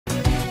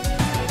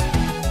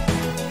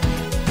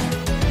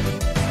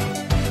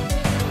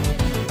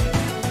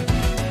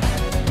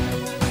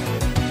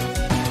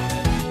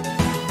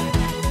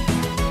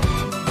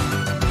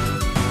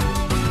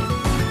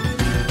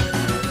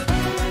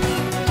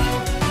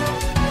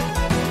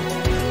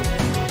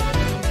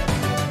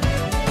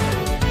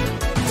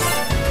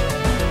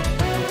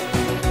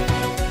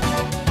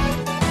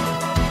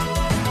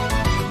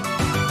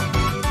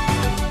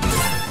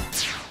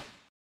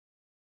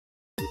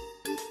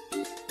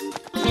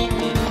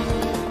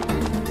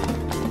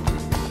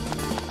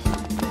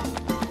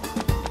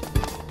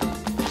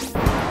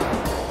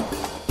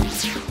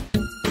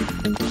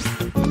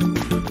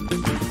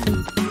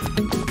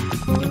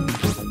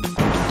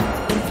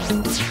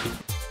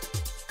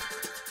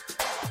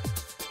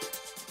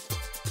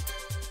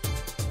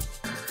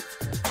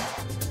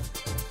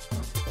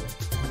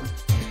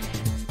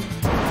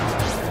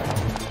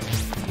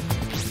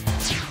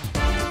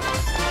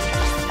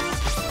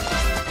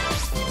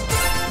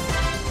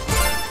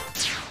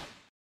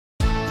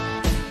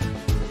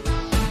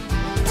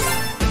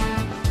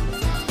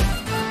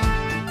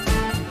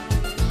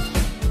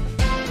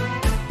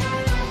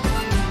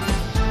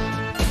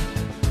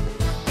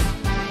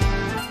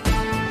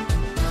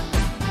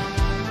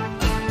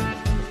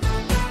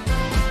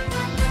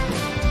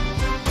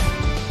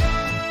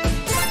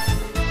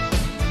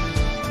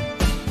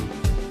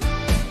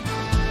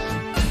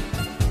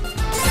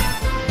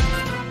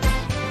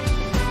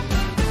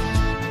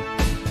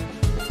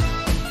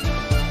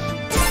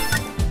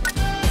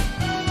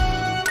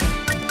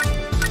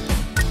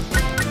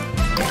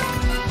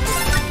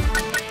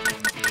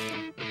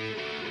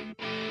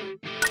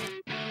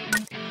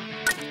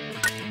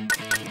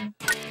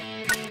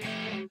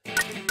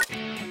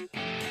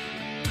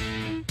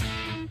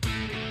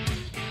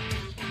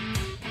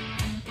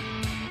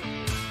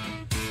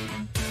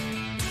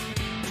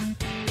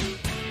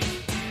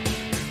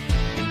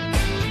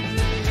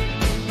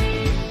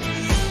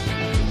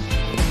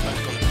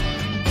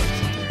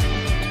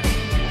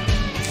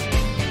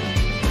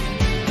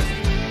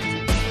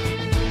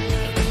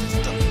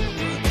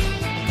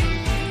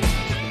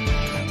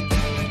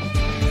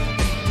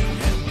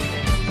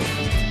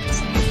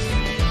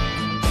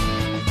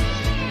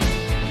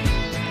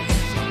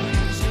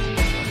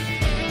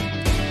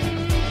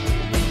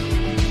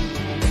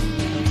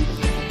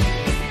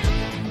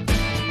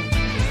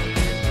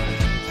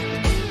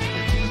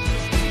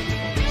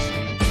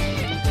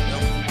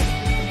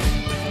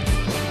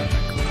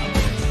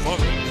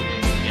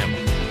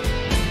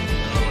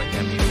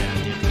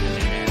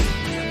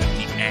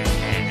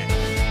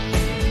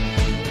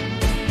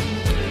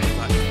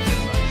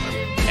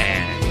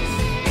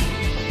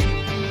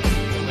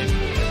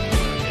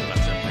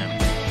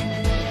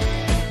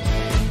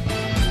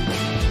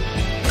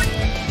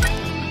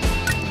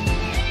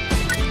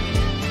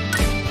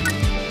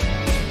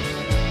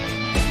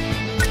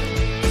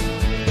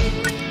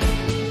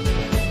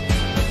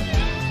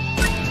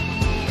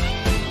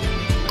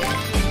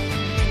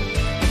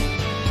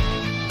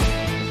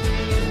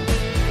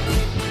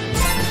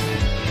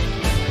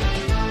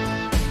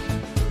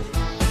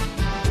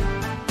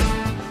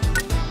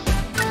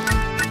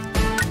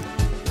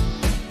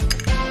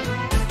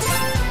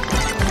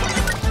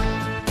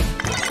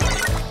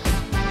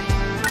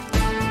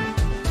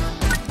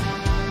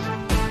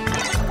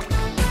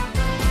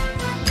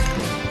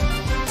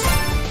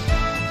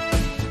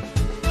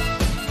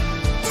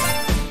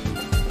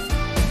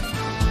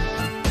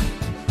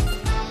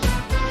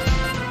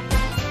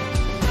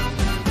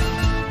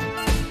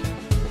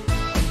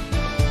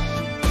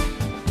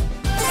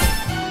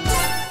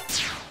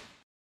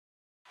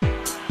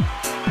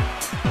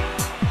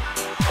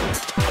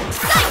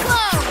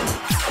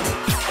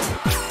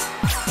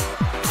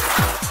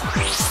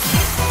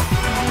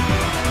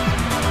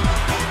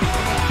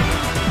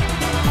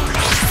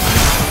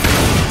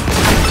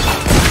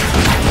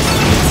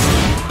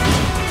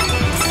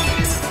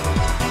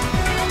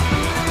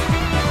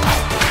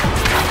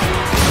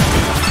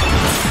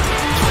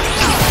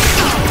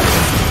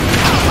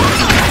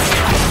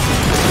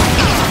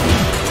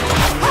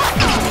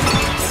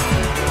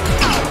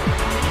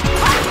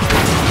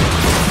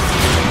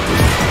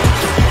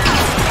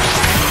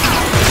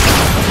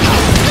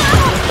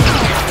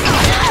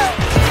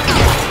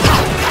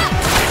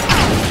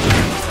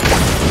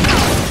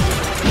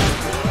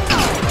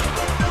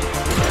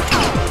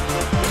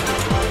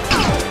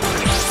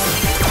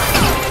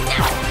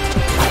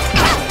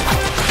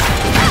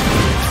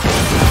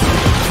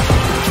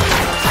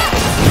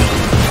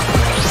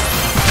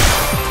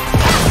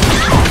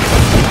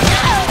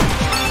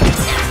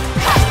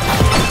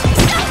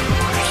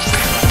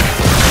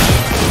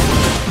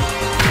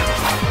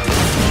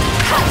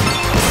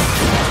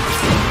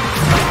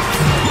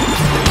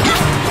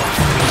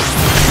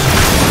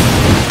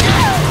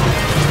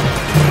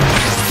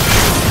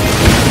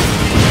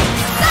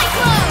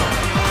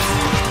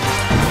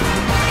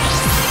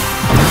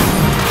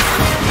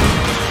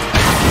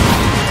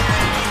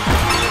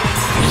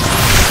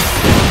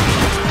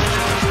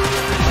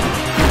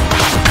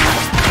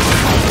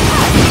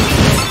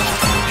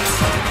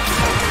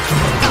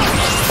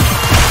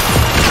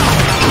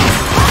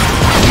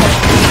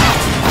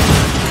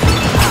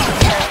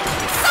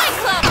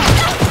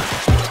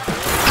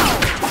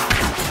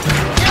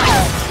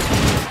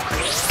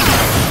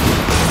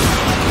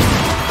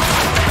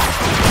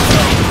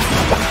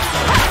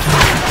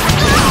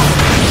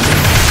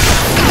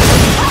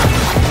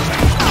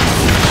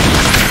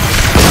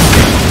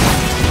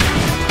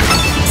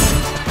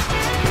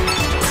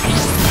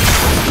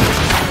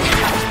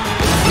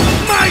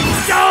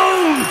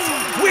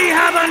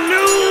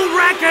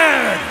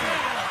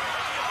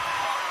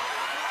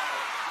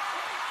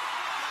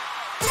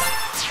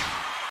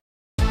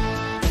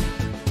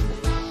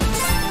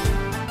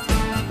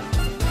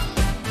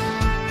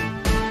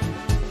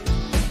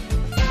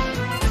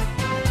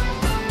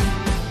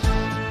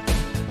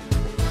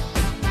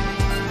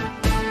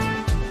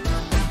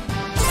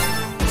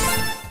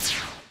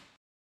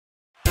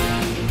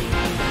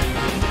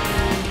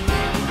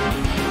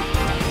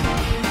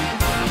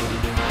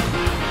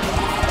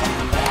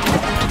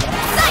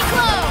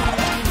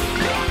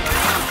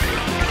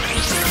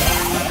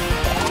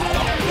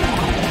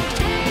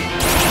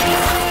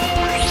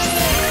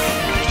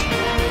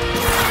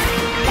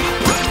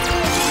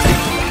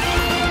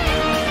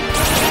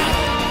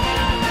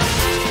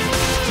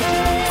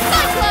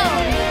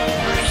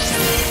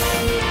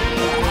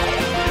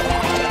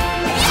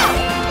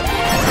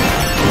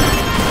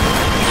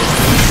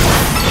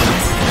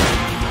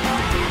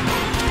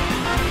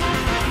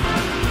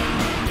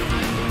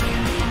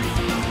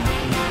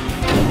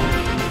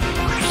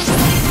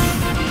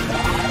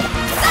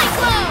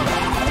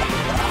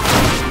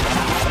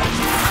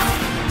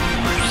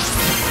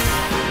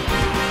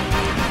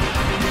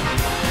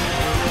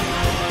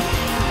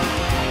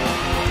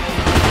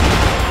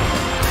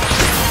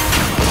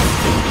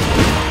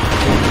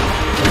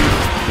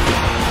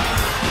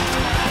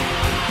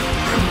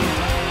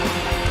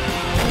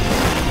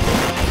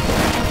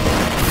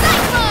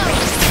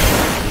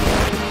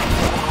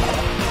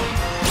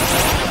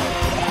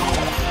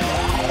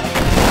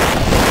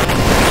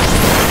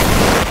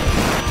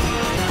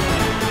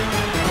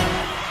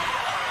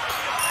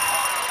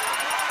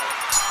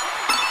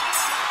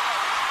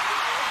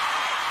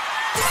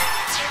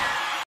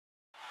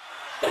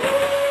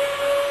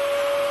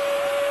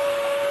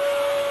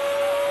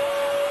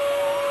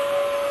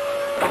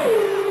My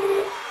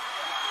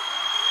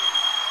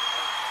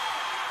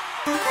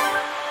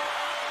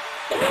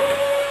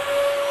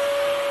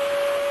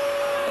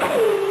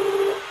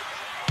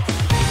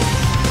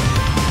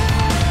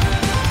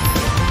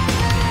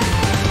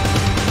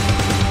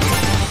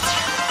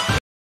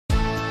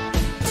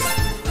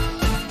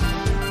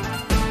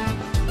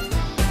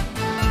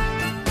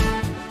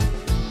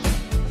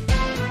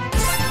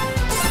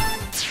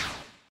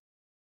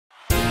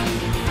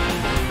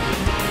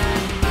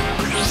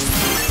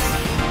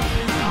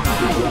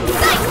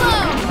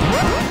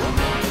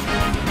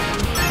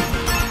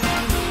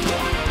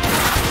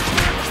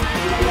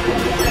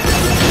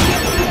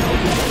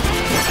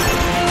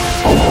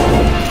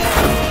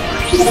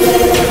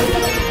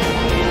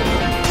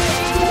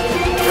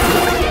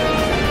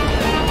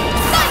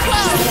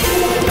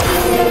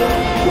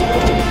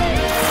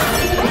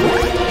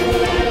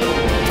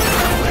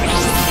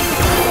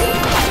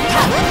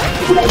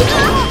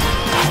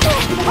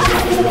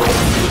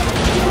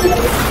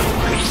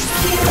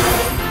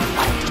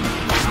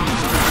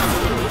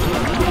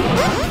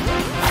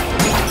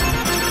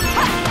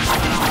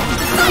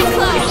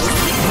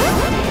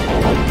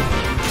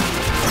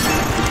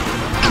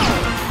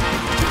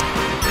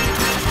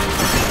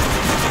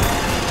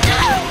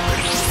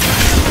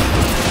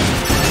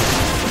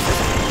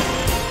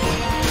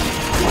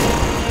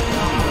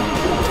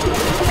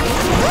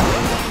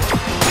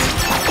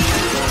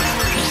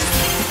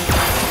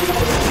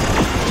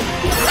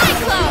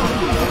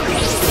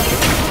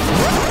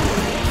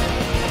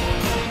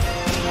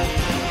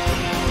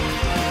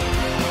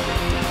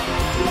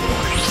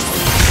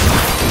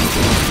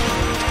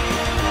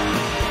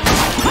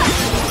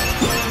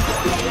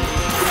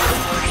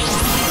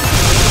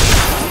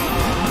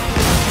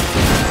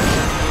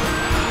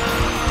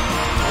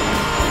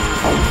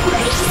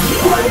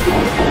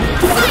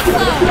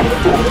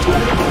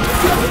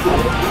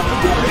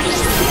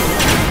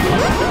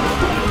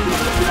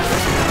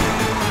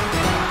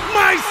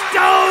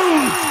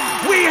stones!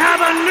 We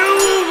have a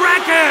new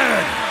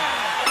record!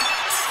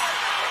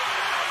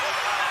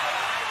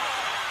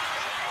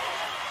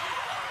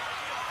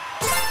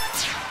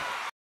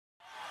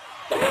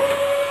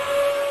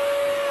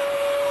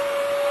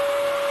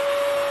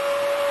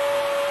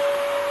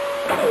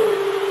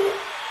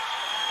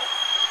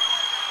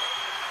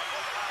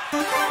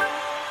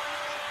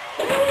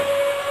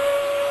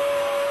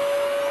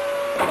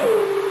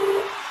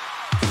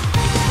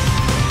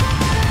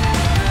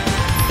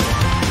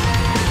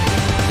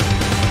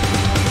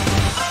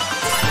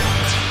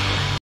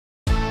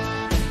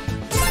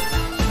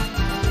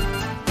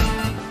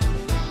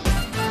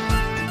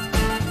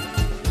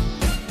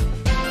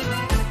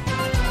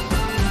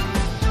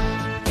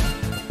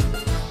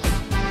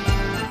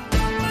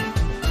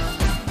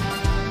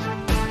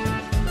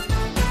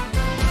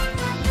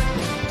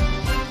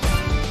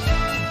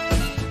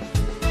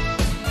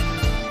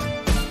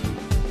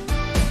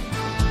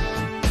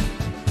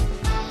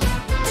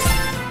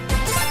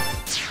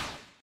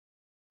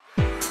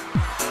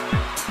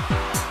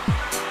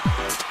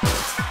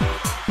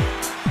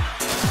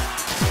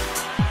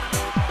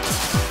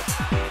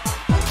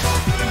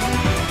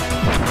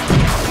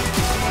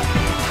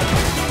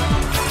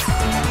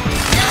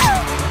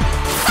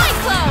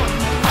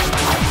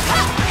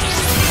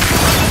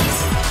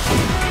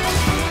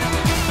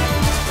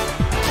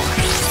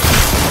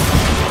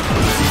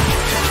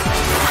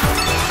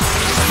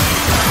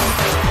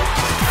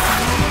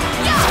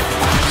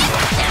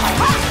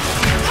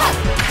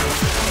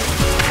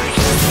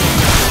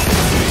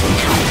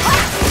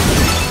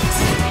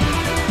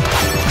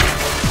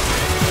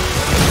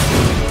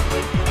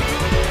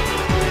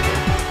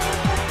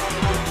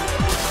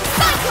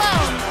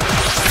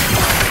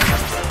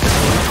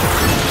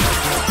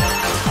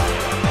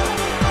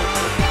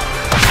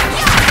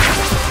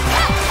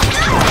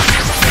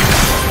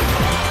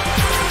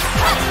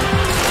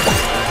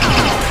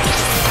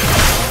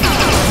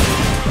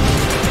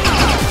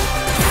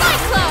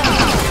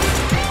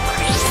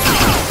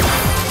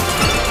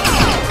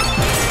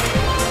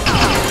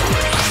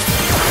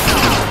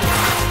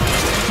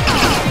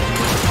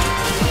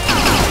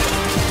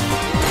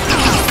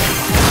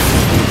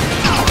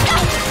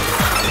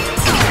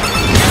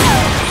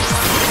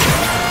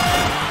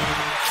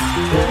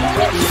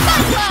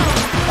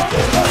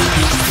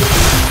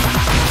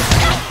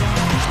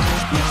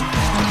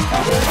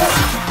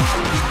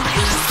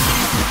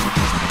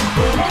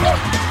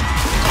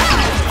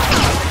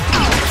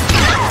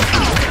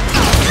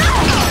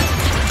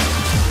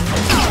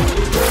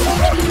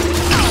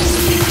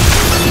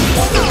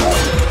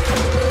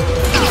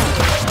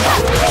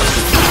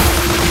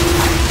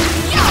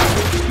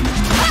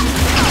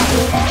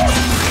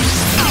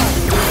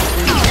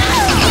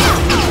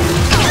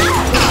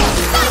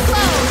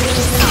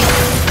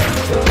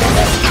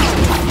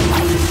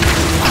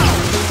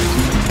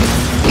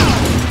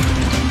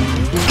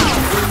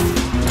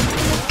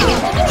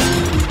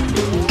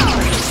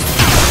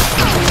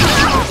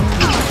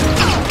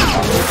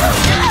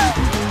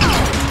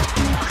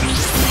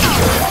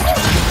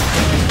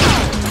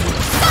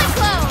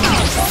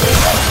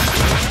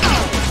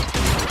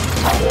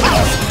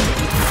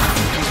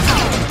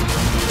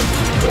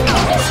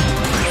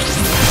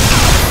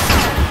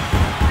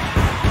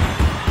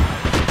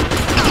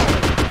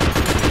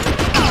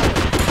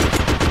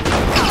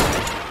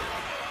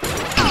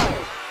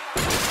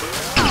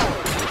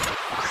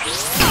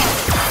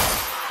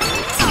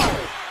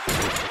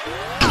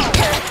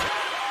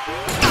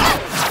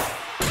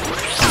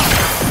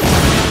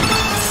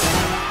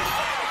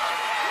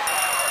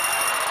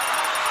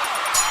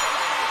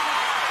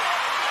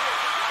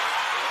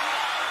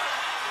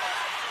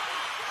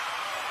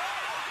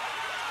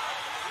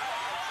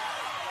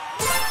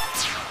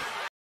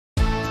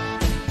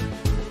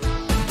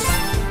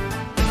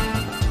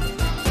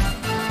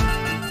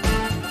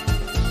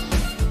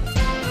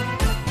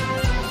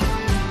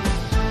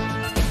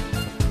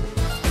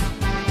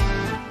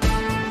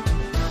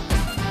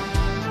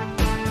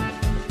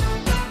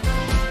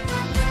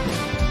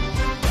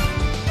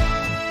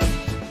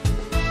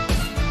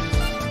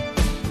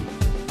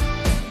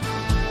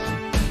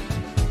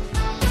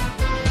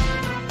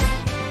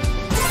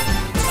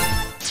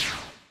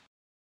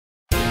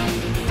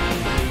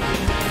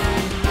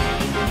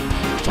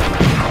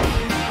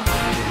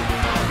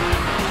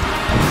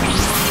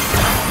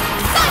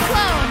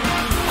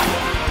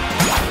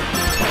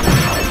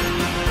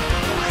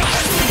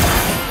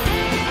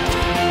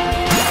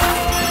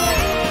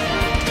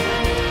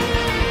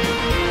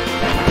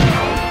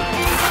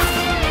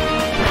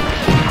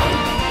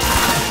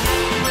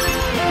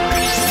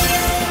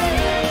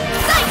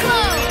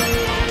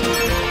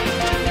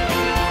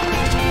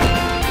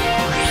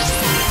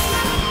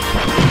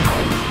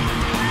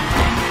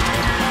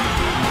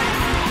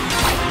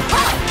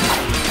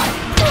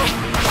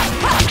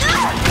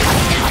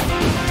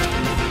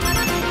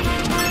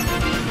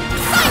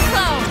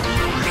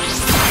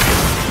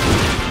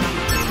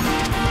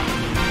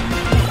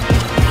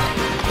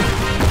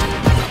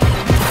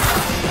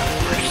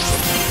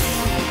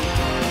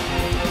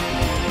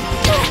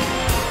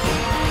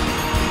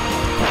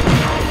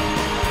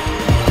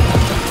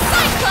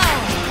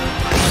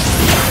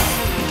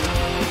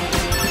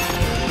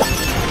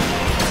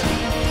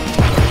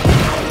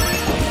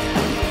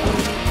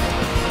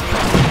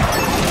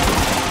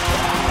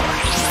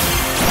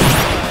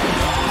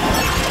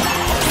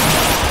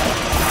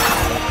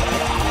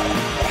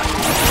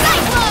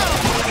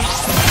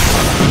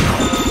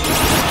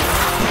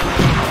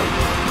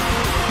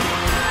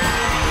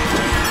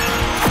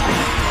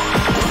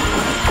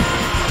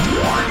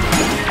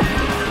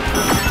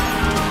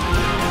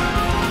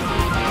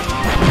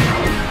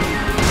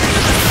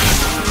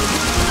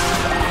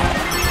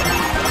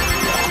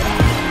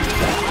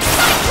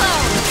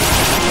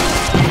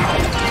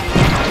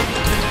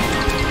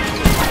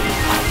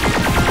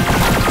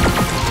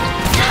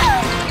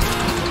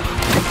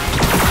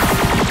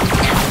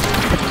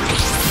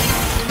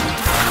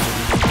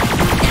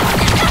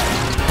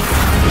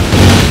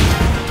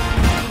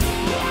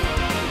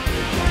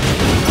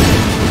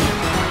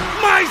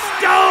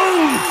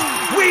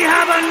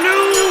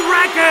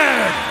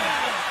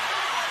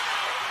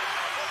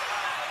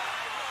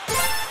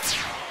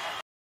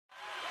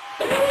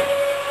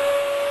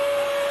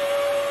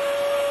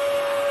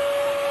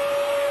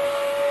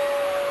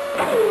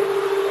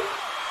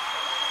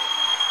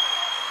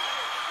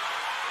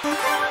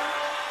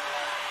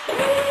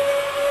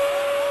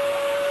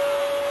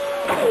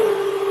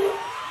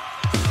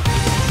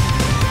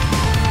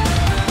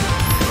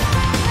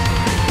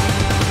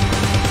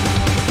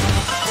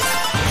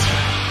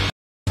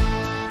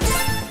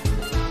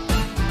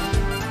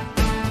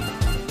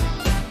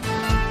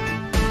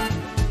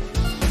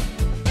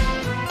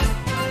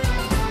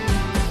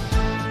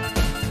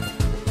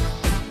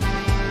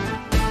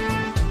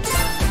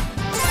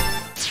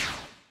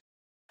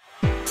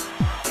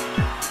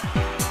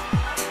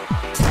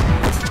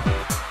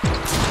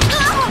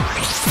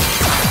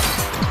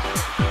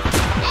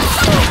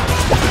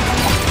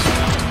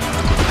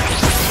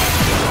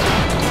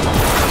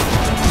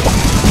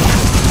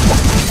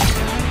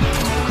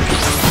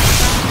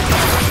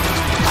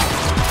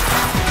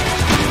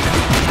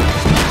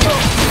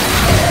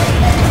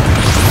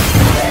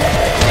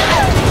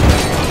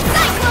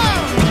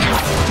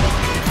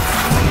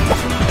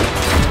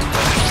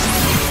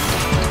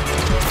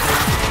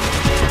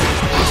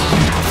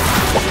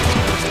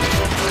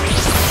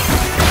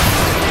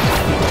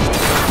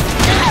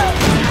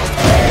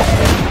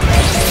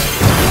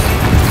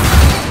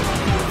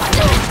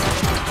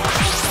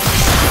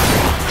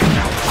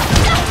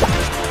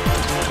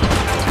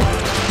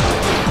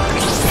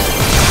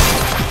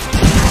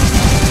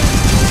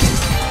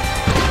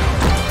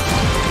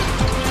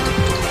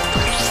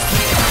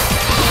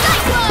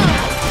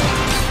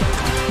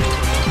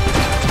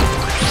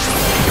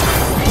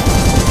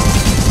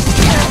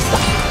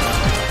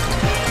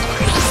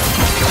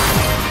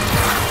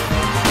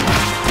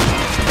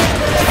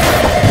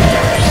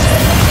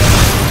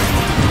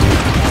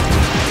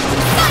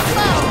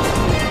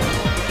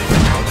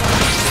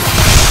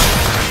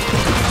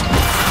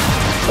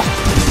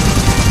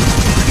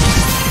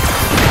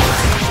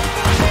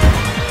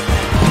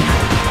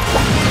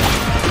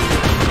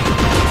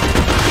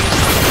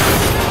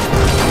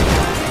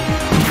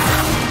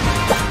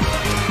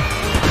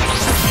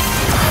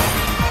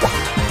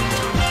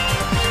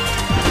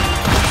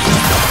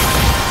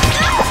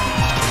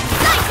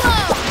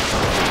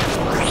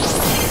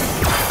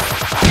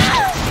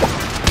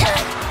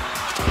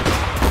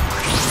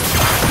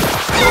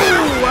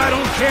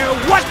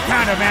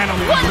 kind of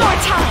animal. One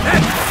more time!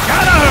 That's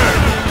gotta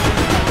hurt!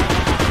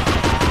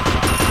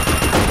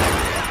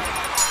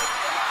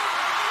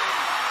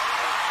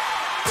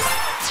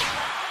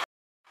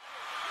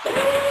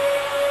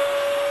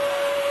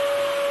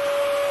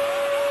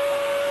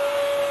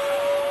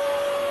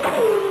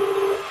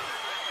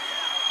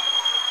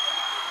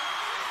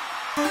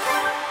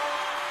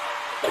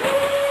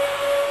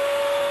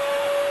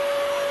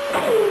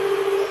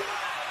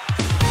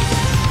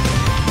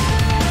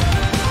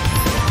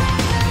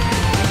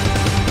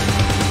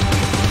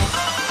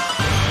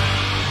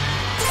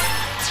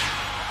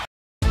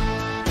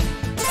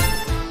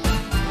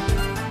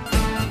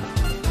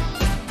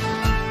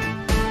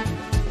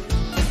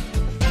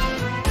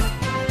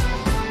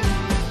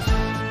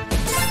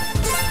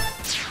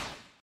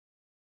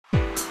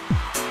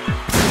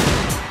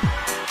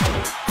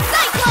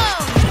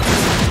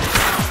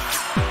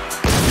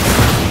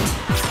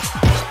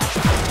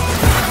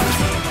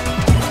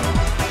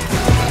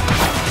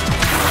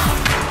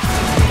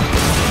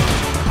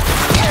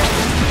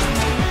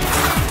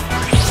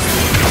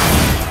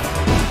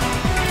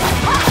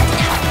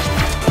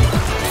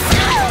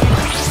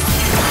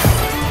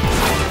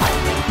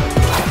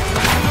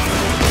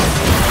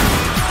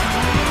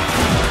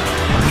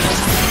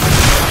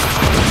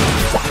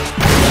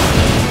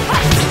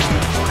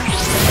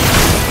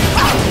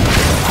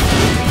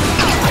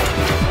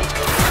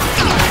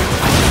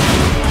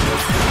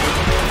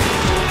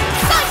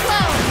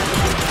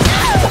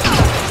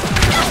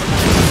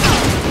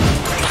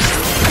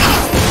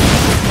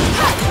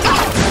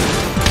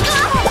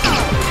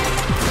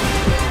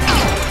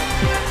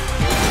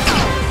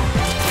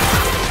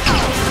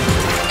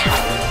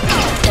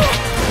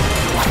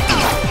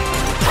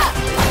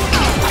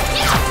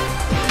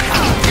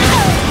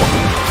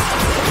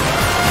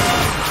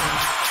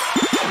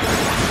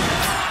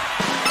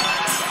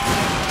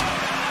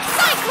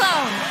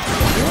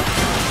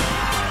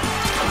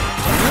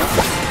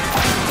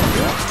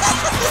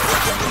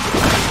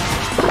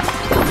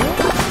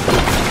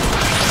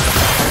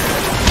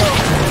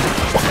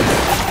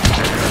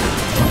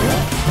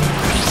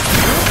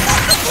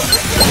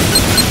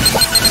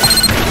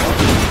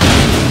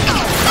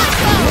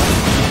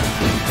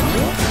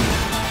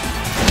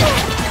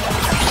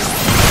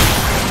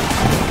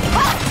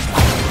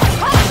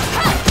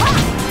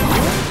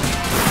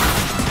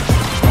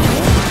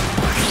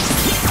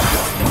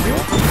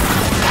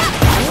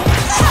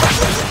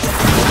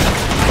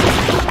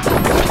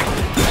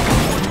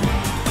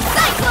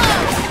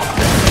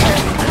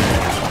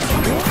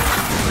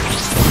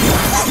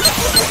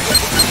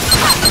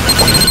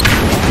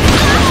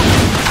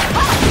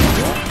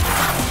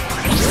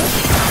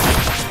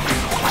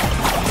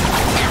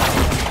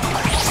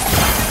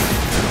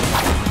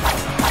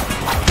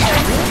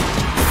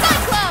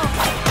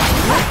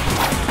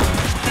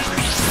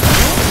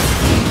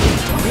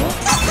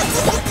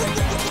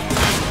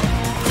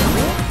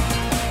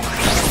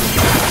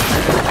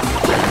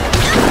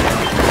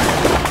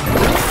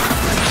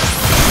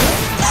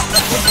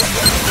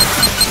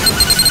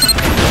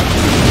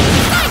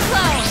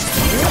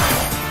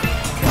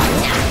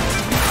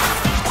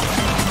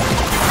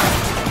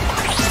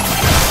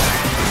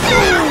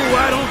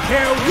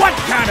 What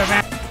kind of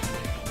animal?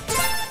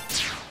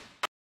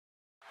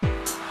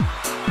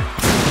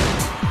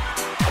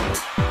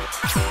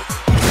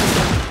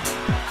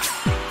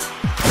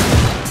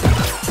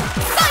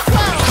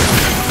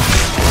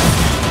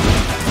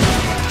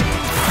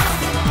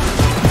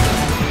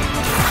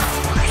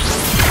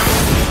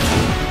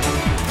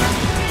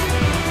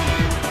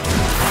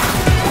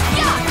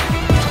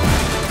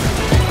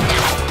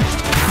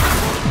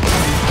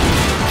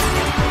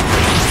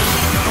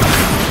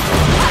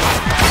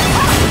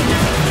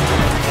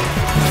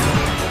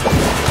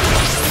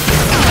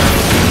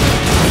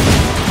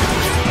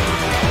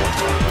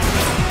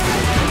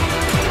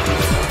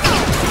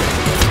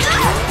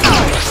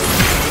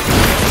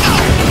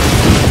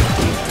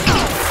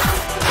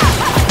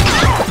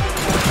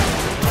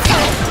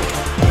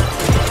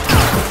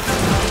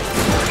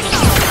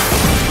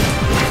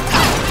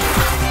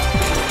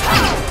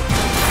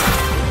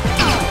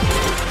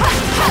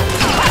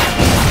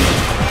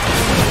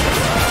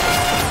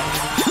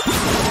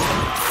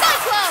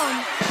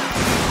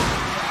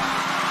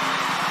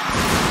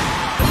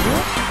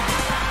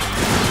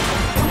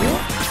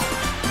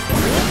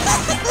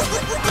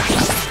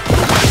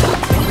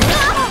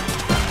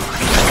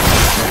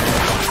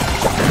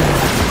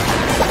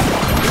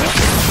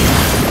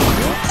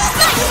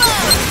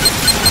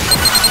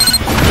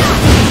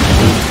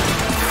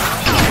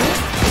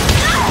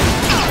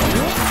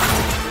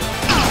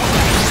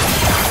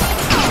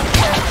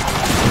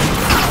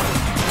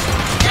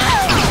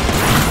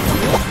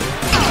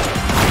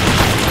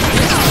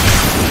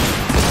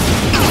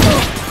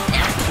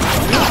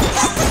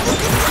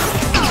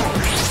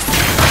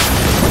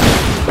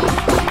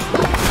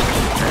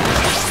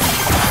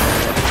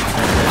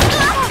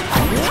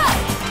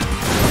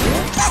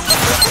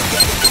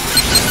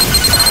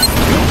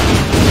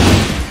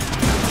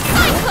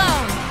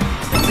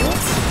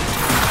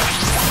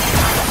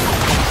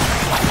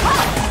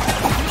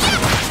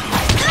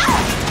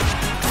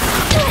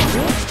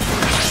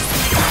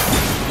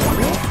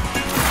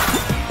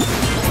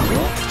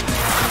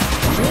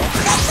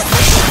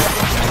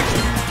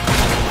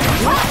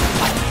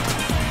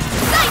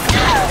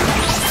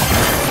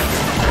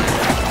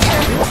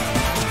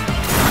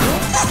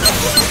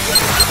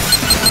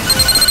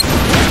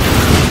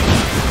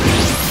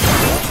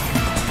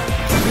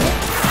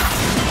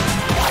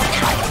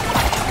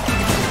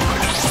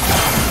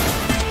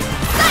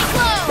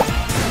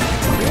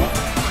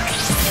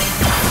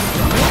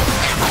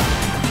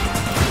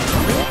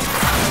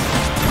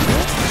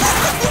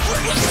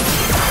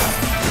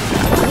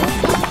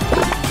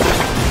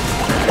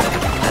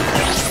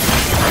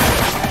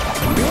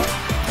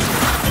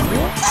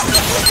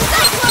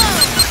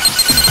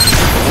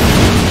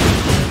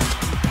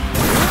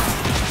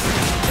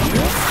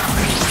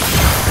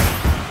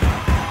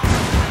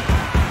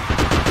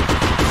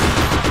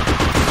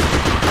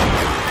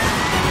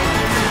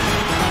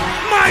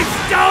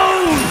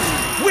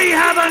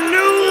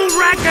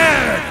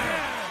 record!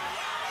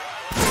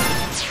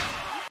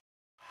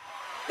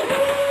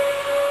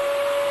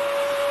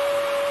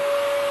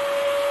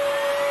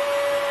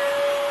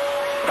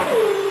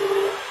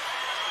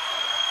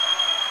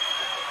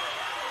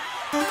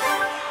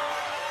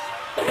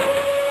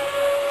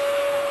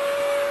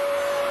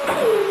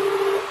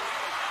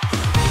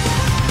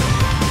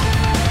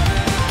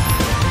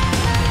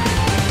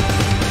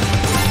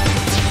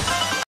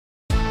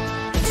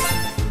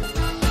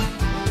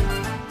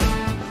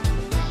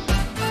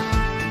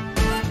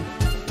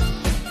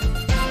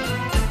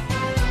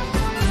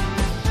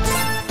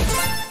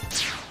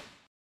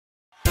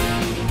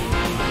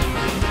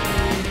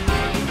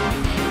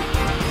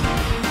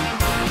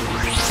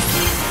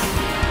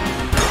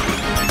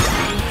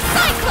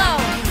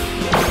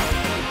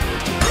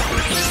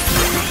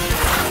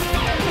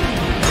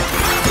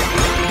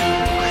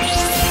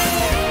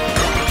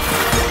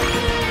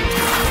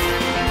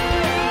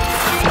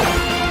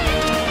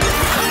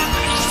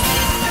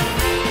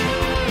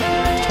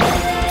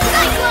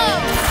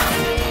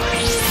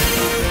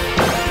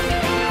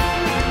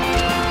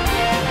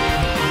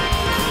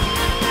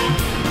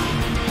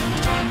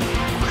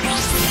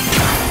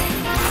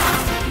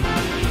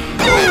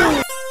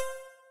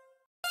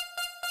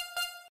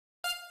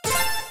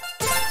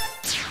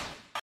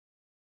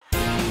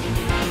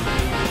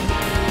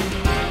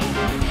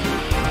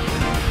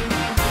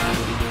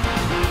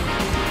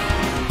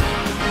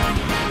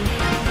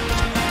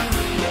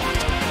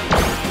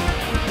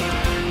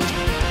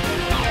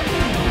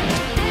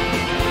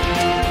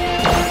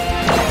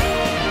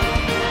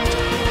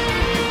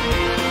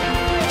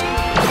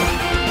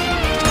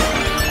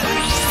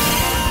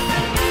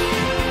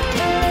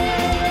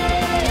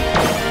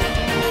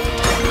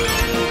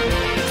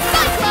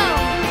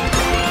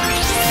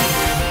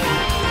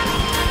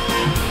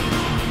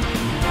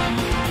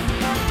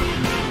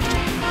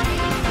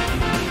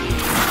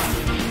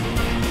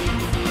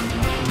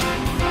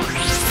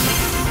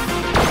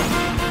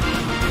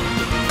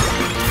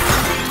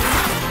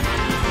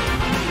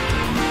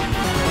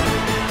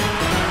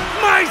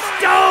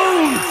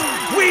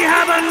 We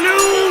have a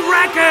new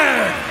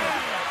record!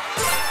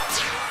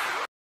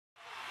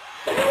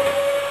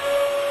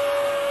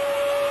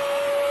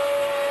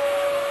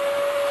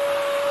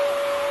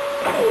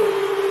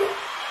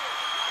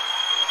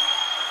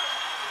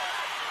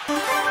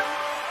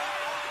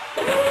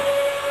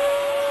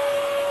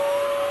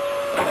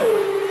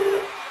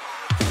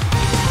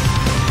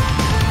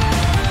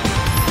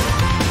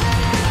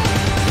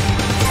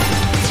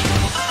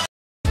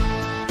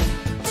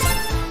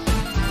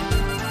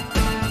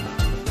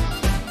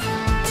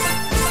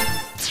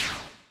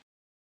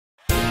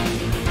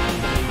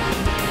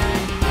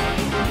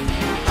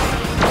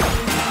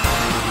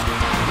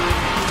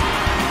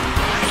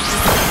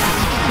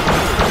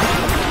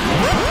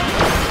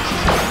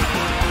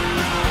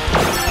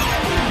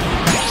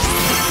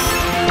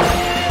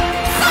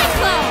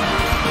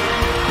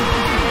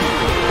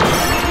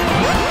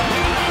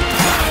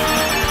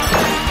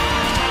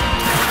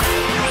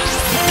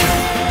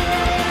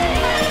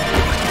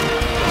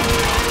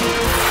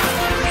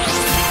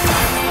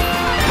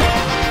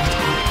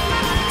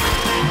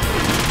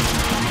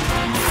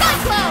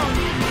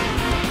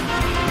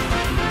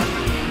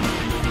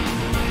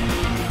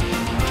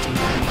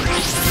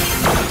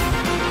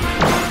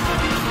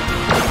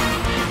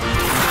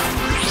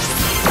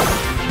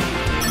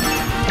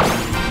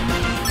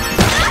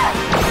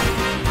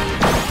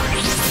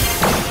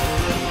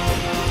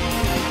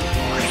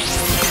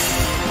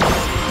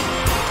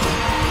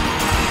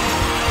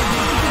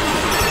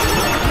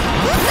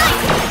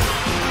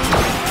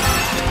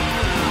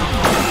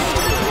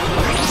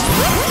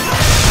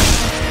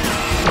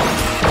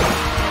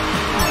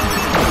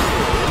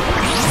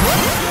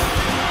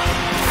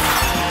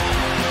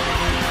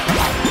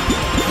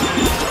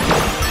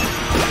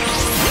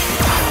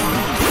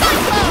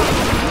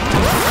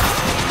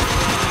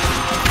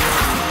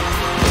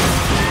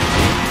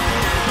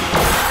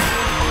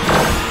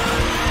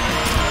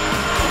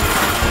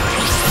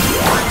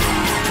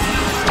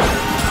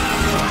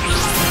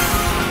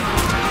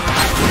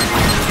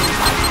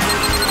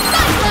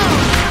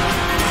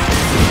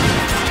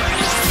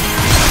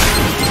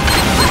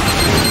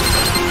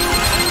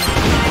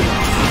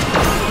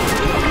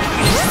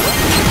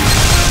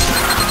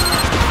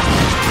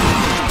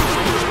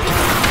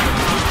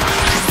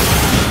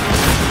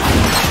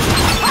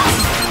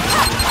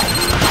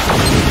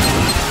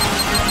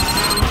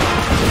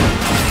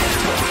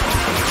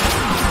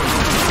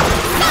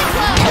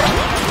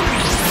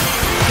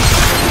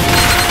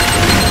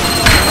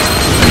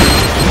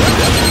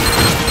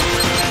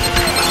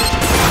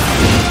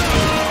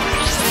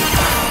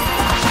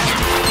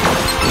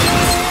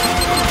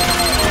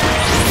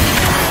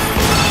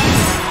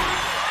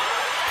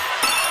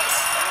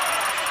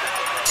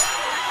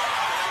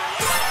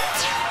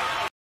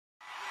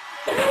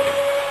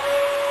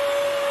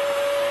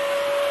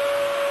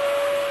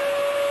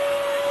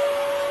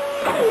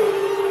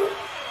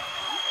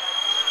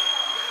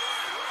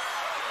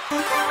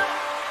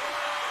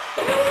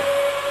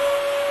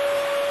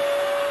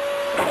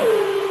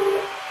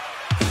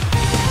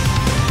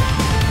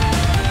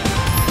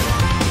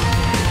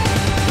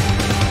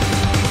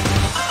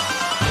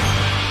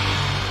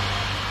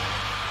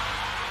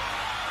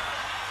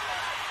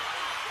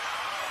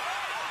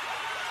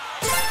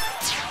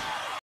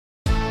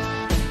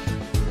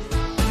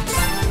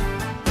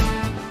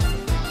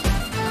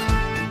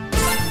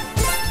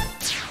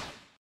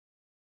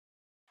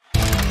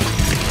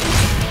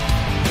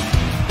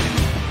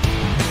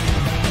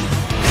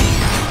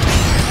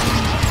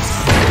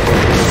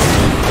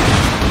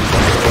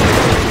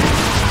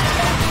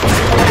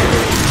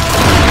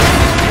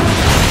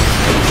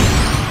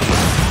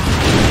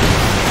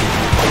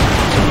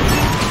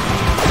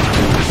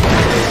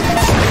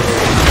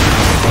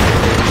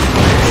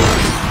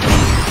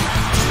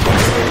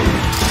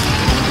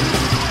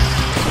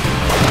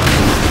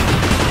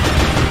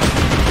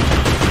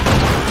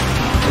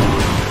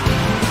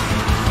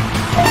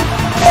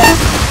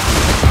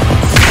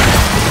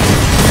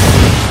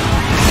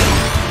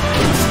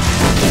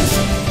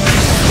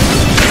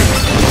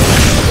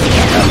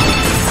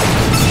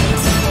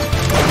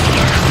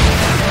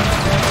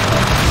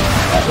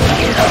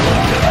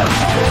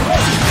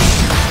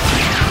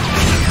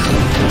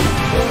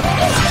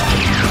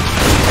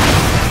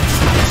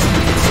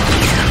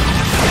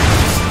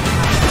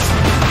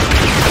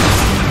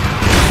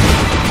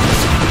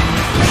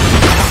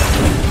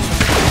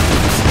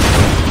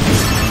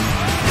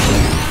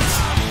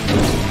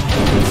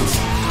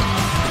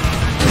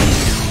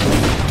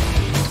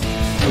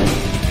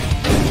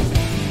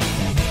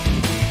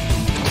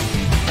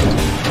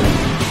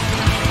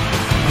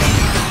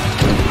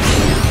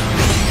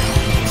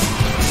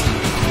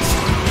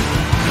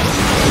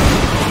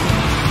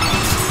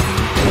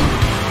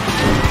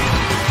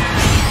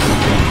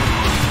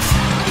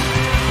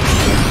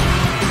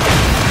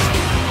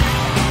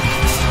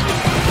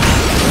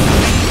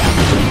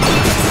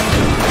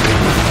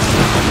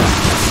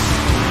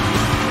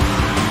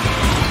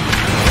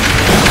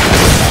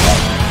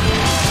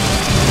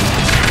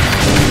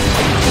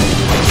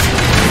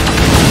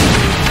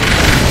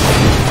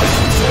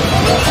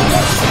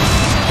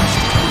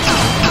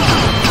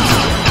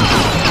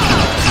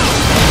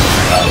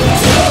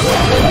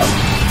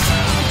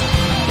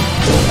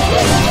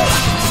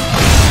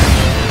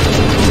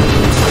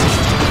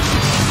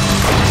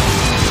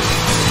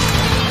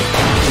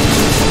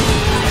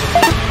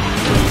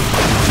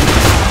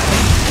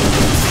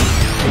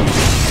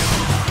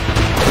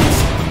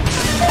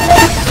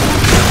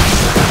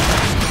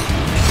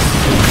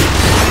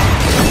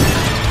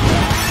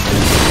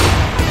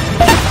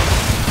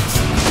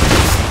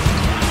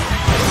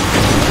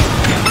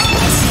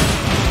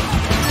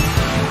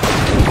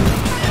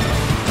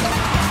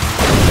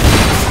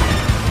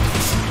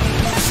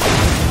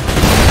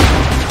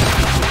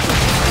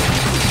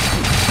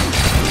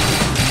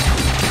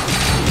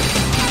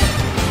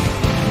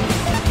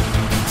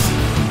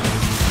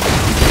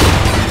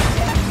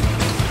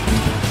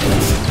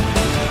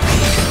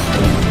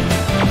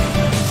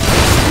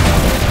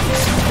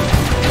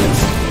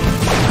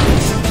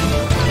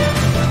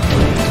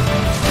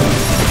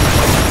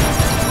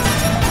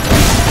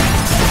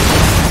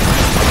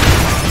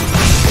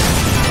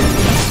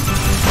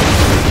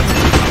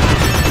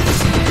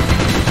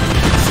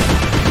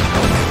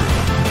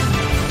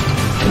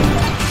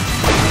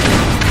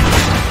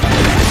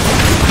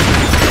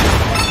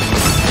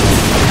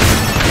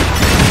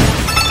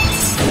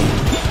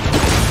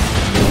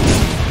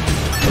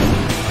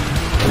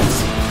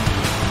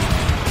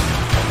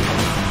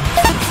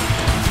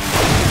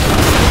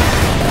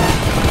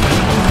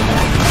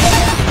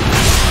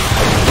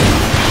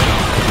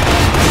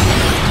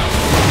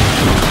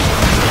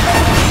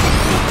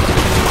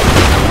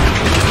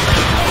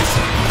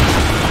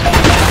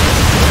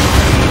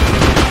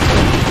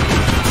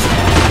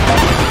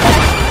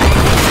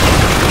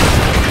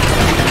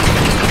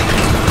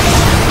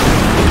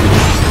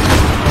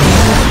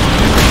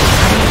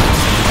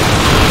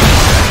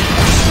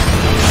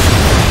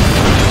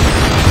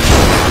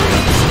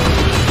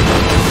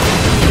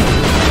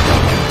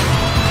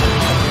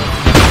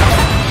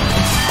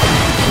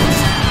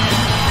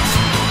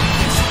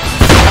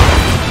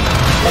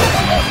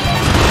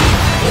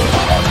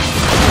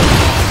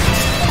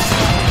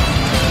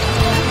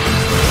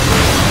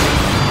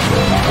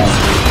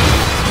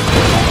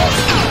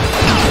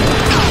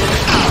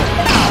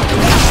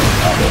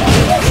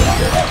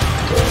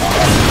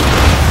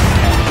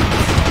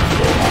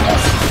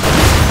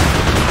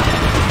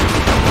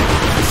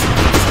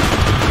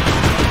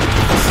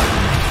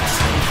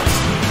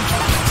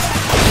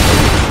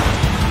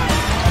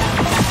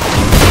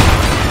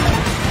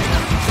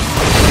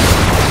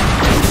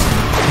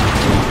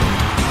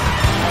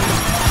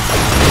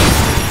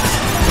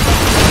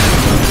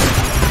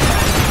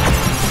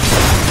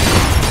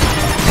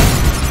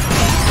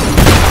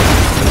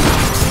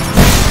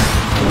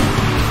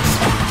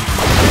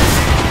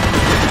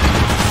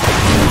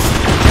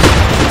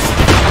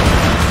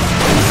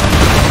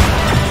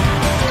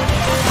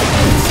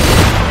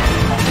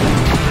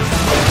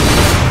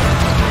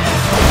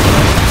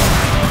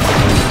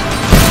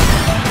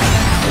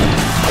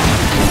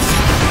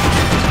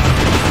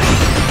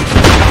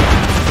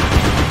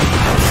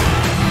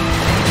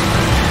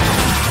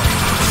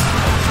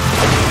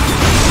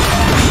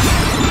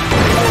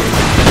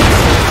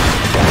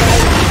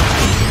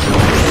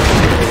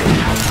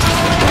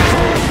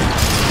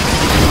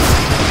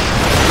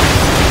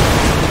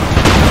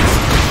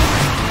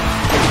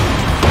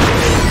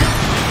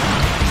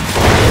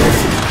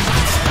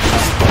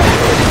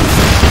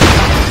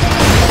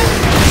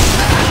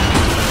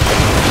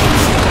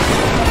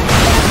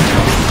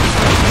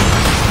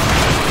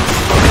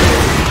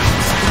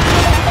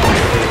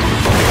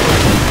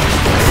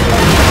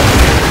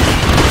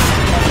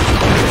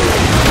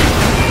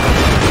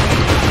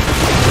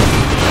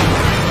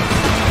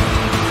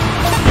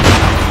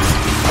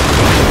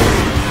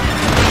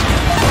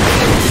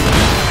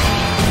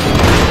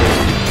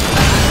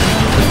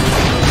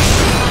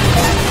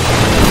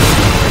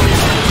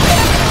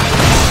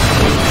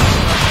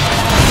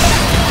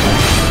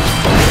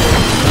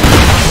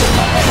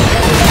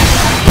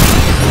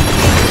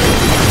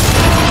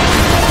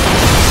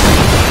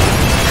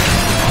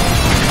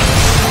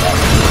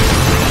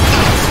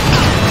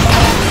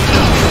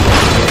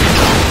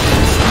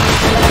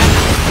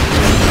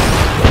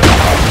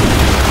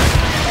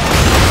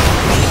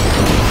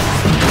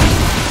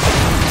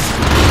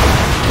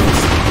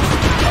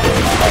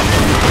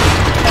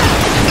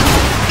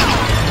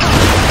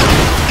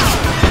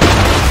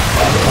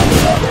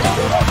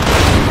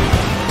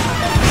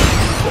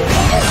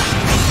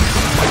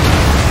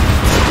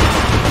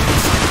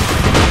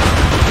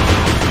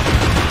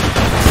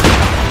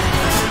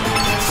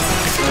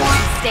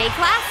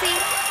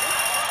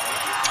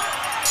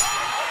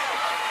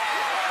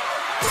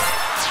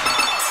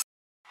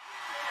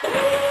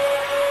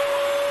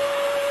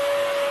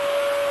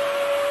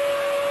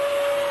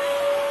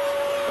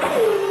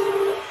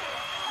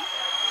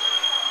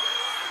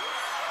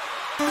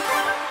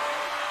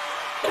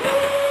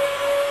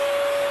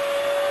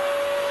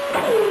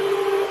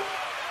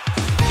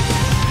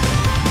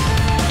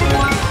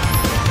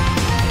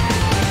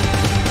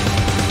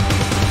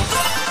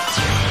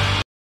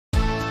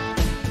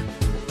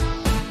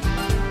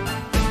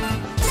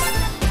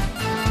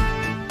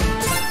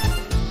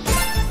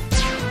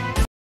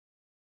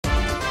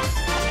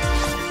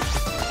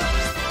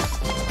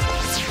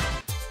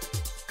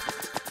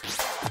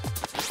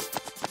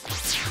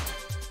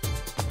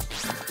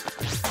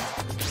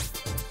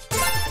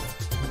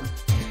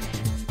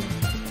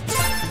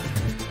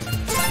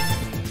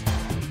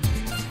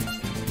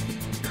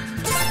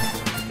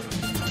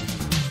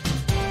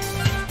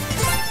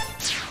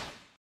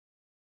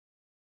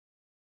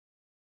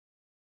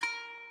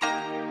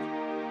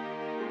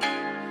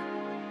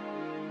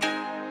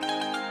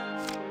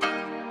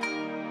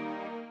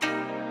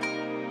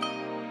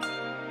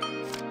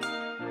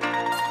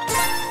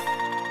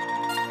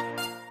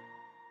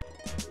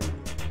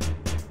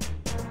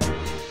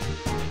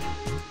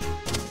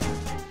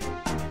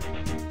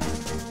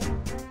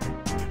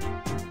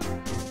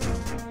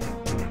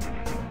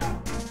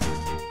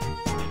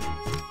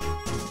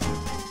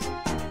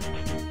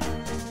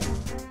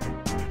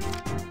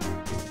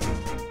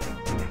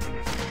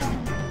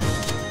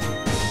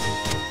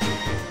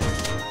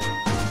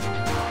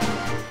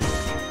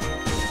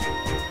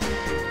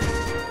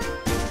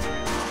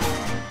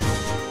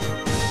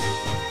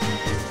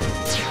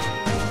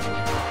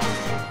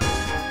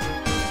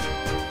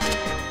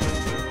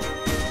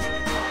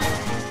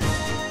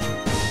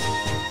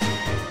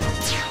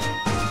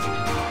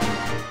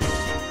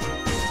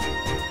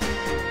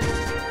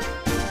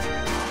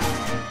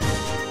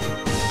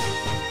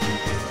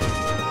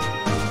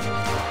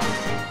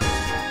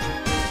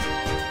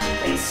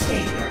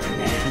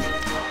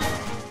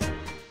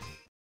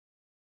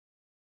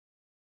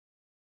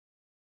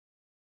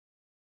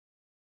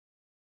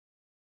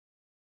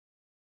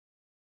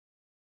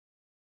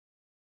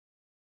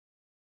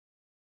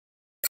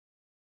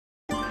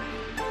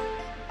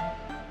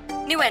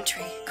 New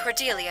entry,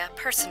 Cordelia,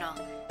 personal.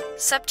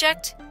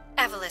 Subject,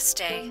 Evelys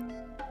Day.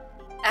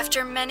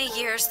 After many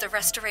years, the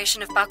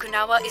restoration of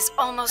Bakunawa is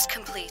almost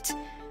complete.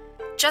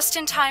 Just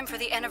in time for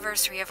the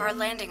anniversary of our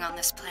landing on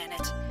this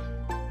planet.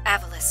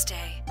 Evelys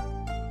Day.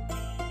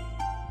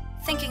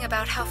 Thinking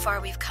about how far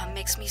we've come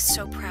makes me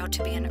so proud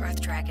to be an Earth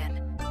Dragon.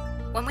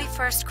 When we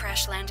first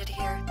crash-landed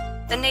here,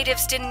 the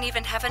natives didn't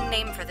even have a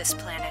name for this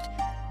planet,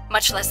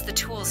 much less the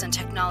tools and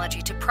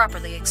technology to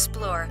properly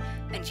explore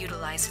and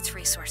utilize its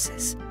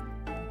resources.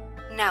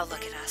 Now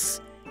look at us.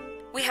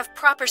 We have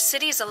proper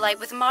cities alight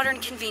with modern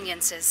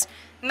conveniences,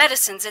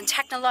 medicines, and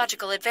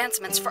technological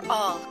advancements for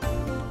all.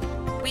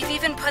 We've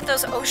even put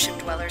those ocean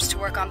dwellers to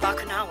work on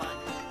Bakunawa,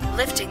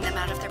 lifting them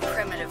out of their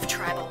primitive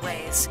tribal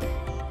ways.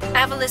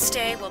 Evelys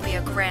Day will be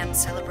a grand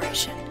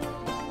celebration.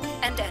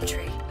 End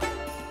entry.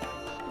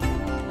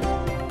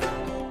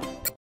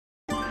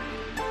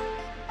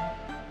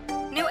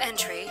 New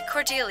entry,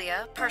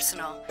 Cordelia,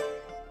 personal.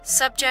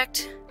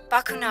 Subject,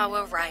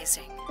 Bakunawa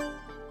Rising.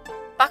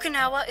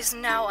 Bakunawa is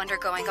now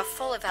undergoing a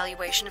full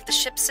evaluation of the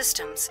ship's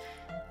systems.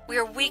 We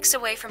are weeks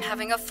away from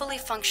having a fully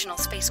functional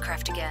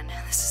spacecraft again.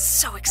 This is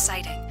so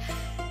exciting.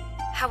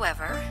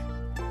 However,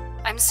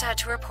 I'm sad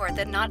to report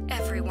that not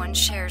everyone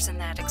shares in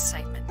that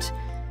excitement.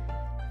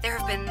 There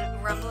have been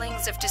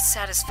rumblings of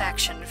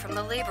dissatisfaction from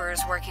the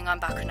laborers working on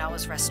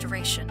Bakunawa's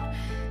restoration,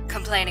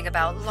 complaining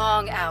about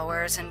long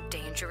hours and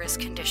dangerous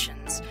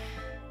conditions.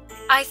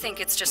 I think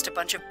it's just a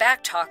bunch of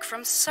backtalk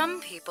from some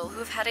people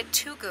who've had it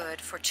too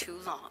good for too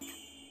long.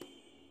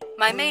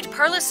 My maid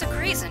Perlis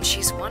agrees, and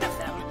she's one of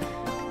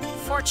them.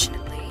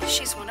 Fortunately,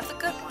 she's one of the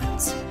good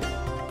ones.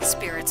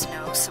 Spirits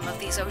know some of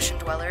these ocean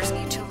dwellers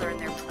need to learn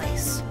their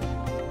place.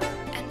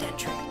 End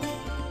entry.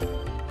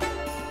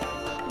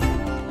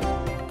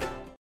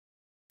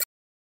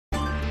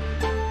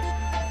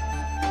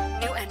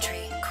 New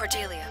entry,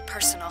 Cordelia,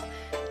 personal.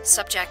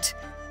 Subject,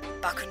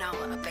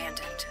 Bakunawa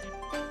abandoned.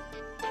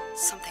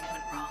 Something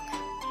went wrong.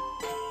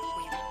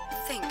 We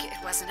think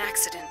it was an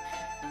accident.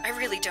 I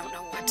really don't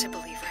know what to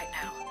believe right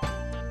now.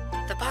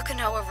 The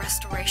Bakunawa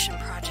restoration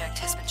project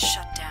has been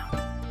shut down.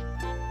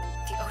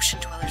 The ocean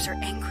dwellers are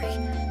angry.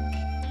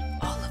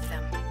 All of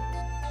them.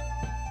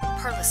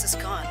 Perlis is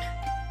gone,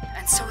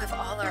 and so have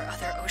all our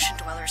other ocean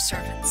dweller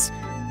servants.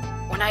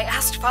 When I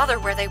asked Father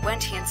where they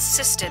went, he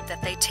insisted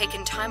that they'd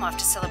taken time off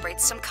to celebrate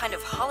some kind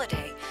of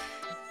holiday.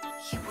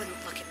 He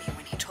wouldn't look at me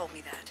when he told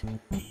me that.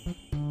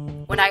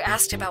 When I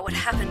asked about what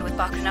happened with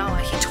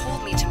Bakunawa, he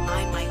told me to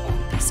mind my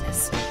own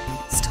business,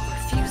 still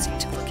refusing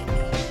to look at me.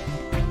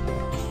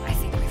 I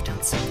think we've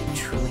done something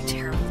truly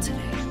terrible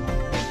today.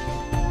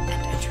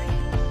 End entry.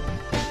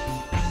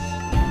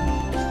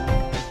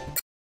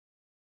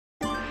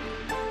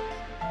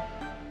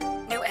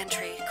 New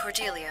entry,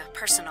 Cordelia,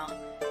 personal.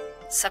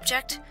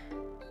 Subject,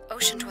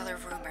 ocean dweller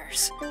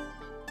rumors.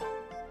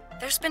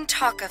 There's been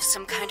talk of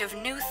some kind of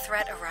new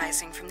threat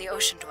arising from the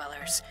ocean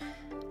dwellers.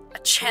 A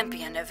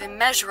champion of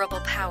immeasurable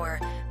power,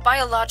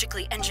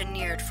 biologically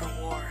engineered for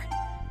war.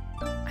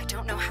 I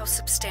don't know how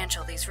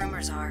substantial these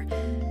rumors are,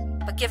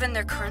 but given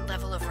their current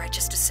level of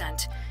righteous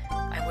descent,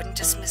 I wouldn't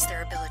dismiss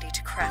their ability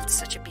to craft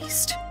such a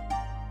beast.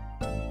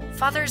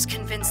 Father is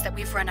convinced that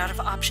we've run out of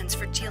options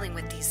for dealing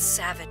with these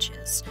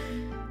savages.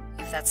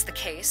 If that's the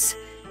case,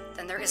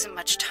 then there isn't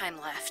much time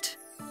left.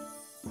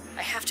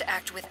 I have to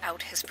act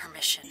without his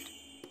permission.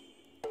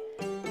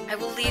 I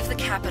will leave the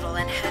capital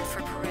and head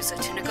for Perusa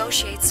to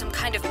negotiate some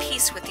kind of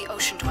peace with the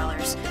ocean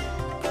dwellers.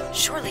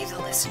 Surely they'll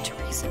listen to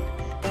reason.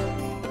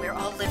 We're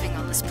all living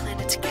on this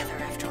planet together,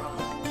 after all.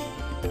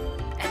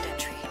 End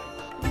entry.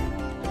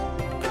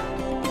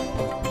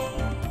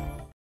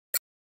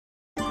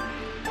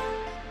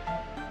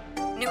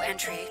 New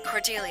entry,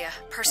 Cordelia,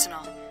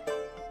 personal.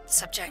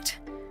 Subject,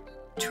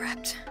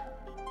 trapped.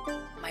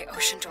 My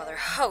ocean dweller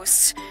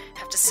hosts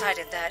have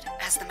decided that,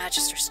 as the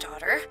Magister's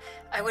daughter,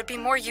 I would be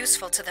more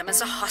useful to them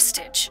as a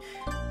hostage.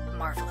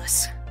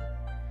 Marvelous.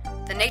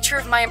 The nature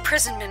of my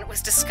imprisonment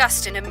was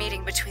discussed in a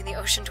meeting between the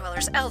ocean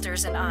dwellers'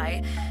 elders and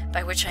I,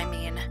 by which I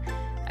mean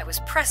I was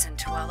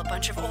present while a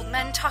bunch of old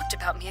men talked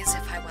about me as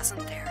if I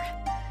wasn't there.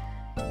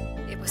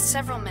 It was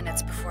several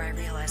minutes before I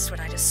realized what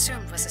I'd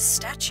assumed was a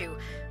statue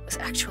was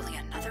actually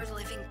another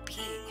living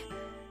being.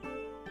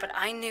 But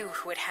I knew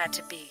who it had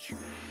to be.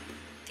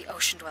 The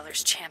ocean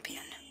dweller's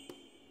champion.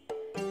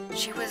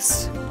 She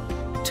was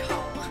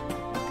tall,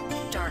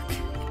 dark,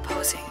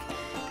 imposing,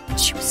 and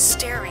she was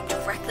staring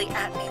directly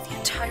at me the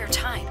entire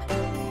time.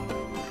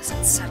 It was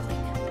unsettling.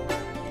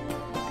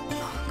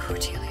 Oh,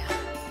 Cordelia,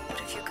 what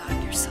have you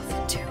gotten yourself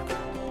into?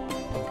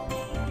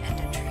 End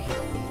entry.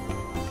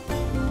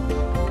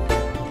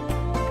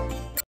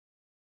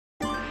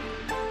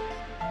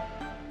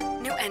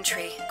 New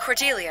entry,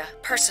 Cordelia,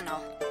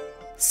 personal.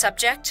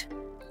 Subject,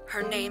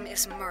 her name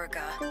is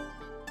Murga.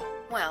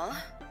 Well,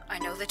 I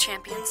know the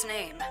champion's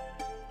name,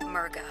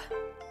 Murga.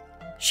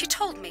 She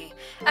told me,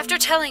 after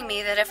telling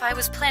me that if I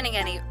was planning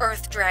any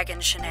Earth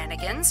Dragon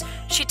shenanigans,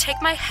 she'd take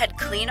my head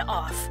clean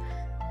off.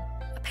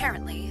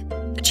 Apparently,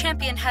 the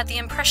champion had the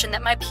impression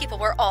that my people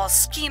were all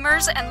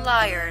schemers and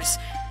liars.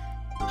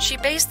 She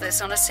based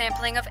this on a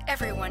sampling of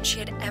everyone she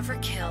had ever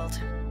killed.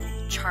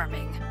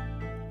 Charming.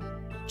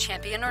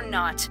 Champion or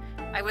not,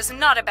 I was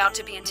not about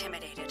to be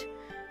intimidated.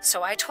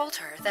 So I told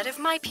her that if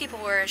my people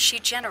were as she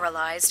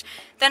generalized,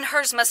 then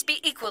hers must be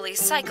equally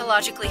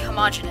psychologically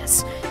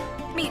homogenous,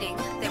 meaning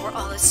they were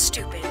all as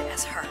stupid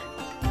as her.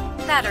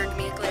 That earned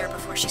me a glare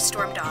before she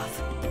stormed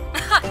off.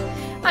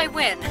 I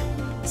win.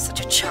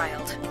 Such a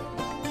child.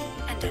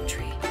 End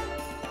entry.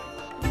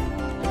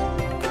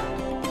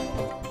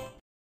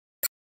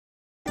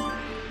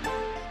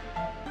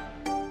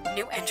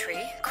 New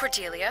entry,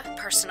 Cordelia,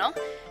 personal.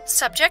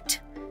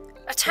 Subject,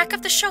 attack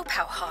of the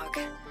Shopao hog.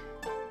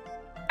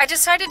 I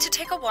decided to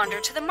take a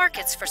wander to the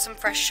markets for some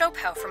fresh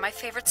Shopao for my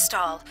favorite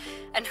stall.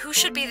 And who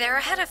should be there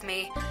ahead of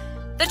me?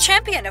 The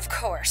champion, of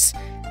course.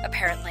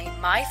 Apparently,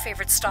 my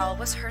favorite stall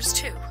was hers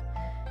too.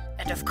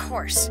 And of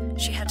course,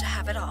 she had to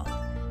have it all.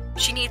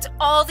 She needs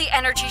all the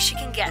energy she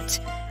can get.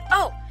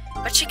 Oh,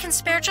 but she can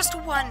spare just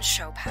one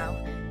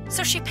Shopao.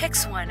 So she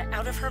picks one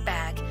out of her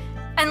bag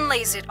and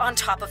lays it on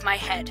top of my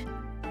head.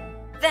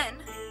 Then,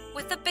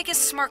 with the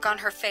biggest smirk on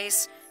her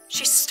face,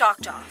 she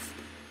stalked off,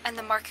 and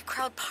the market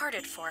crowd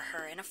parted for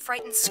her in a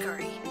frightened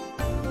scurry.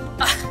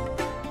 Ugh,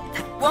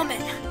 that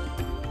woman!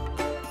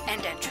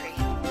 End entry.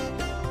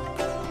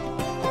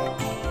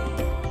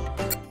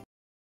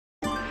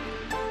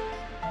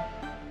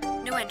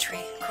 New entry,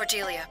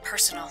 Cordelia,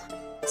 personal.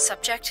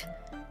 Subject,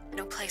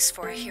 no place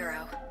for a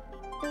hero.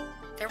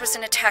 There was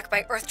an attack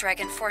by Earth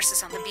Dragon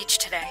forces on the beach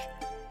today.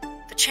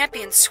 The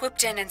champion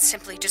swooped in and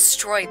simply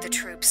destroyed the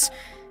troops.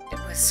 It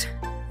was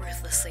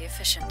ruthlessly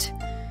efficient.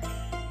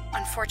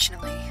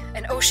 Unfortunately,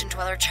 an ocean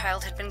dweller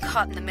child had been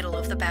caught in the middle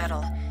of the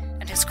battle,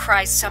 and his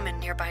cries summoned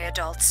nearby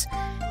adults,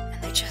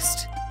 and they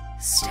just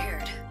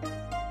stared.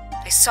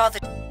 They saw the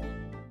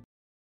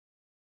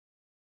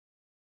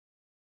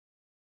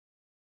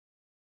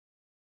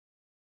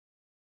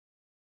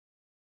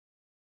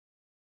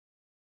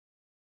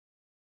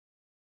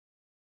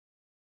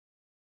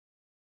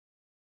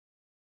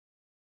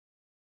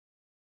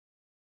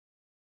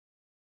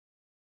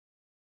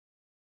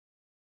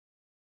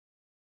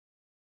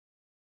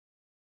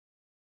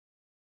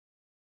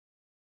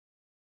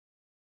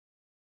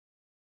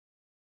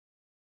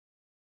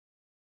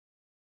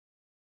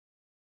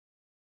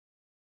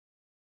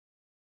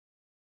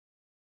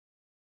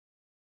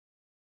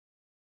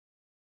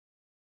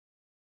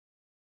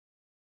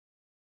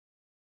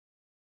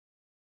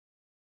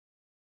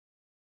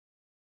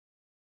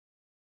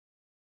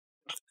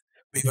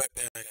Be right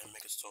back. I gotta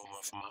make a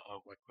stoma for my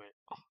right quick.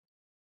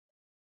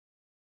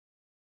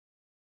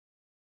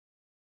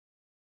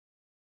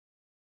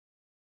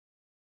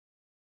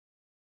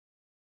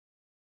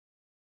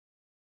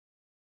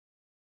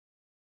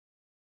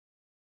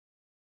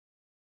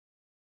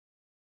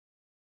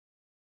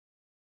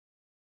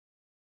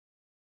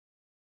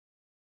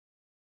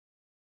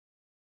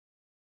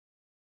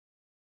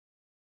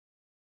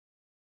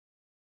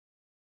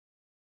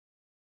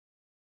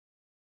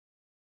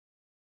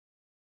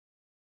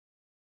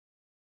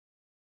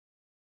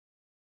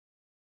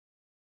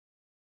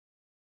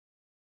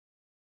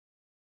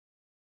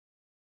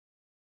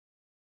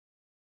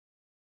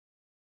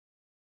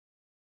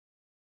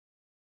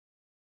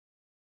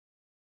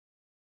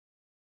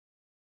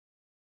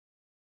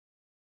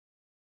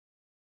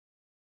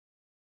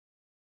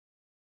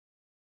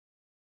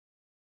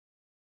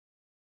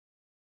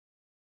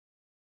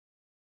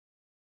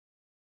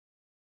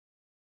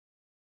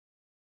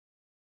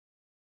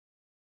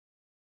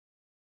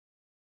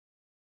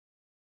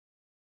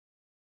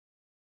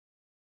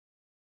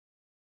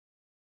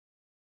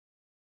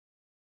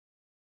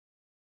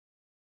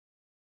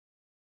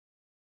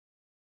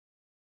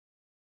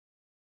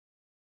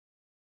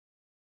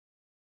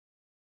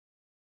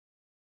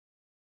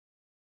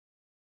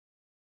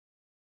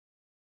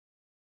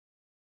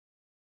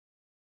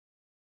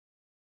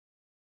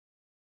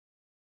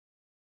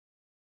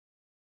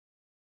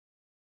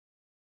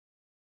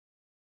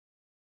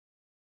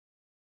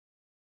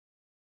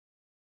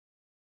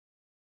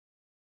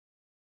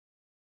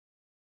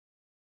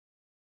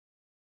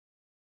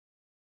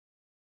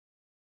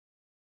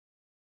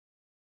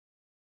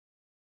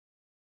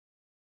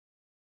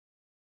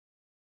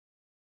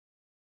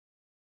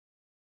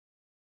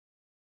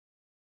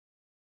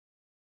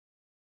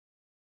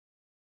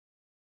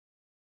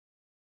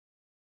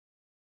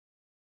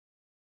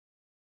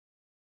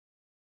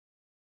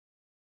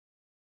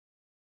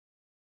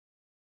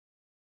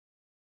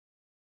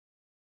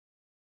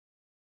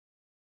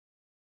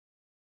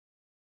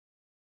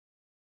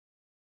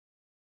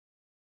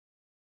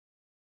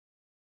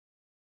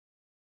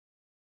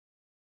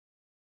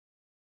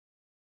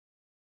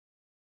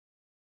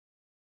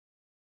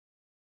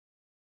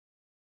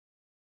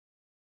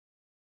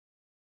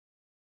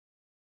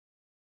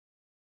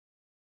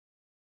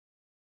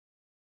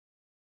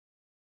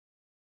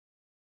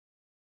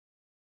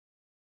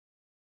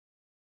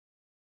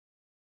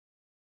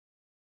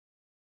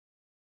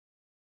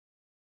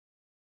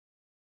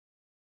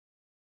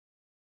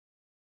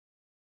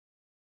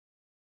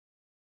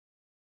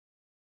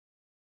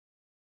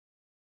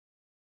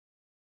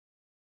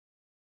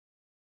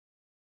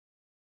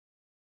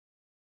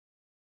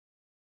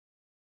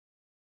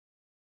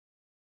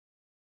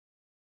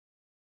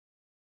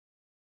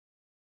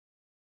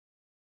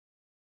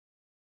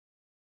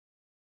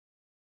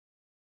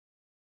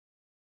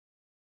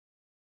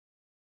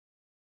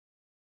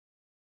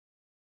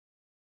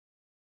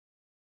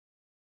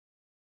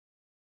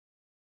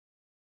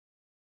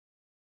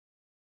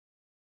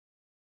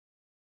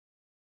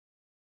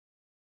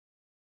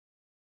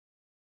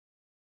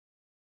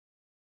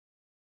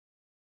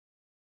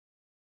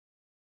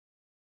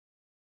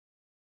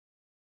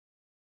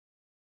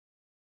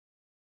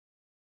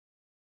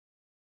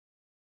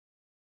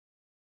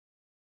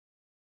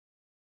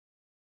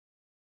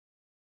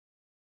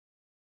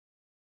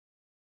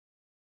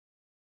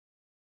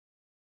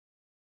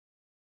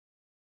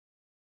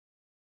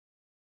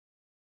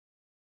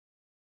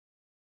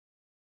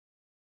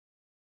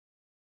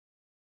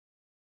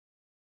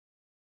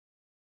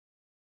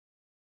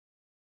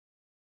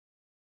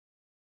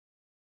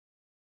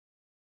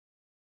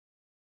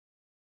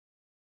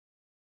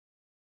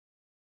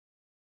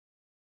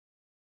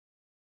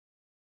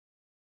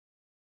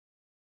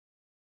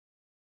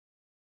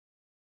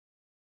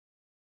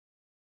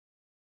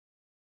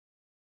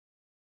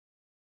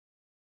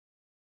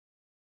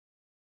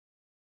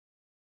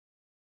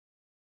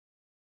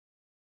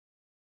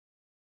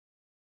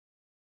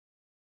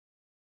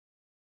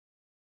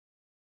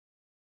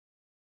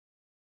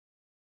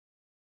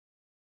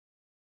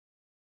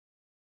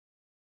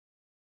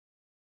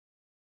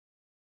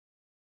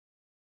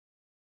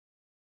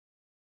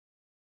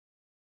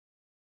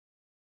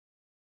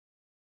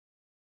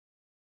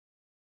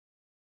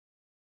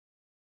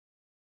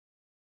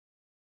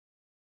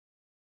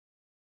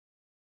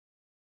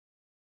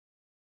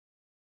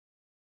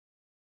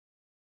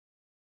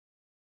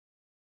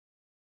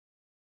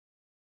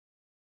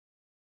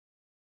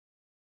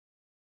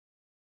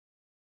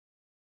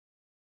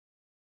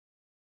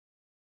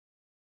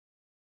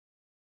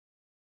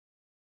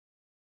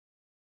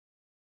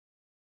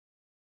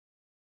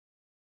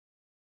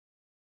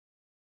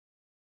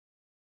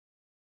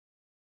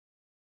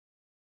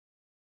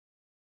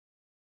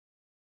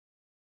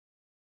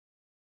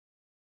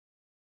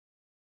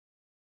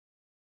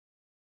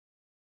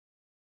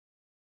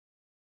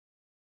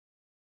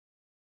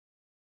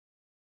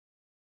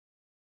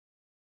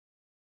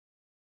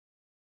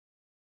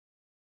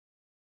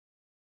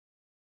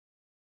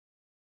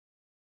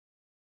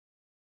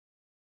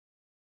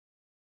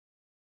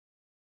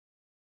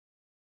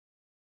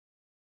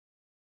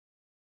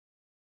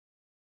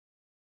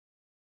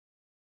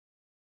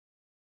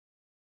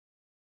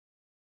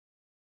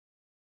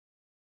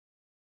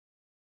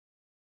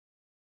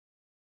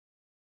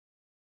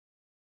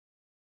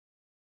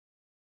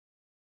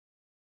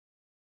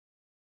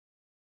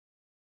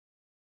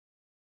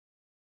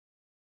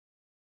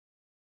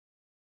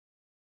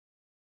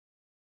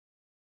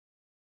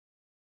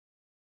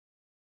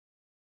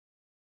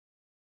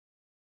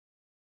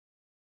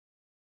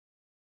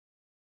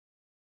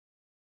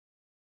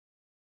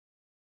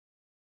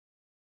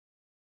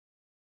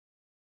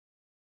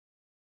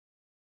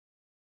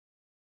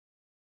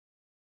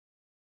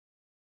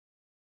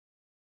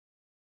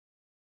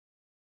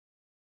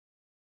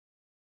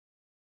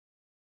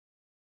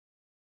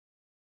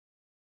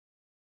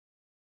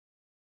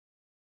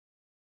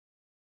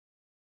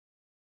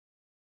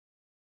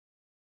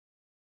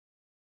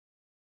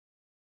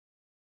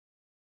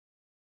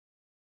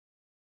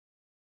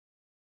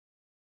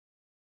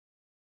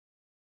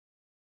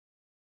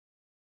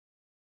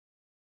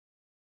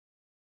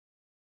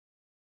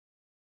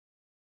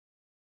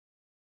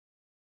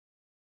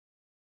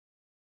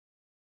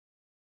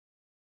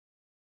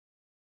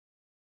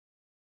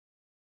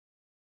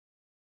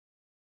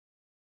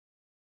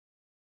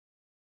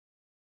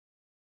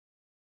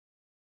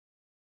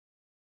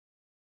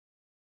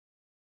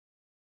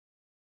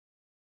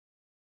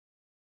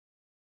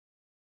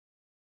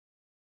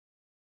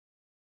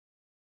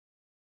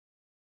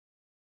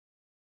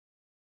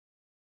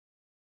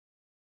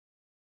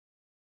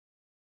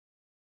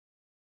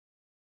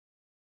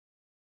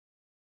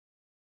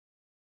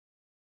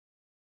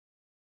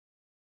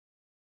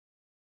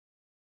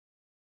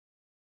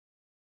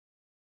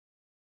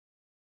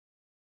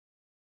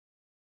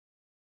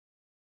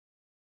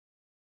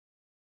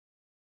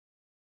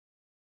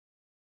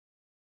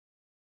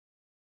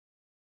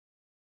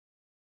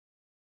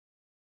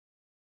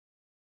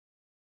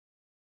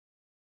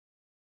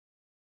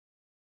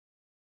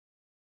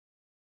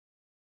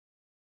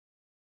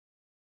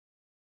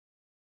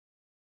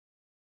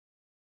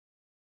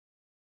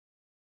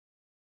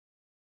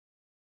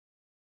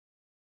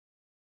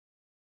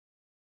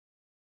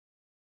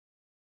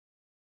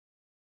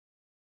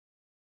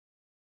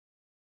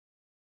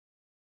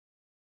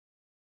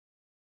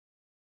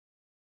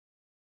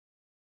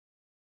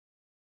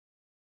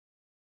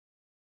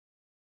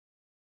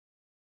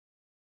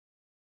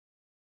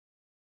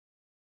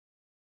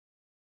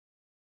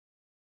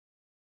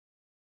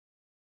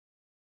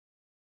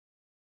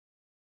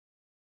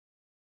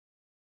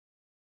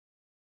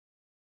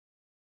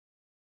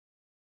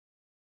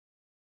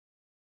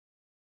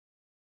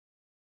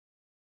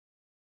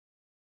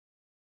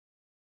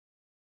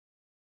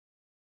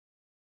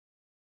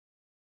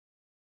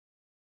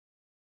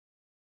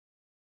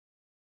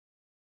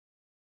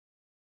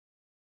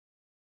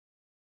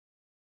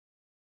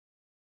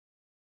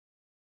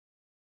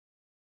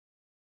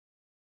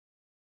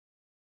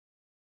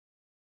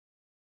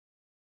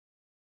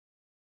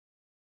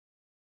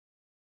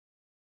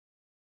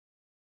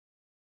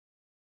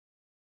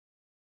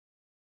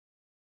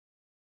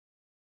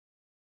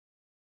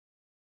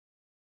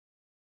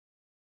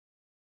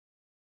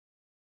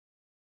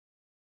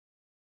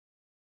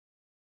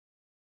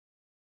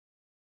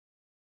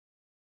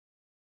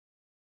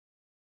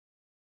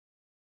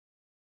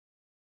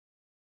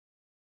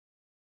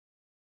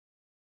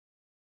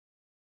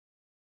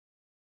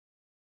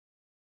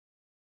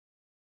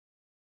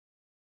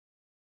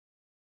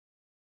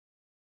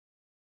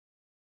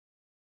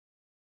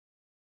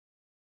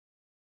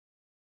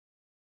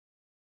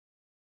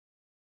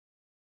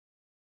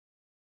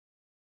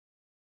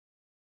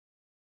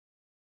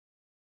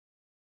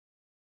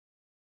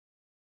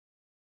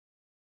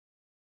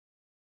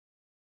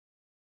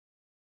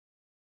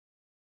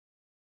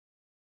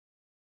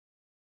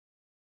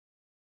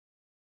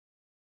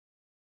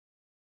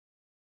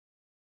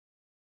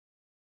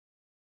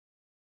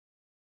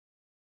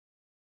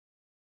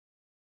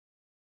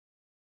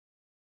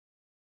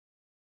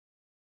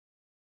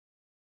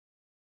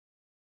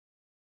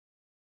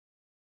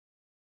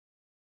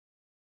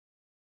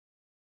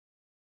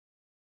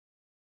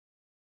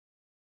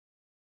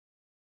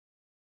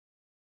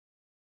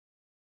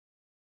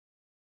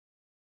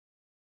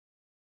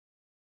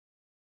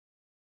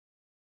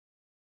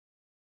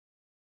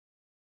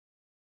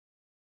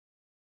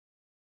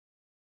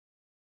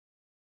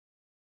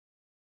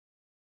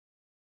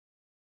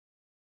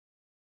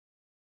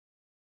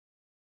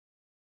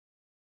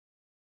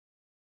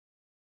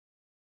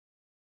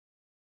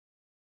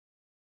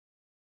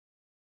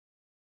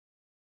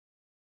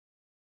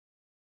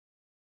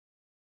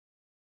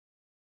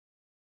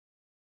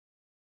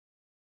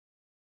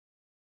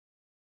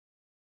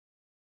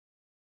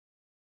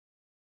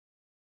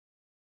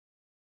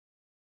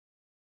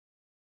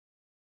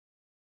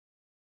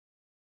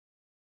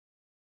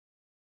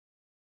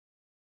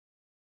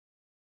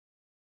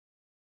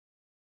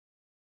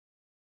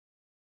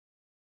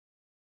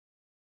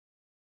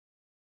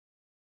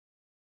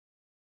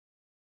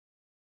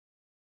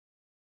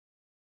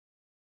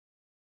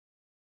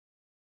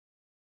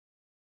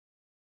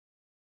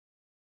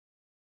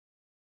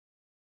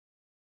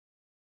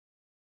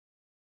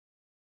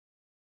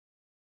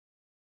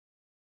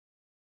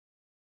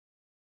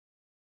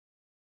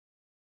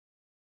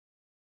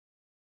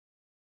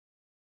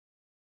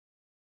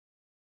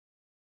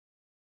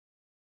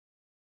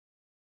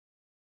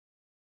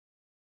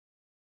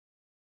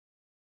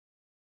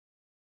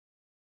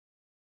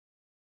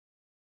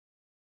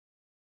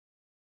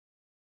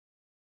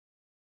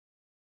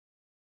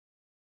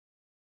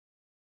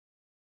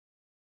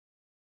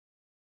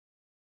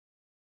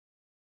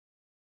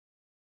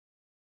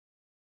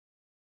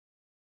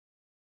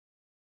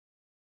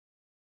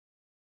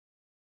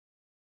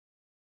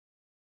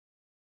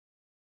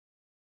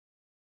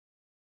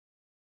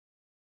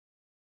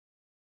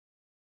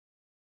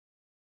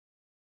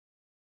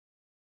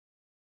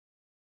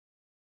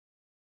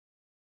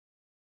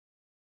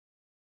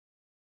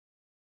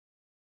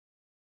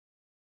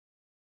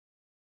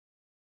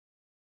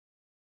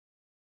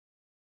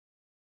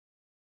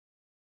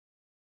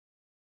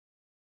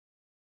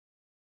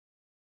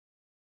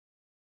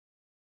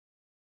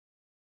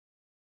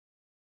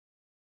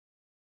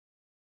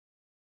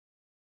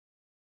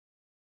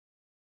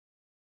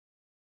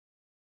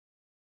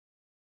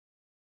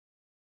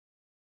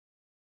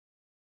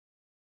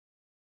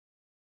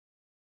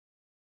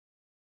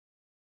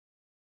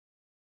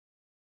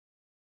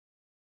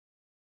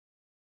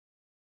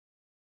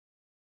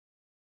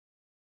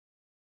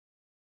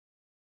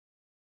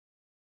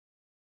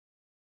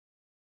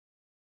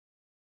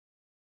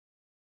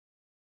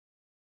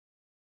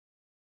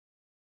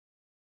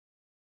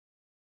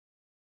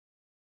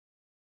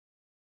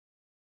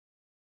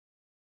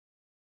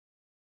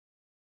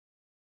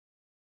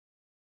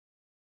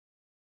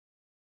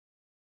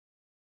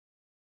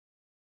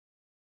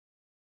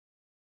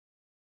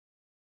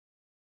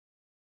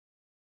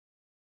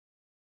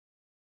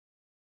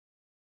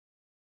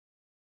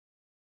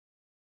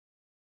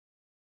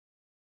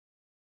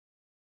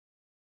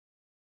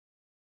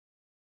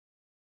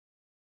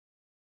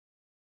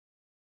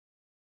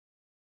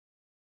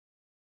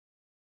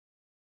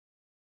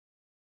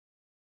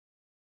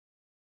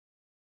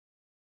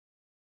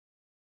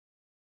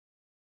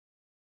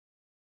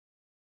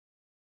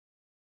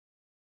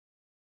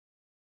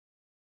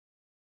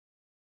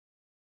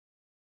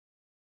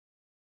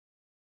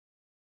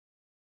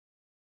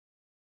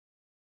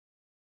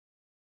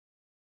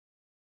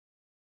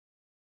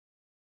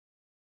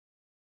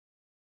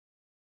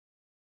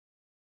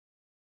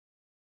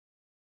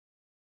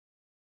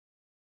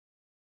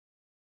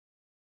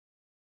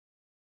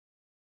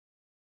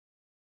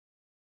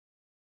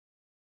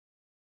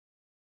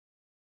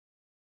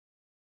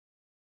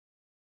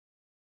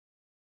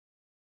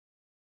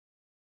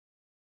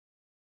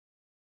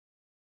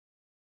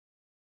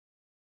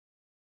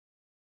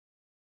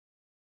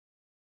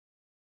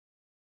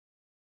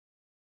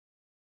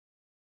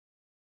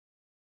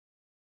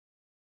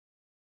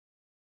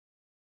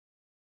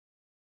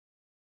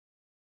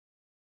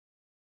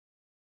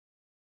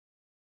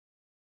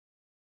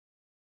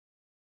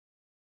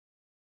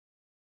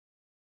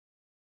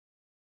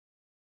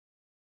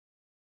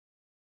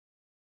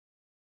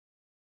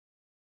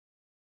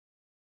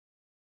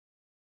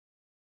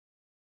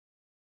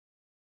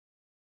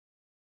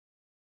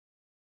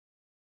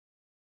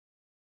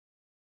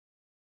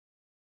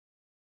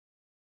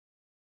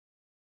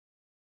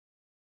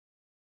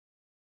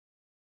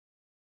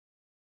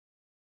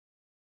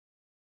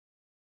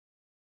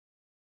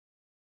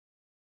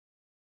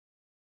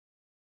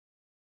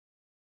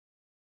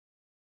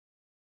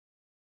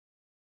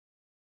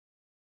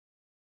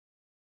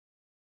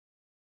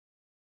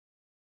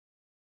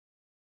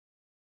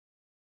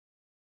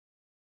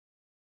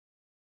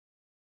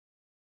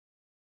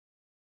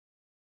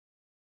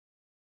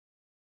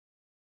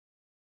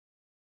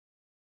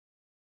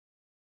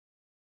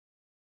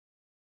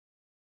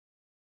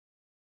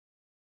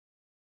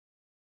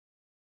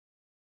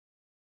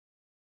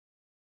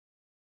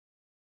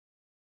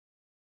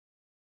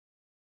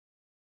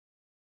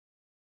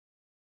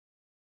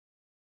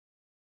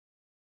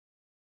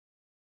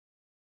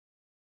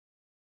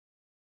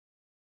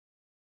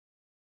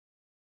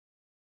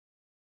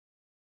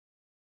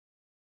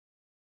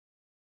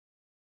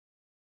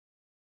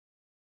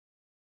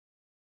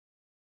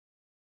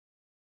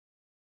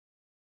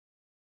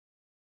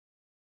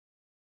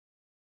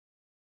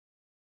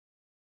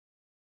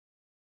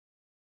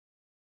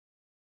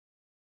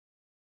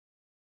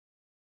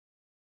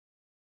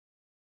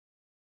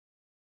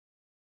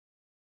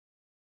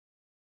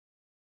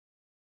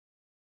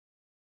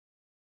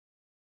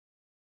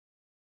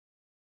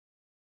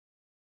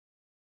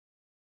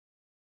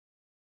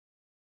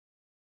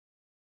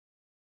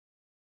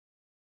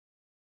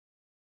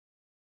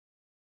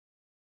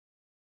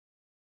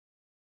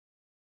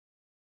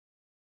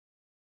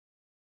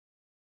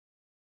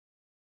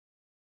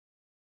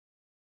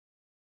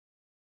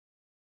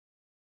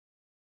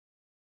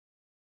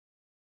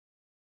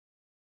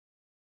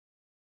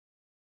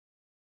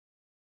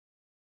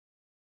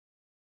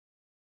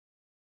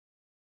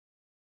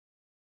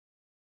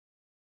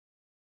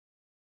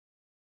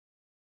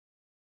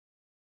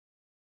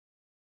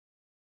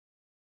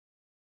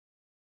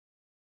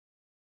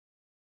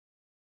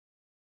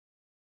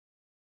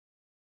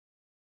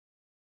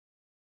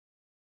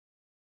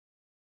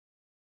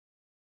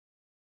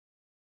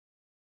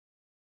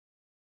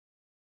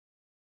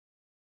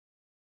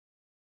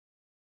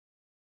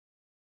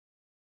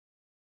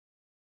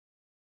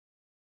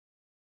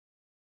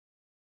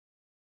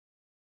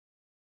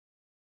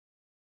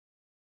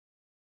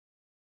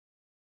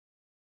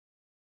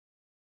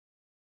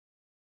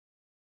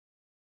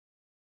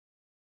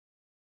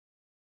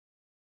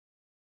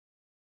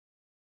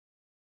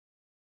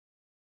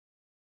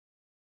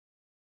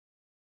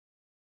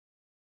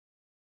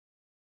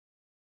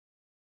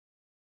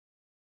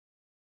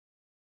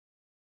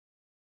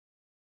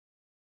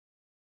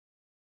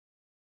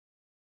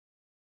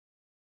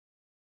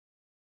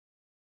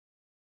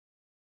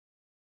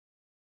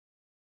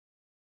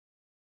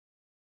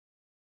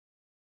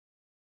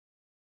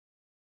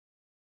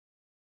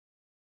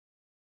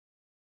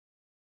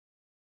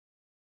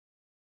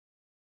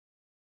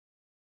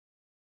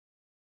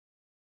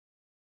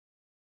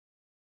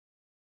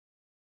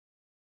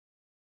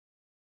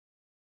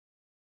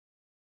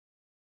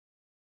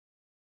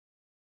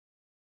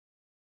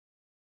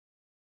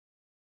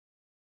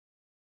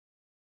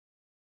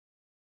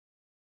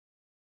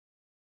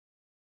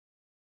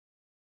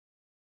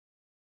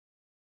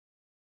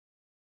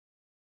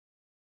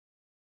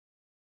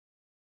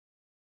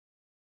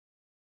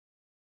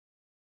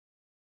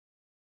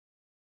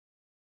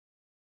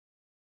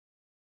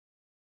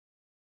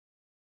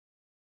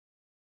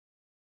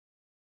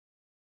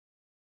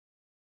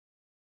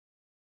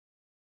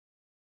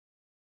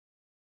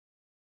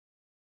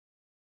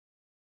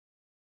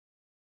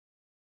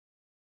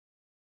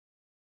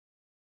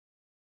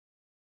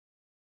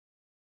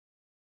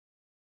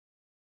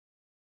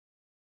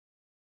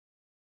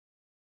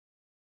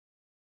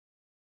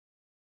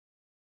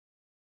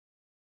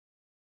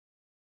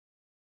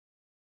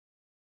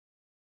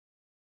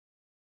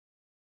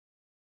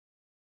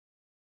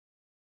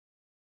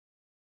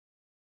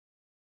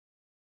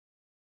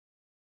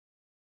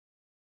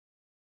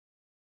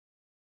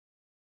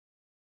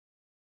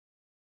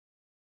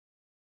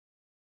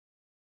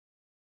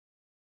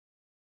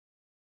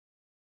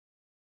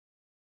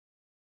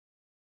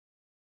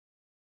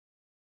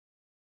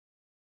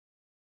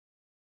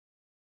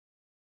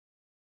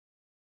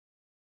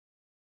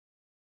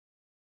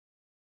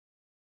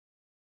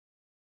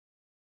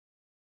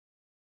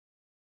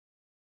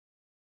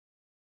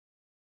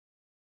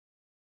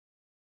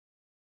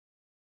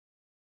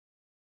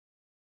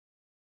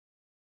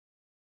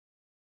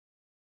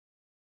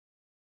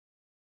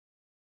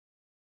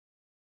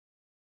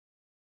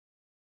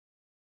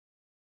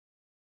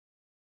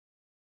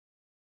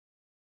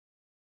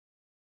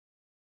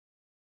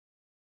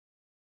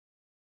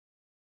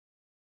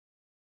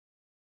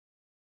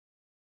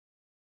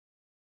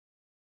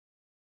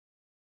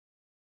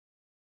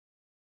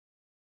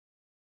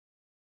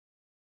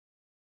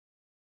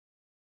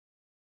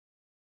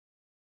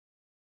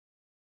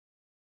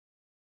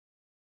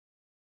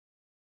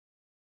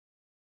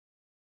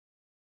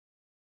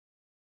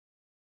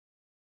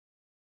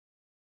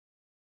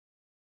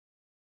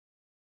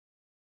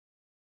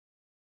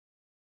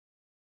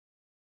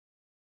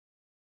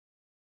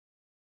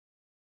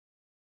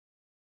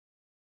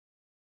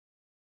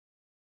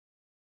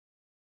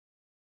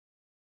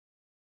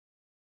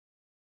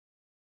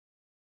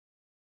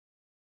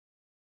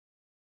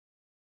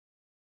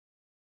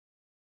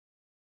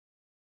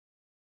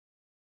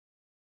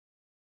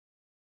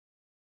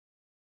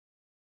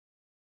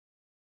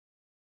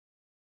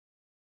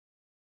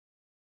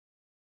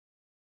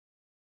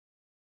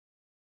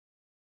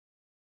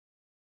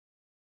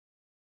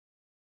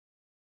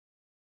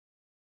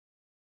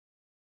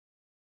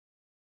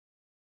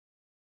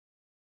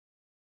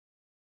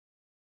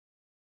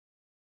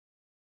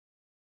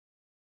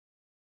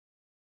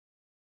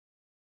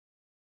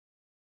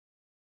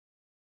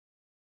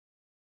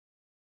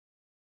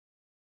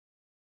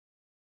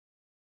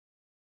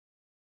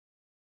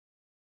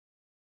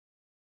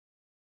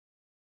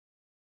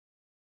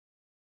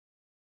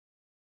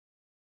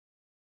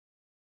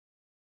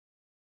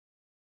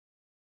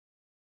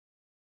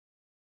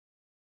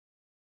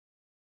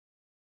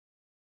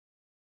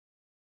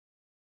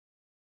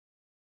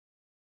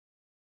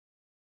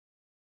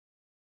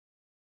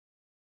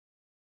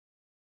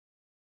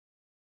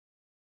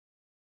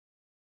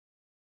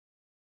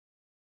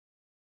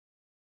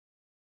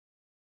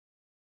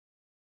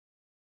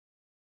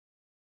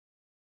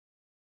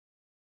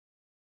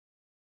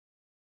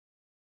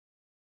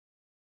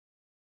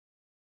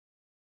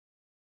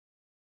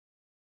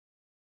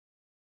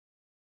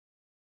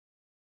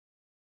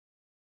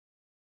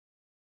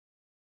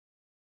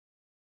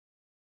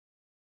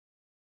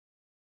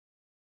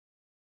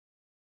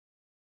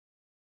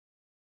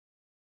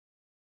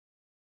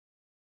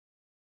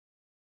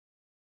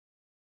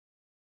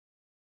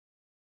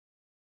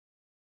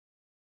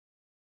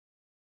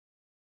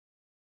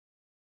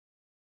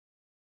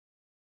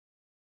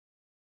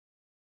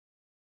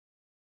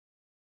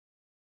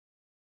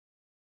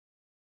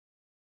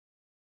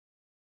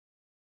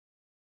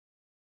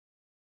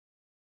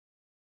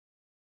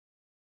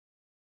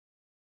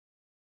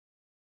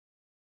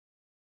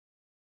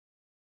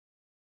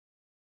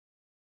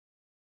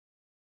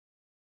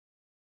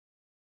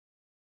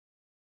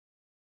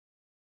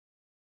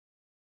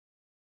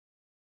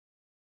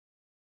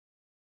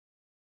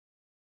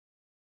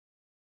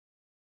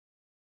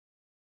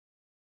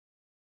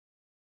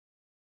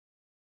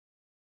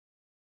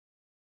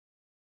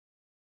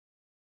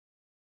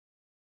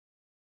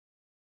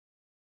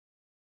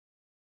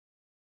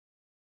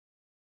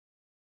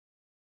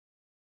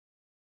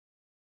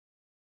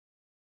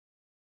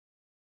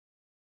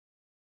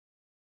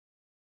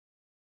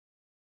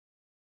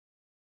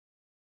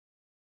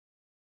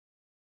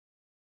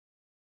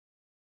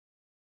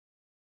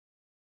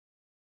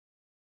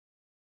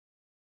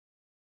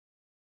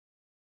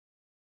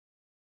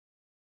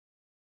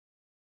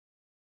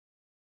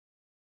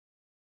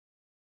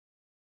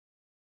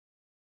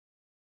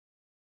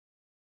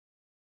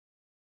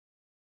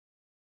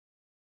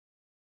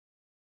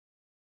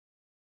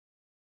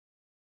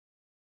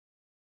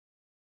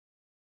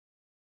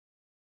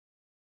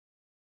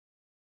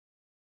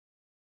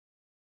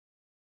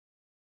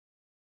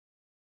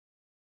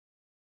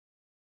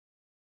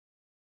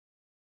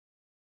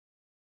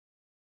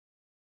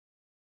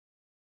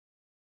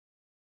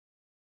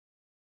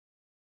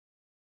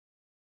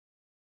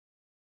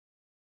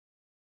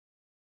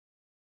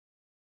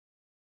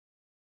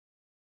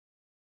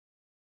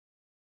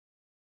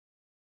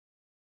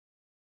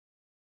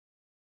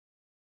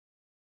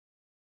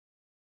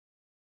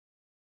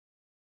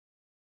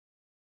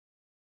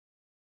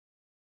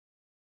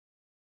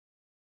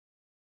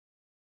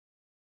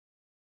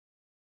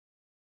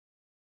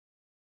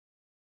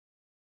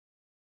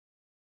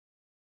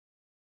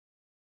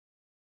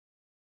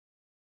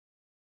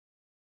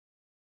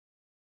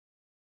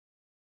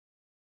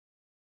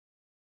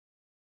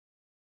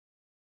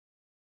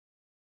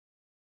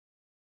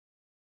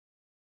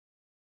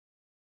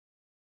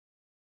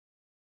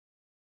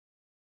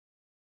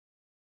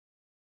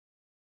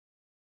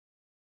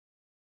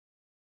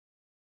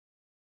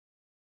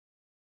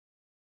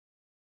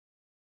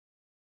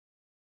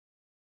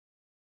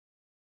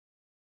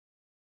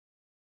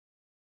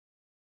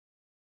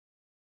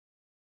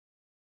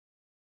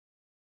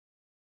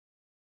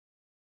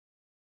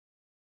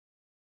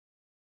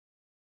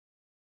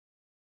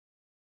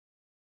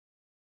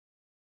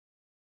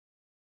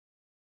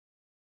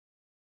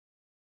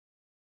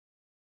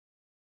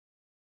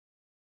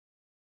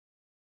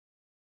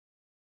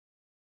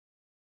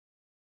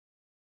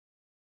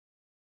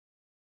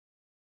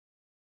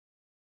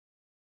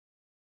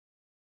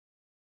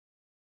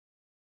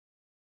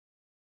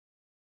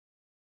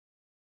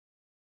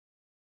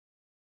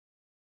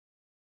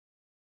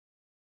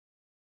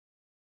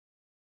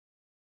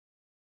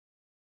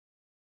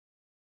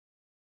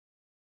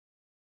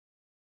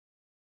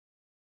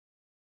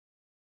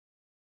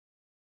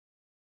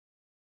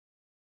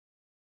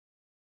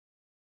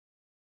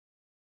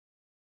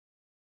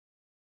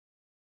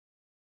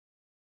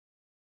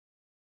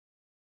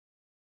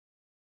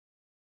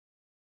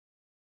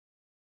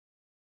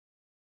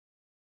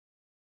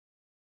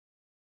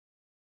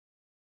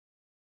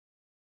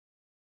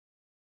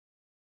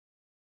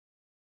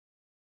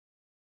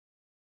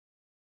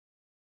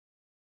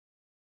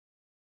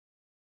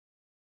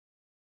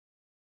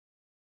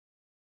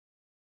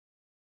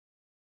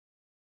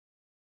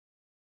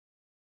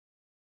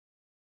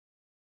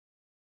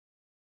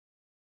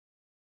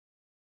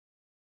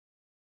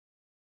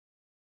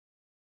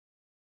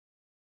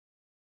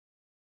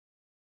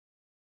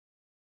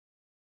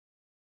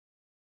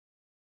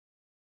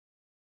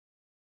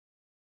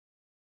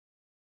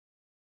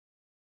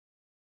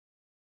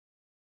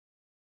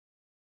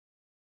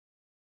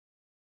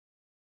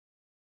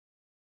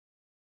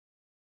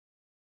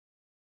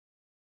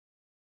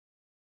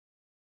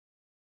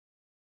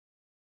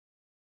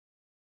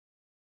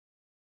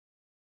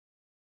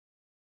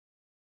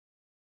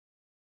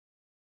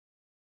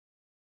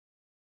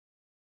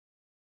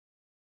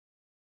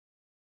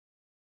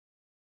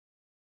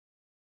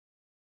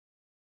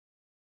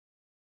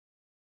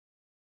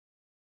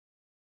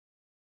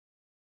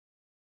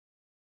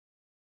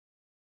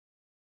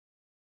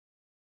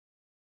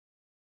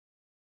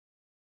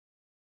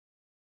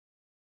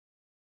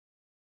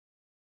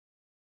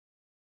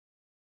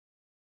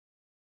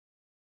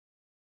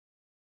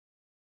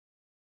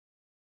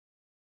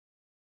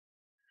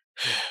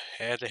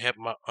 had to help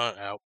my aunt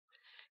out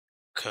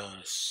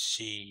because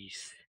she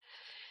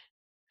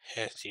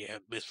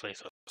had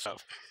misplaced her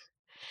stuff.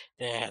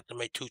 Then I had to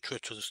make 2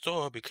 trips to the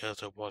store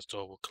because her one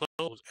store was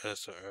closed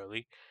so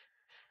early.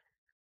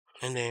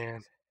 And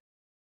then,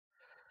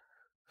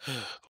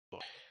 boy,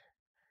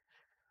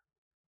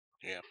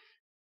 yeah,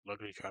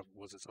 luckily traffic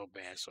wasn't so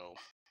bad, so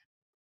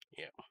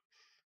yeah.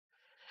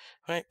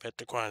 Alright, back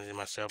to quarantine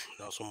myself,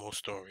 now some more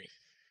story.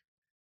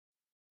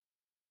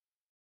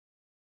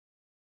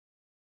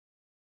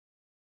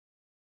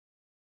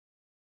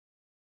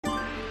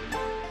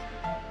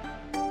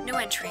 New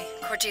entry,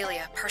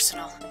 Cordelia,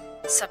 personal.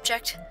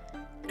 Subject,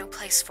 no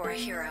place for a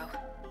hero.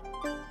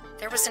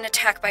 There was an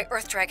attack by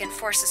Earth Dragon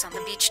forces on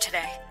the beach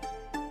today.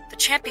 The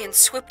champion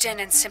swooped in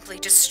and simply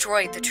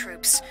destroyed the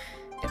troops.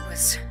 It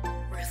was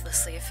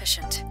ruthlessly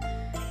efficient.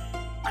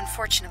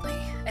 Unfortunately,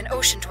 an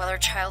ocean dweller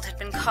child had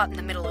been caught in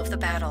the middle of the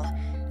battle,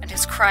 and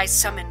his cries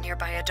summoned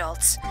nearby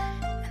adults,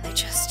 and they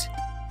just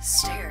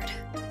stared.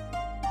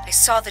 They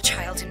saw the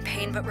child in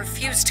pain but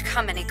refused to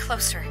come any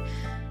closer.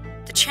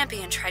 The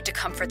champion tried to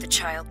comfort the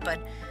child, but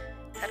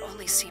that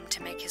only seemed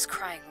to make his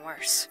crying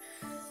worse.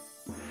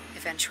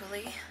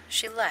 Eventually,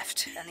 she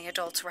left, and the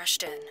adults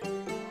rushed in.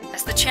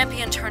 As the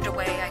champion turned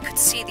away, I could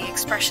see the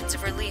expressions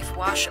of relief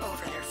wash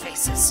over their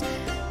faces,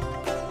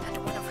 and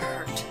one of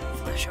hurt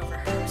flash over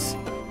hers.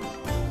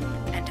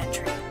 End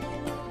entry.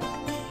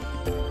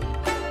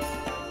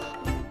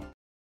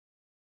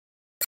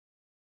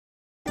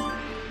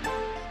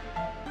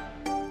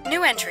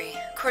 New entry,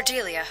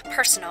 Cordelia,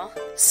 personal.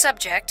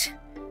 Subject,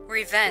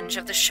 revenge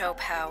of the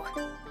Shopao.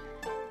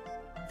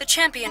 The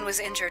champion was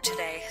injured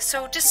today,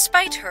 so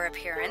despite her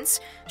appearance,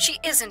 she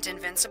isn't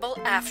invincible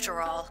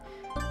after all.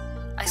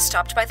 I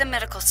stopped by the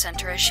medical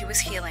center as she was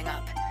healing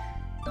up.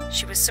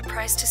 She was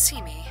surprised to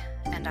see me,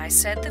 and I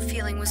said the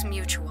feeling was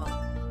mutual.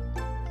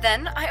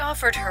 Then I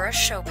offered her a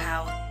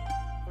Shopao.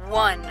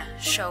 1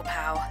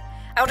 Shopao,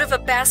 out of a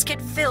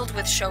basket filled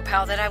with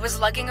Shopao that I was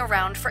lugging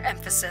around for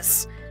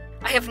emphasis.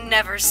 I have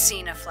never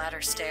seen a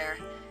flatter stare.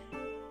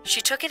 She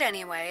took it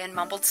anyway and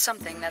mumbled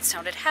something that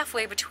sounded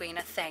halfway between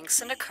a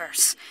thanks and a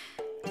curse.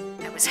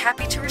 I was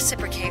happy to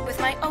reciprocate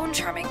with my own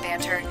charming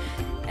banter,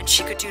 and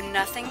she could do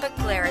nothing but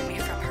glare at me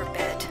from her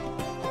bed.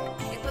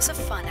 It was a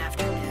fun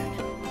afternoon.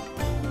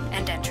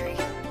 End entry.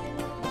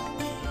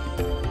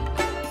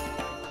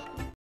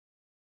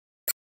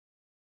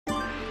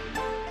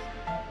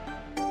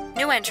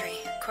 New entry,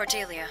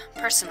 Cordelia,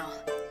 personal.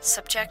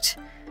 Subject,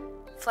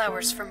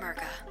 flowers for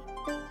Murga.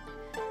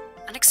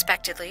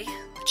 Unexpectedly,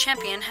 the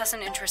champion has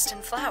an interest in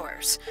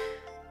flowers.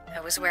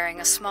 I was wearing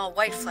a small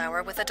white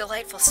flower with a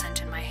delightful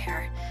scent in my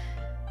hair,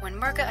 when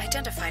Murga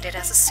identified it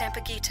as a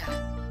Sampaguita.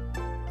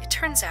 It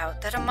turns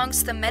out that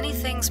amongst the many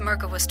things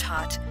Murga was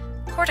taught,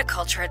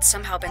 horticulture had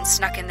somehow been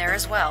snuck in there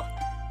as well.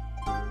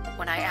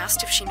 When I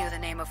asked if she knew the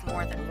name of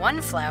more than one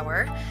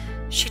flower,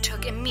 she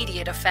took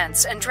immediate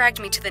offense and dragged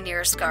me to the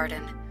nearest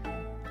garden.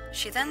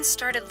 She then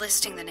started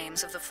listing the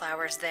names of the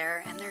flowers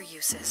there and their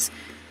uses.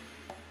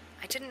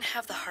 I didn't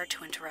have the heart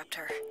to interrupt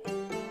her.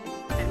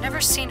 I've never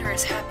seen her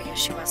as happy as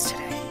she was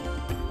today.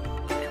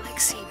 I like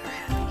seeing her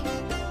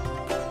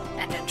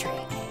happy. End entry.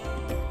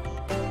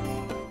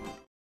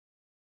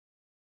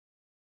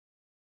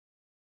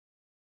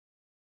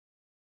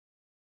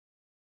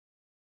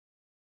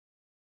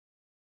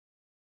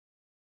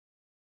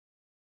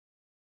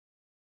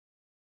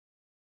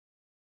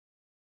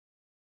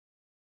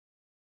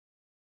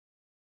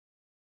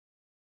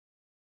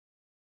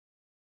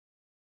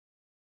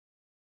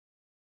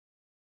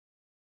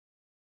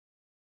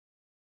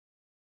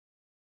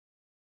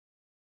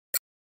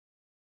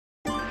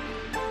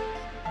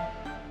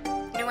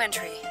 New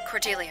entry,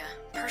 Cordelia,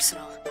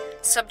 personal.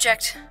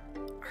 Subject,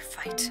 our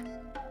fight.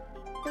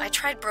 I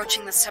tried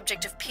broaching the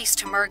subject of peace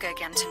to Murga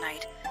again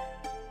tonight.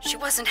 She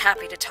wasn't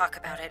happy to talk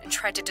about it and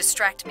tried to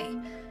distract me.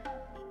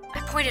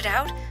 I pointed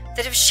out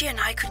that if she and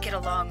I could get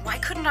along, why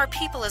couldn't our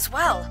people as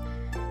well?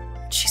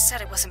 She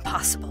said it was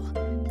impossible,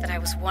 that I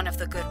was one of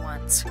the good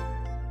ones.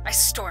 I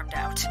stormed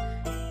out.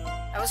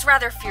 I was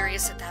rather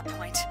furious at that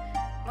point,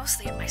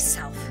 mostly at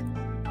myself.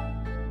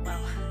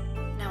 Well,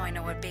 now I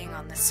know what being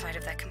on this side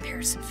of that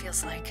comparison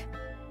feels like.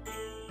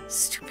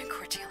 Stupid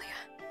Cordelia.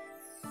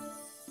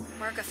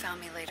 Murga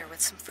found me later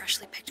with some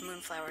freshly picked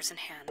moonflowers in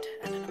hand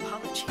and an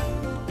apology.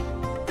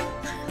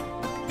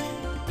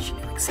 She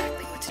knew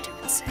exactly what to do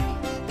and say.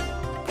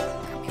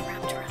 Got me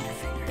wrapped around her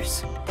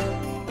fingers.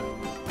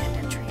 End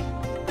entry.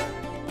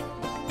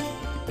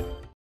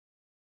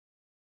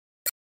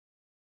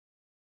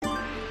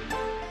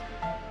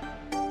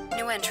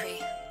 New entry,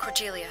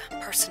 Cordelia,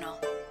 personal.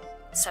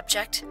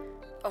 Subject,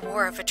 a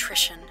war of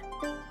attrition.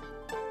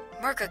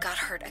 Murga got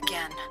hurt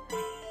again.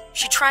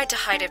 She tried to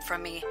hide it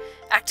from me,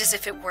 act as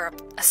if it were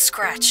a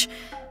scratch,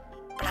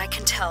 but I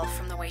can tell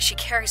from the way she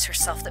carries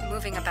herself that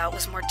moving about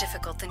was more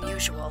difficult than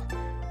usual.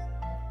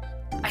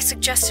 I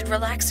suggested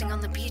relaxing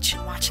on the beach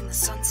and watching the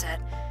sunset,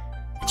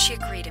 and she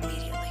agreed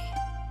immediately.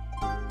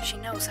 She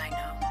knows I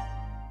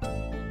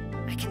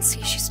know. I can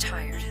see she's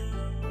tired.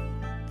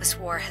 This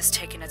war has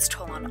taken its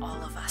toll on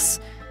all of us,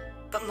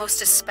 but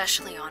most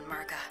especially on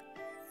Murga.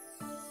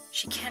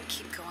 She can't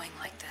keep going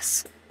like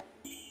this.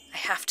 I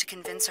have to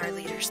convince our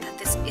leaders that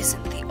this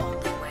isn't the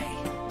only way.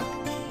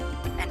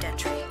 End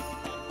entry.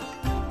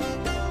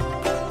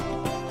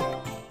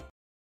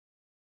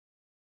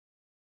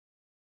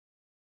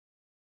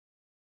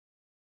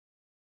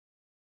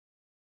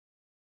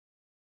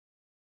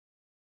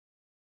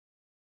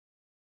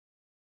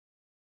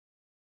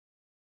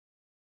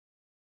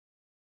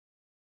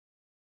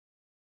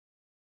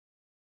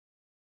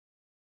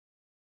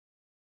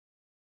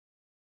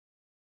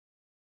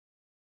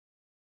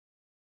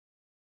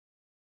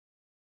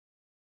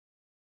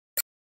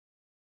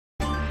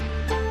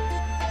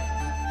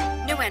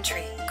 New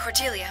entry,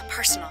 Cordelia,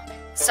 personal.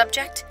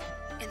 Subject,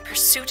 in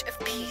pursuit of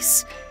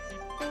peace.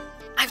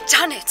 I've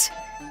done it!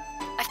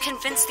 I've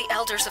convinced the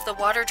elders of the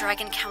Water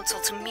Dragon Council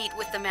to meet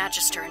with the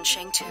Magister in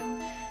Shangtu,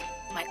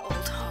 my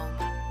old home.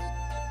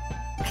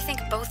 I think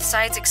both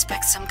sides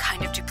expect some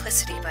kind of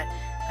duplicity, but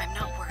I'm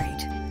not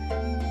worried.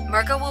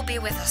 Murga will be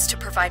with us to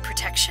provide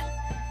protection.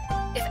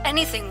 If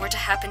anything were to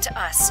happen to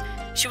us,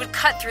 she would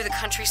cut through the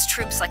country's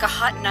troops like a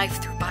hot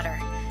knife through butter.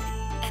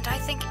 And I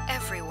think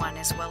everyone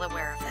is well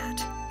aware of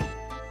that.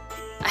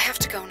 I have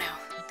to go now.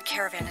 The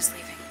caravan is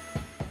leaving.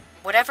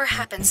 Whatever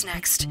happens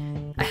next,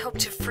 I hope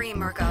to free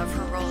Murga of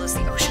her role as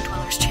the Ocean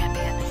Dwellers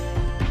champion.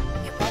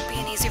 It won't be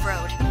an easy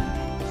road,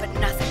 but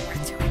nothing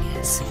worth doing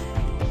is.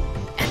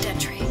 End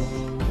entry.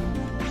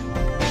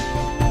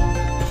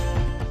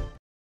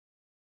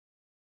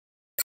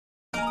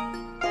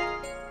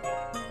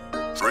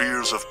 Three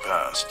years have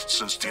passed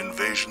since the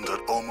invasion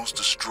that almost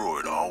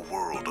destroyed our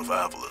world of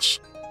Avalis.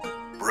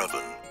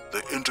 Brevin,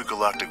 the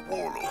intergalactic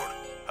warlord,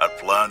 had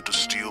planned to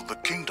steal the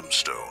Kingdom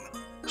Stone,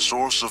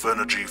 source of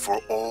energy for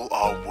all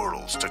our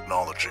world's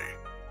technology.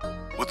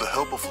 With the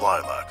help of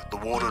Lilac, the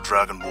Water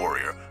Dragon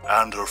warrior,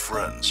 and her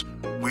friends,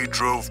 we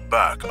drove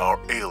back our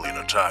alien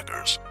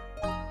attackers.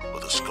 But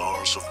the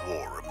scars of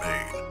war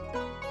remain.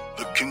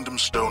 The Kingdom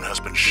Stone has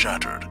been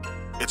shattered,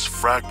 its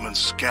fragments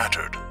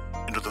scattered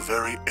into the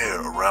very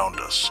air around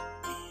us.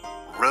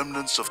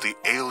 Remnants of the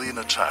alien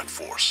attack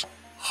force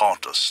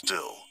haunt us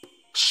still,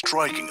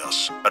 striking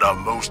us at our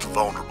most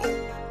vulnerable,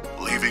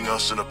 leaving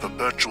us in a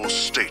perpetual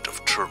state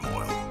of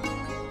turmoil.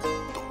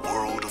 The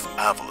world of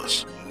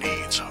Avalis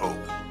needs hope,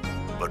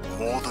 but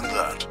more than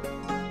that,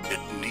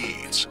 it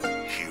needs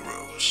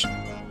heroes.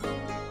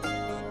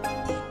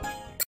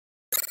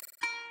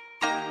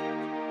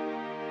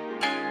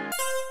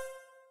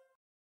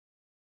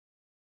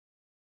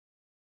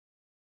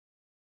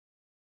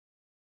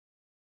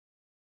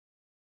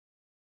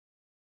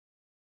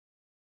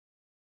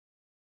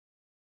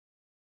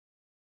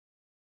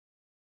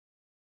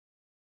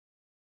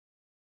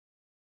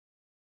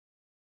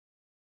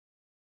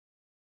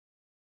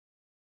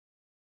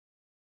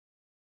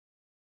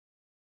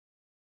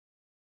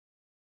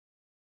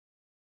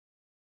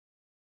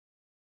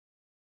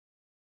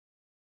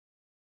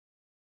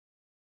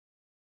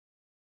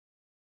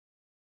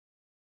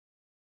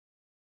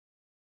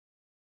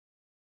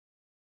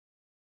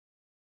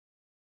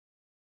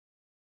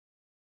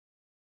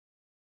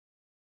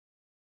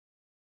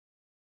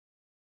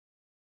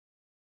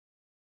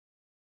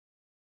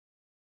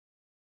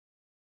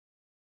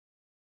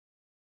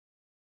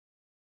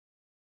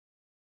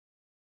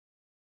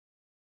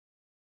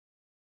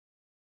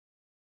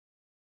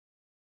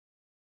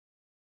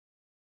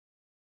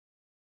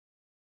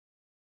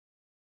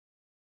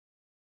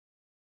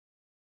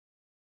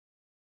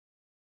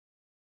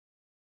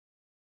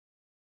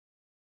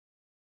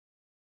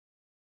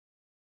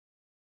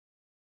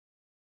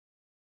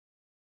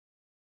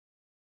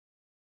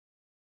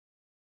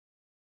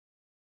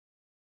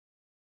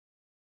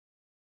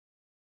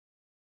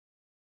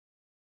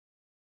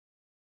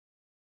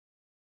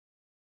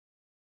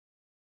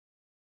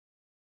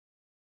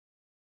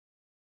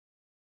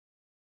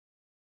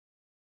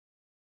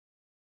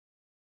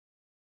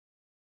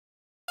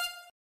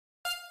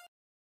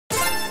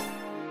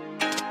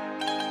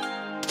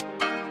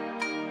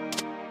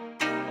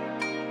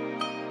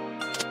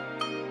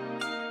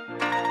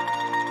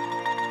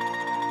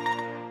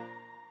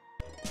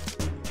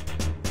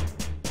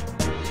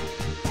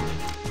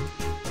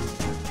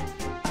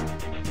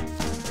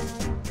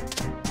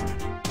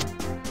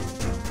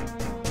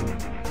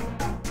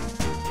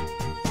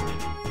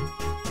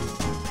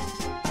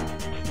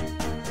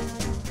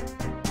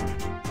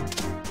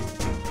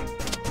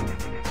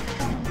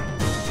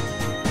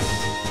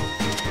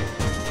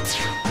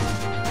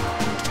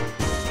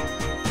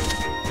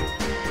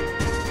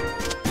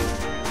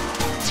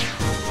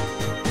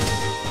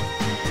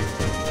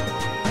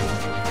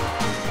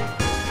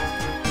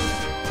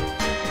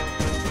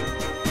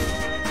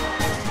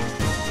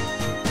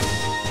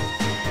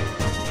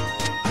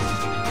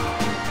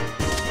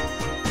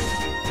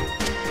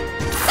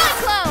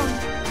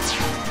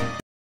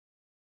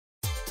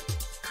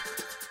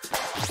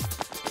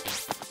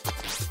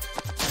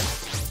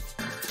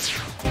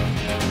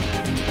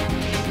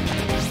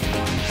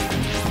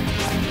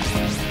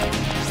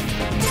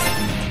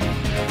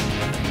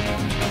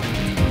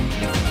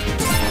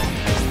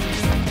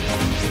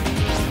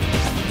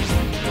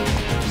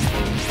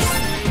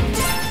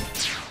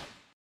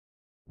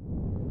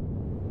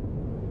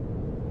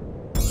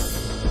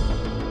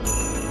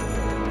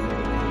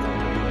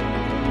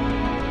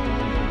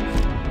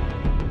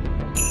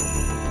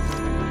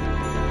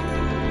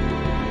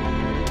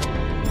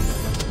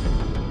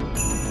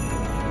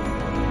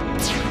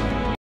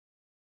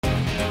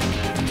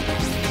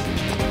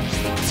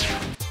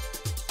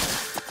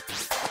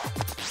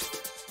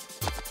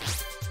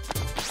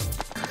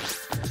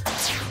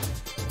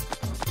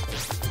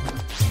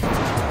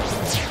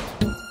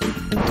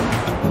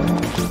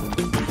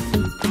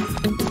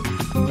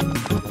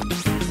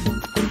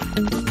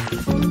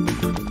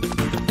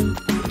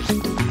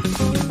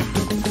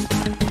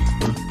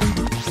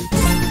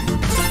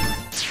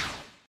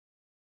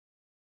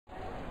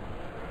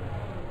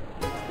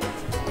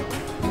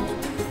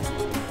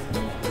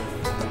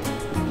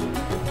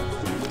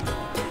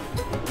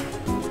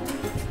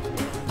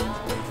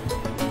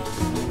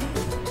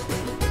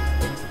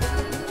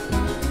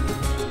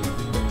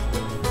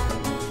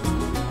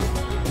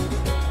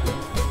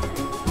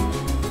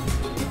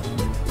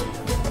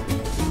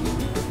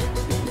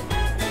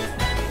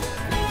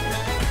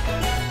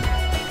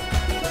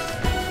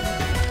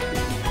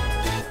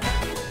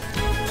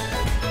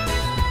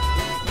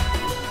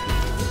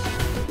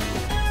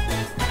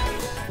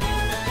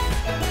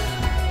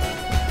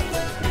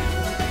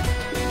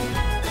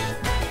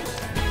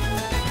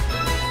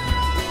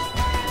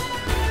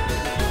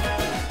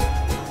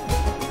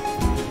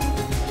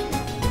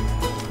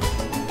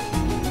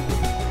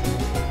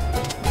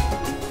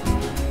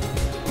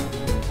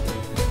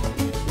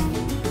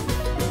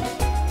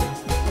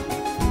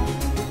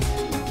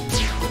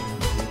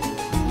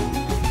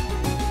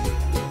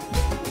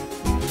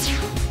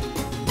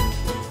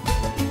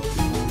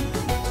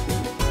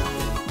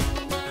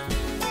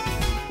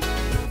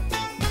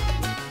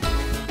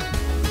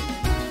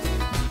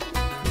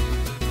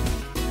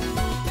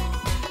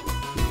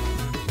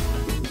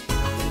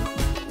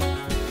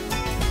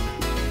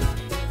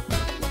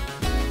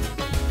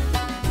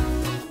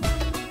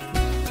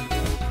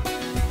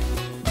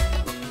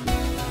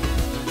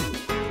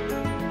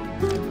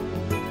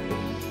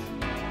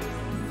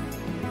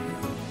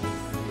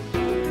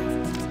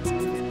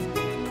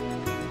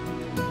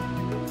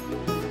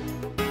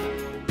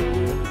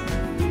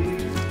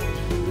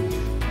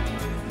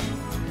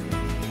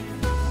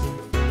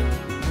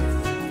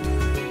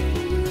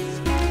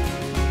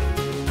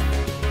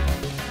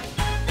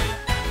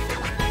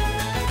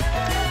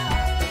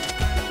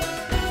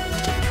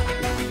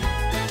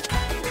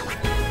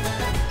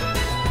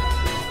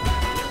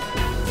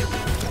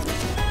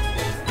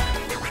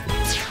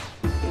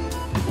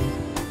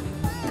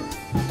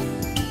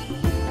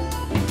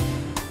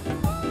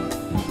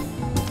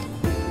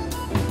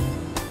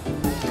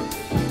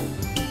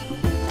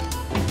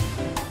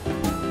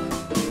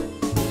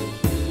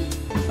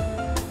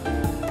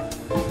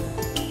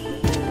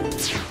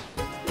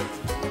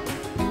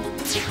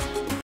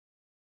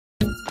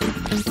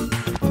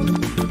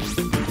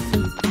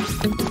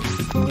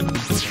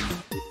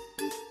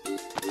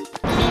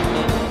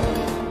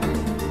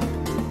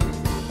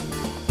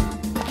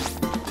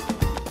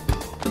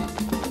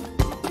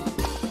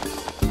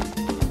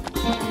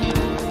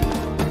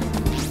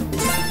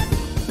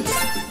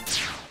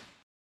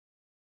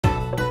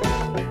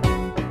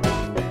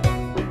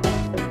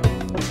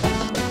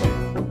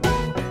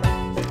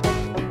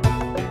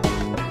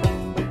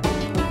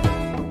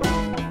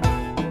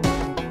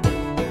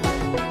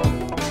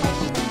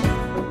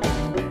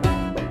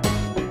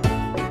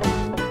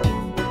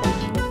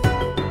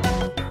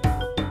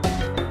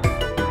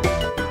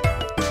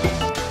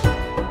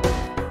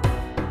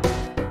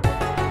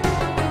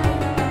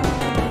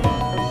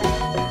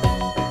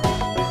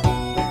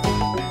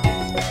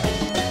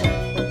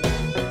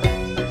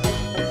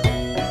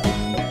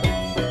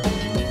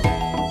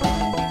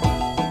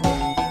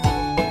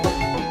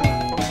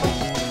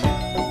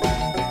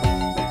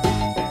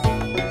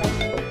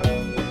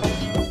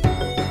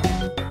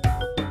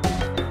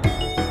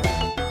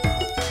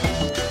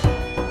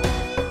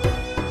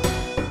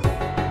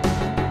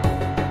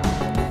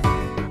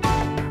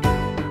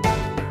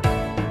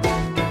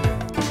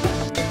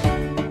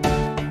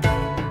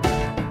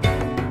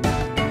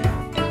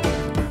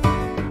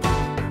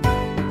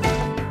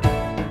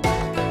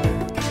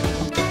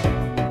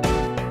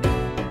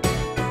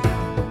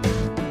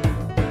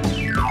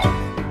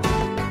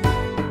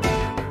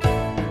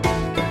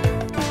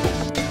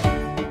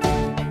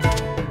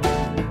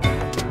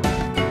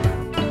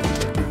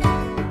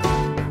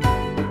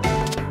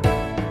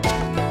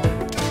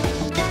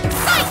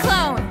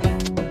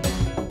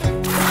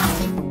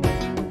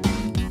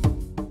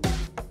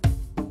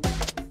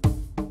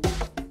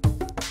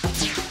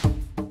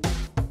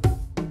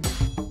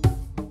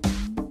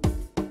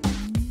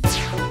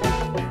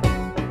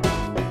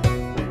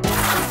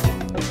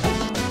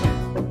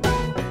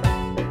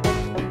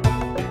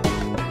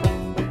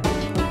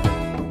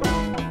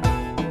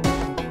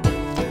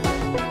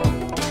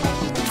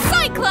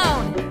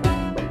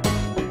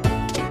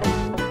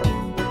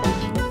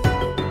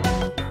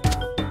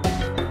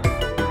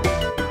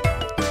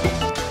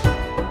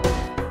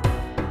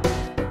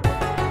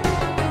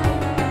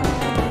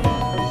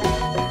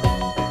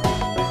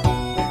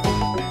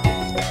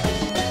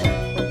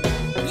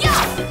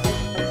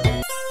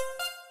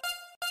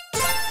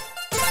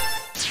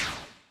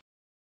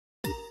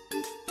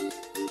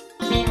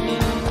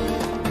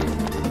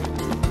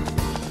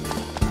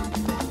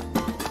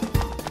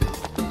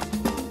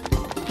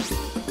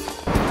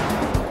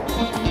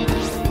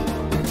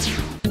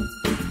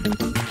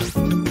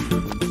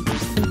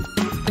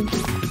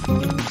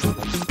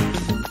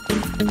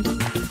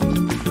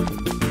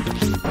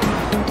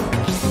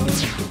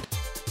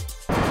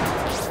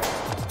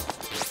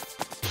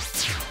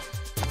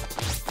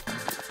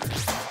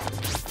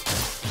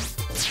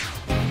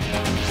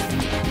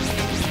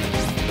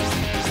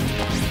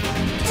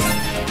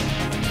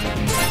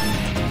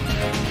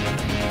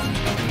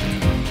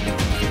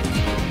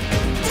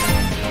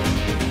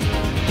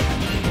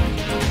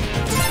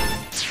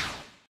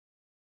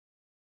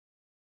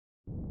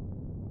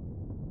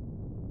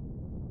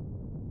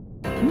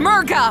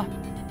 Murga!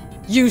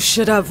 You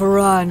should have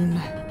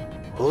run.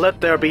 Let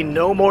there be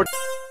no more.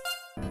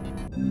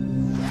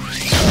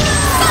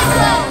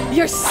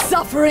 Your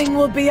suffering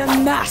will be a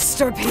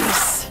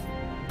masterpiece.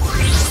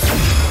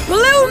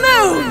 Blue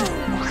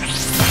Moon!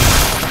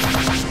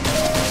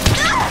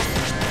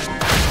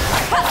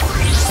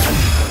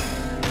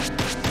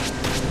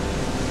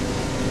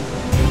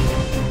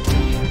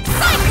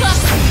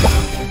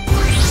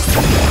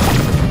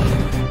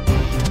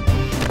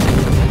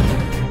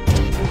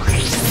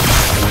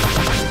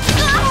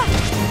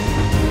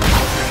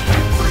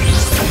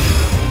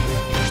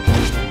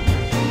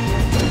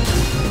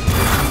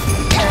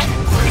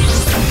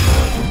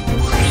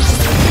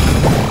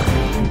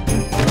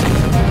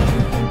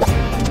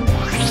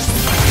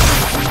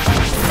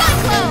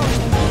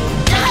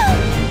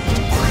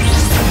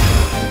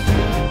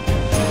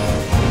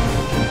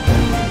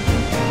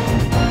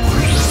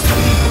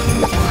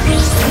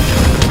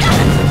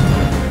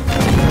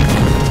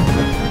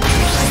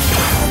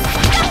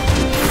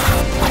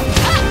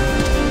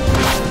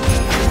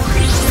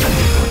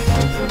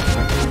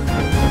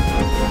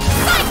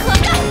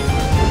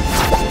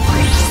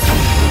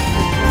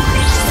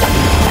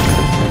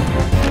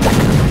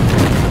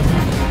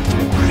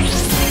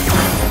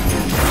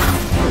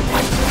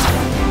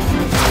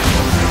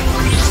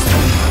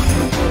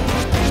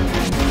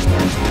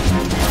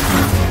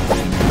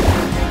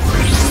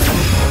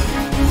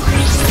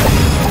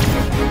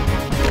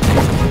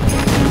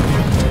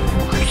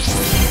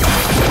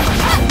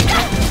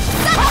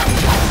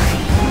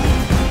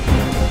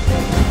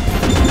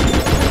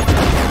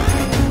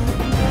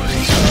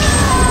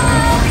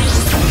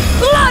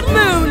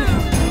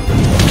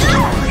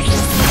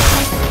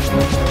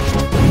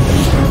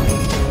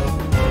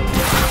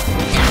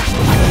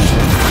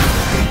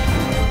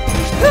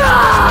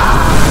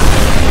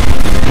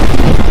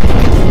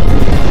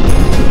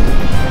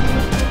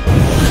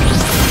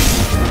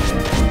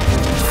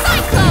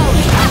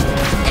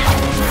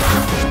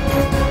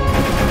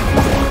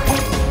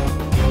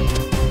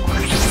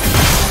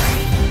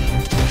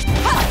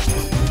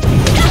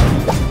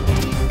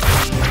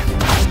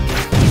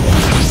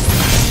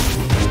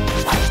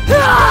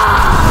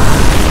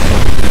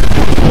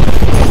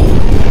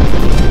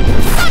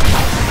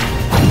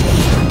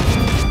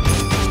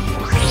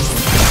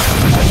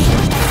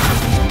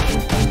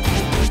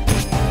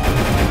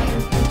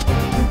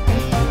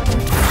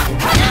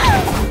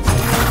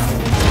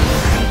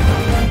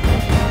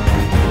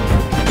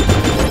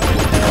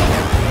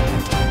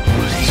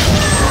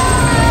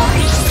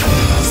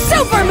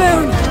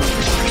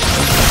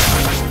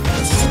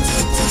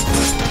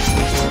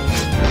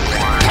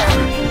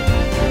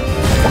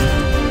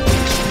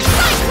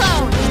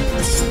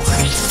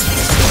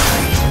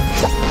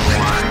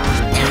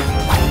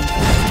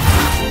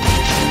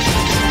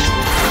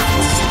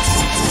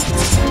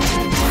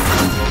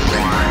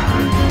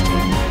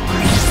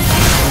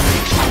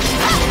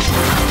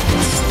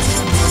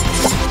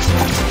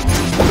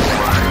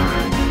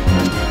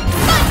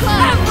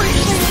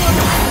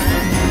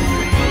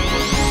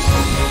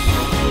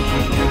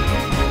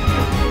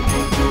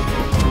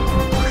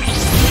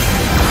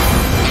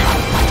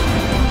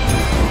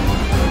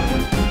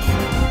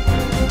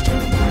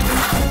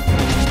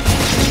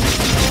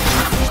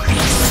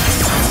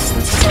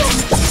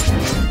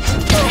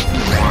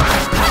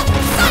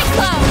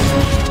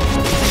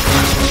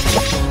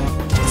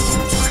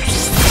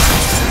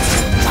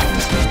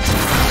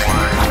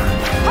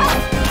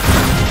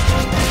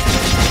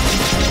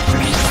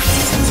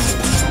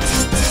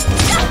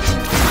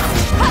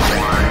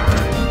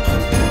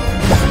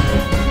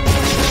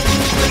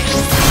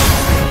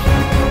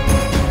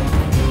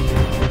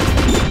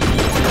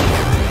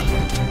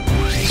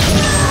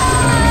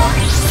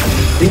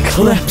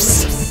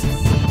 Eclipse!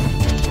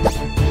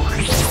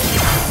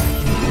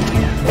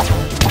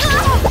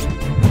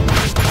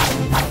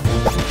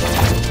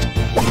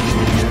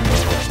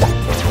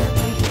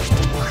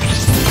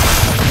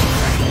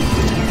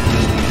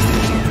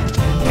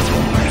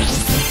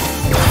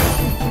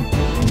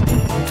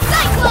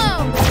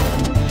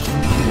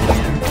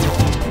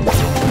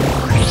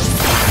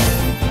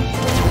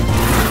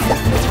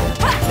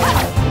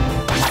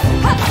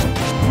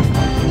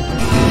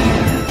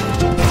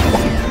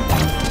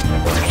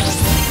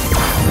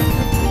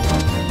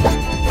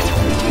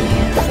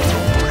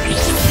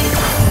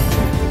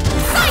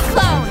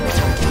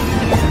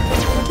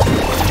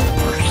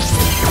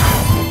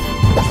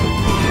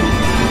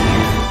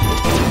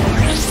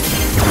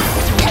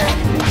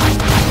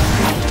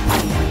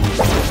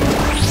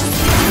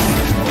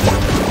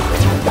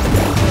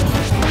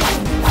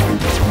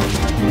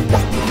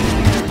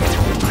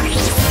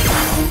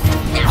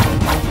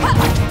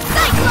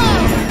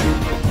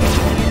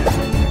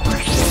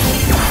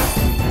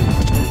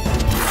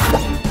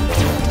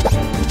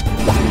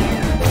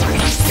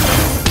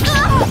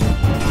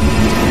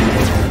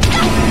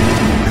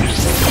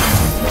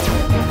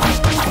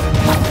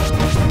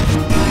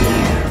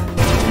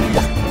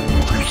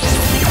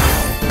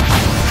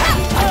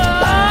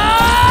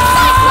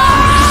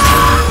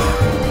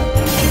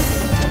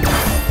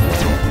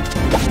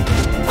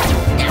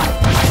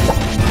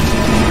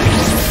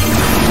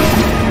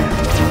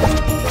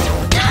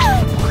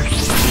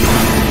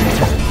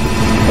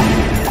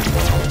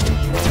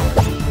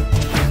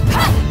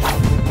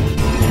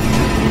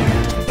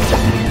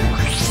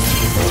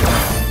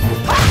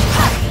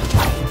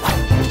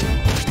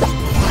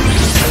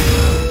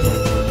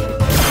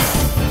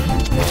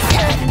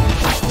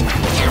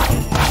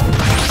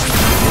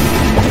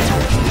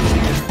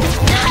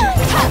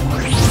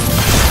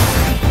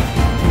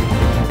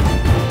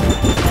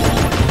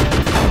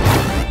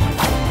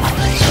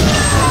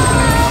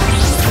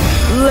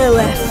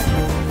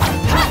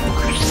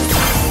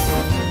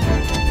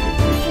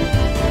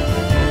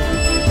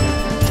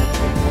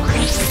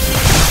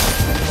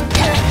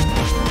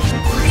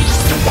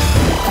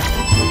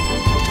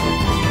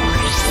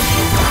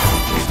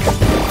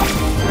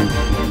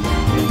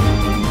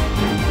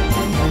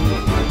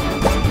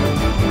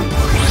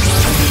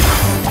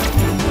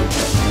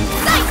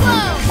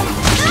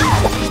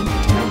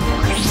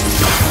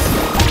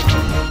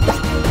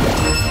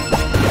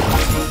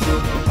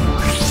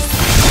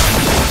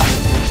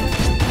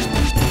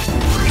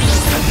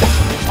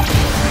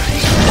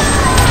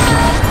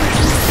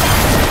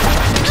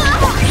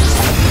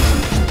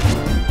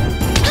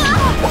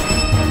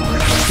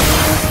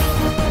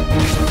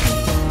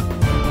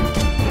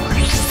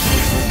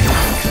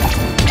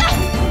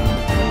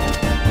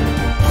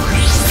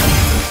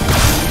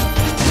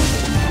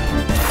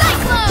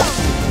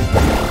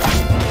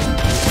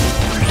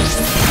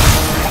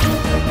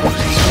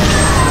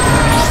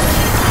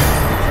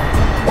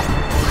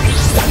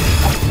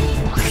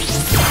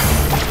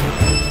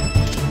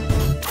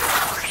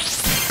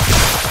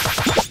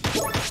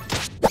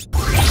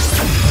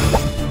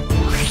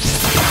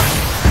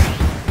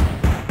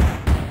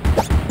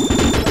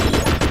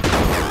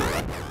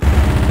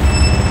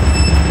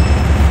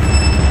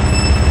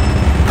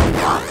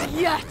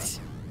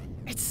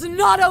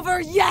 not over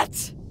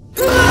yet!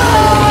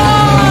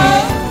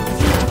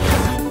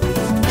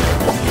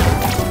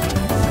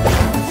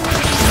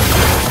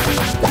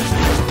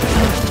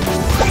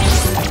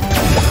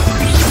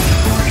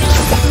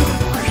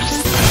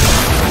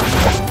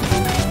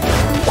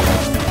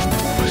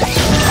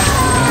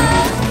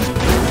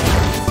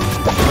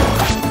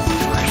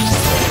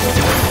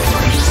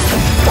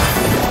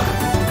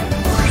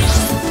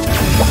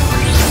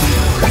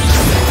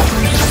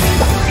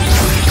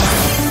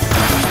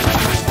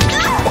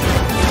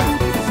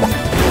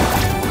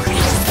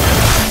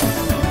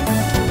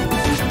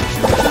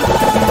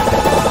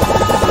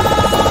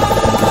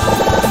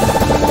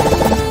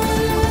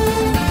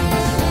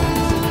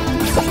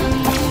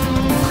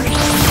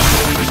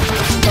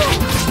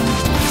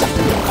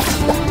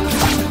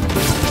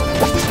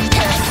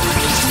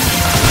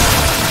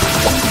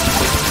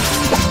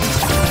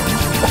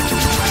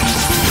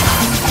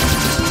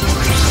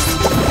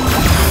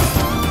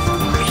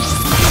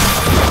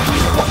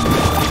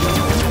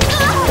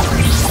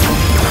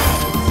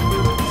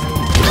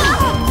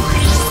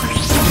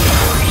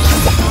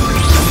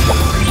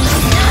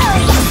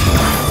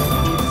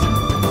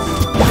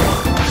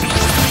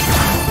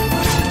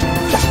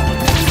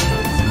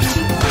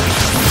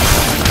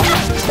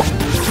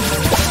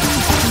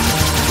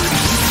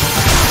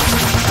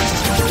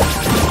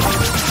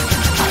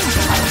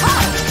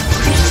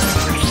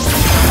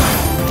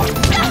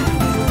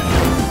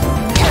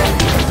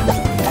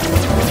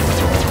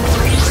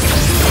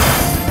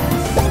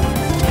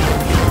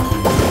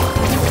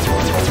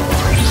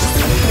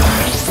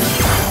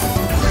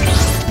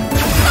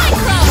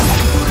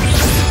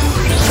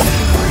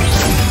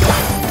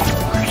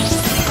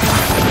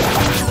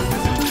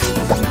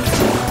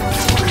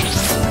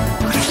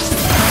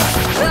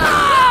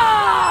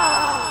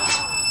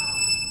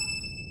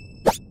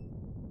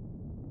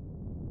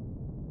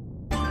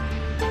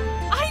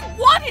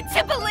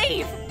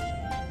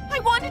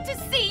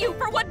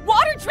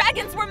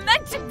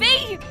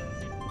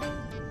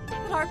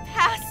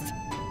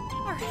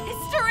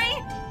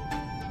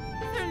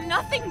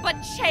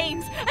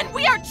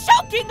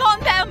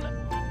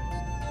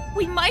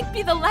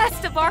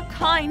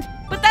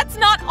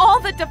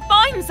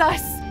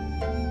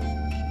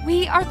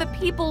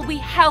 People we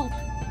help,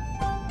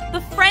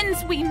 the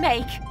friends we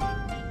make,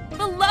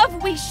 the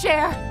love we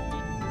share,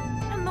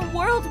 and the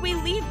world we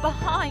leave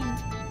behind.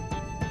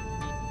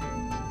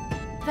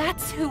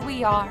 That's who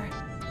we are,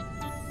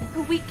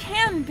 who we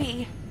can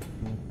be,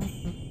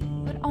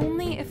 but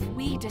only if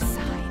we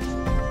decide.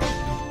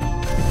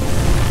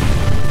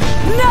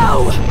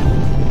 No!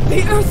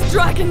 The Earth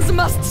Dragons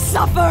must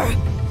suffer!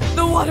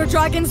 The Water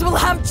Dragons will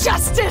have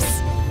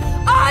justice!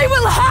 I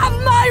will have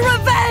my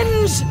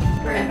revenge!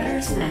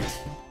 Parameters met.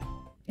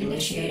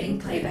 Initiating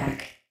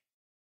playback.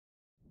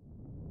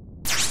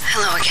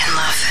 Hello again,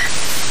 love.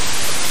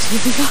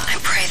 I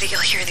pray that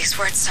you'll hear these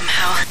words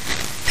somehow,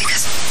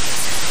 because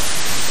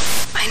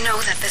I know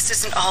that this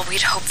isn't all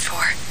we'd hoped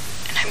for,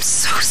 and I'm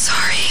so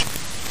sorry.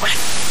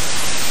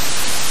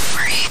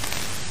 Marie,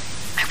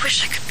 I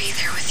wish I could be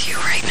there with you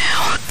right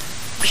now.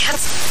 We had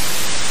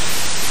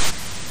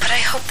but I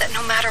hope that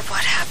no matter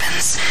what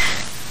happens,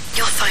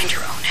 you'll find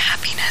your own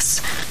happiness.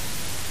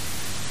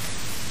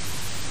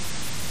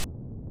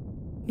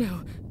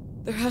 No,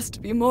 there has to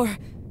be more.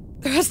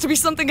 There has to be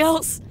something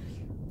else.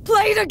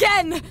 Play it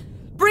again!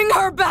 Bring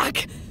her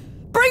back!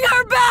 Bring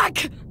her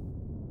back!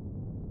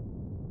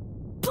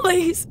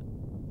 Please.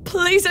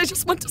 Please, I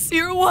just want to see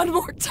her one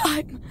more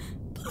time.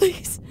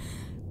 Please.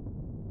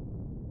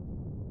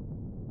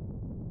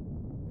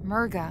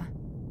 Murga,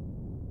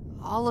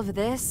 all of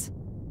this?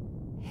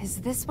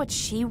 Is this what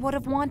she would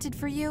have wanted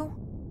for you?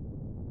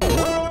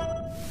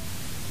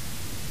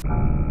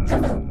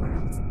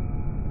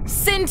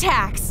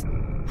 Syntax!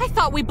 I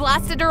thought we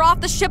blasted her off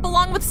the ship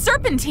along with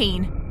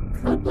Serpentine!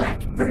 Code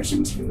Black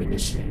version 2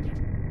 initiated.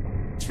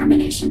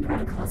 Termination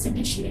protocols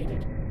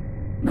initiated.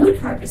 Moon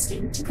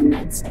harvesting to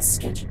commence as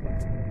scheduled.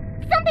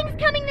 Something's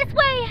coming this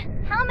way!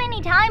 How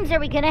many times are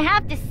we gonna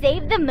have to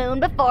save the moon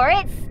before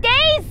it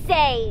stays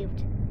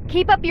saved?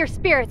 Keep up your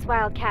spirits,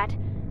 Wildcat.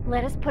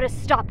 Let us put a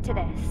stop to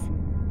this.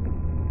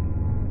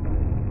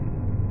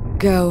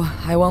 Go.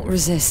 I won't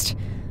resist.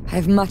 I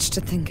have much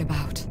to think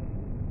about.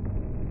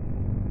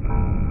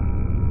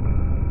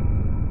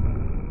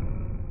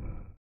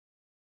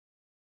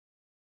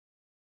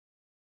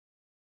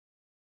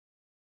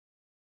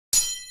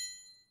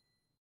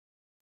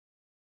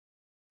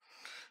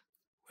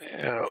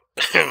 Well,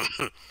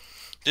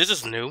 this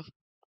is new.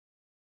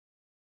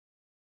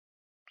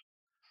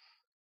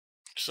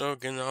 So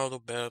getting all the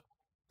bad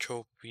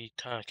trophy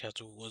time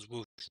capsule was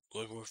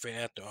worth it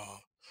after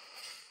all.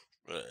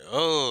 But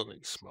holy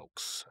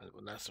smokes, I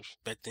was not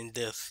expecting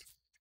this.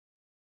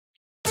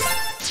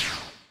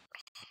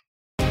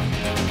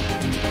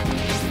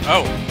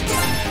 Oh!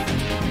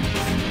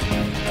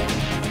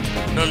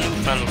 No new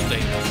final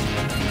status.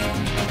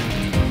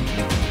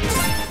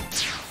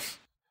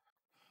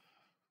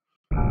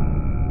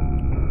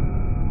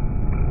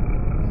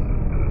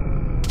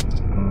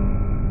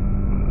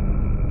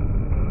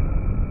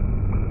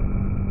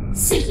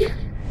 Sit here.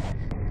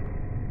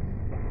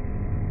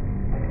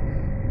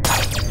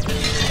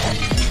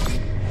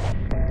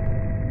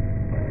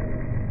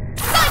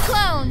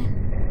 Cyclone!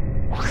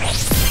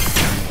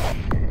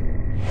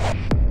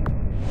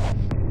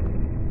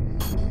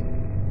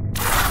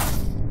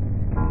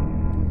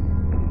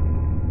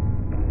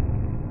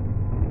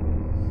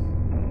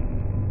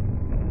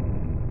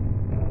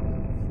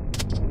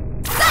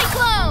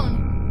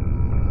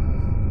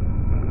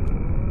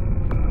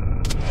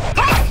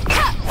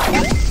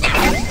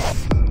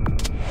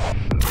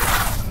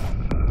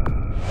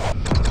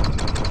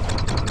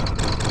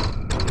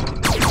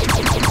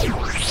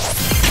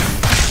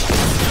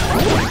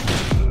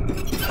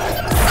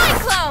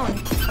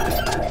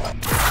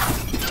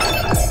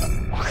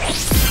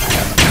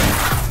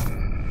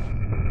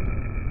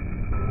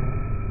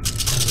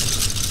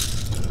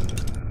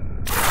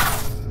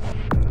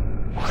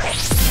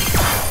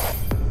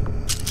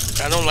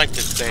 I don't like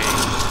this thing.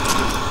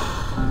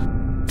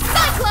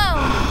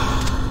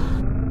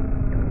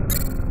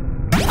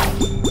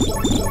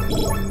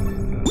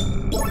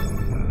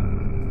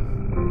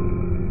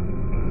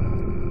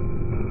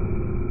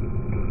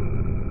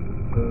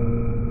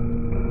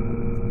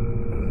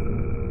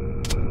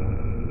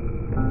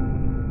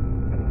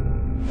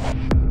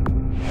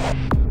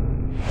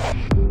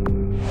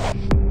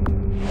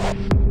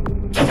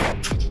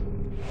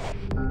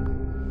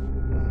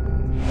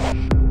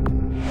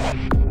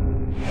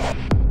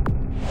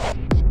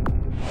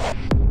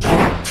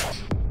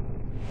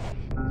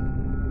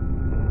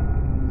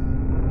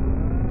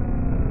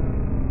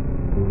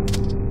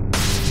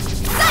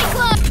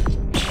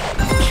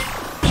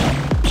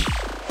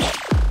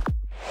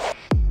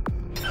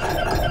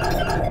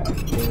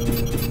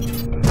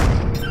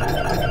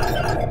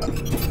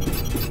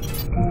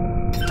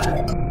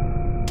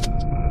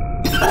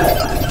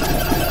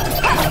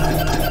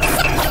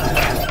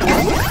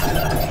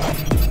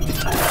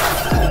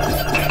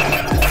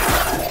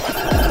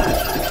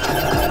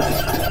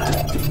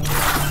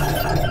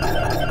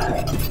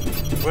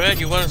 Brad,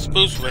 you want a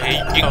spoof? Well,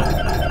 here you go.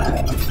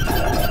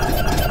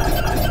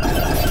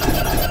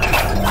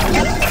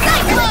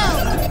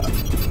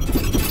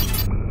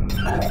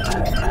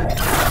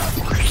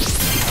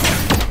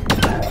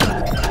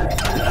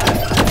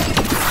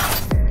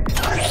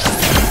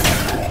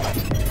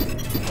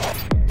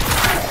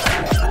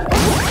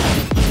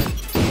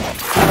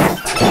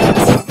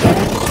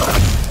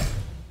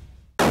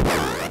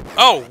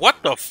 Oh,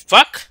 what the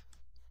fuck?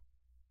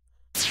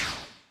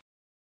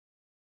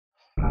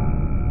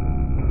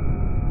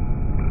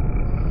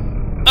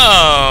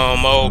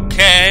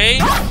 Okay.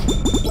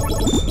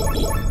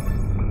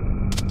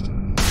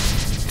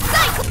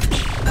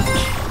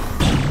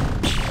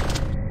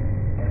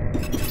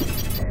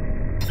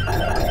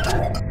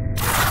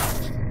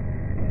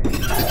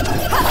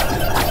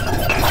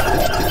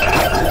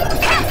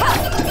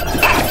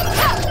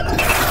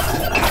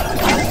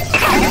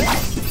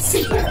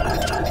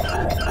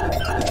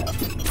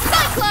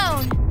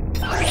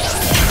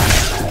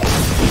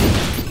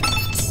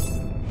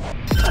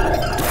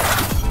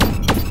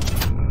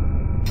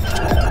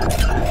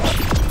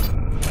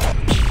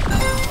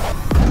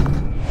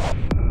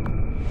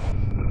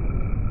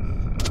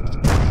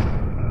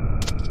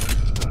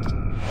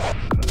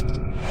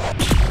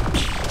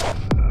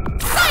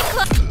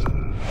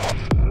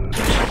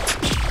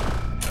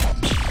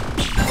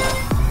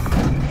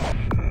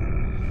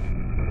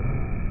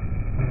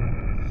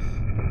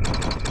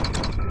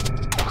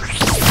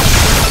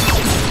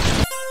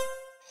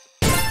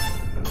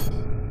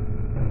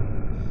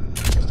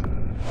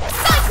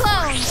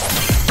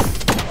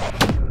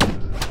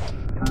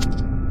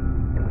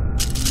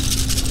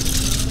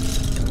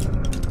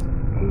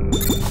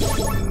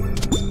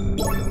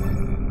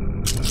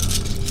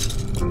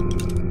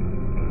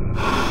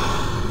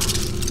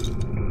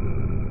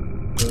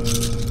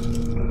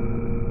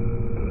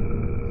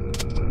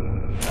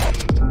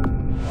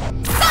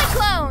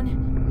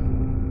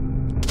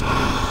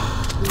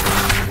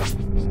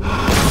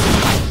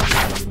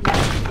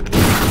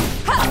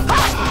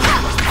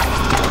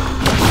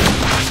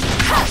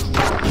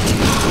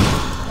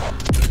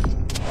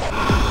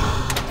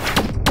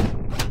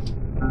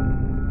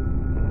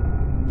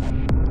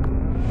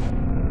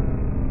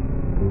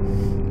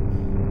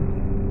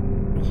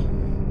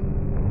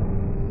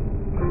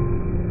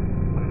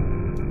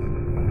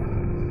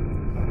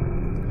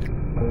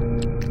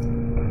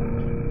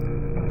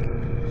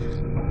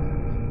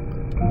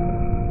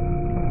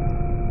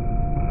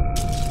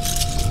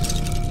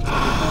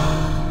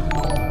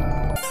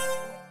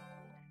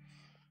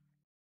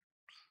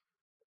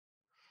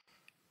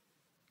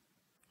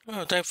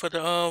 Oh, thanks for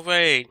the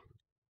raid.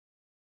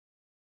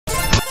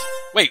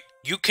 Wait,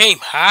 you came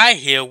high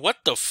here? What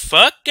the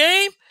fuck,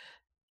 game?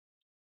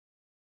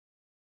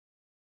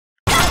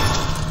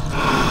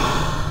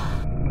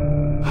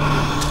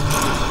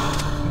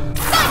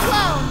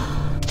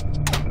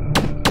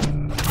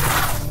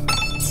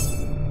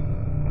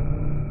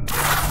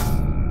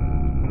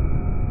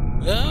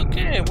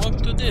 Okay,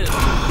 welcome to this.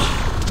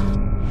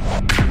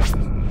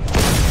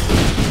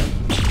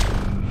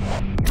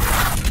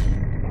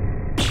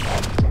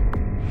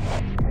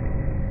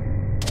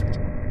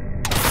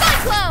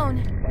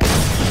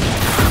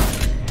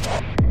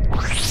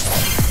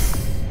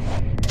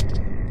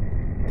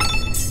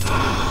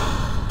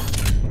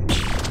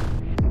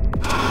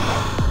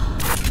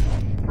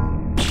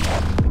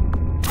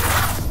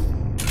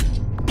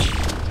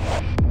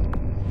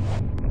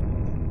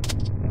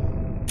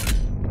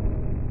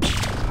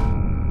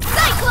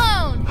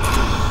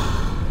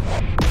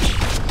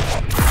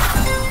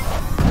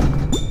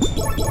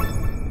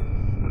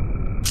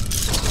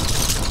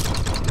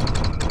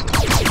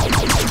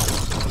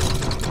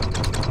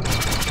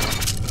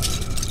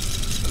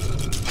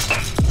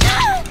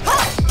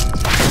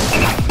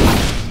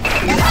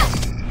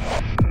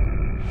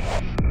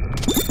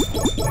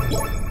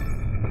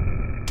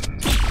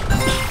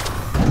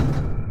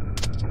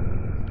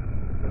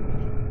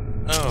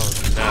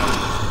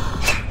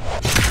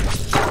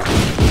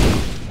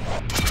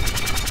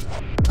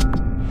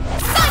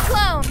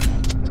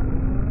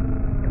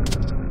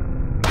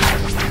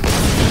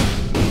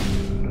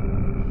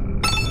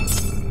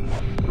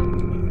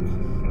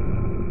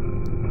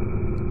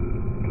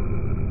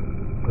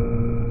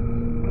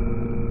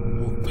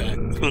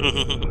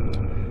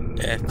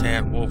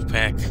 Hashtag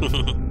Wolfpack.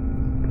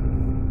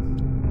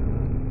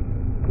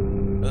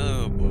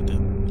 Oh boy.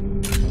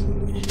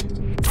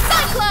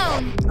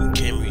 Cyclone!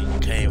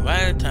 Came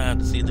right in time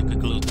to see the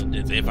conclusion of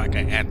this. If I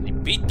can actually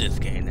beat this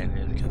game, that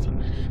is, because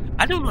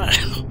I do not.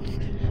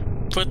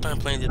 First time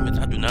playing this match,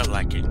 I do not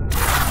like it.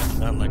 I do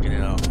not like it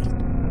at all.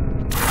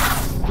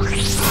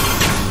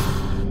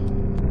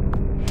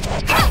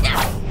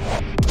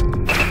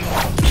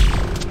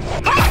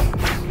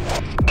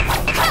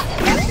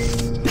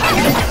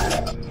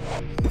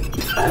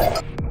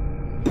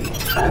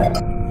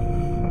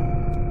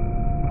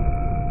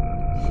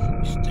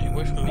 Stay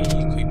away from me,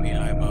 you creepy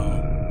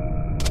eyeball.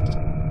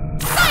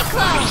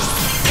 Cyclone!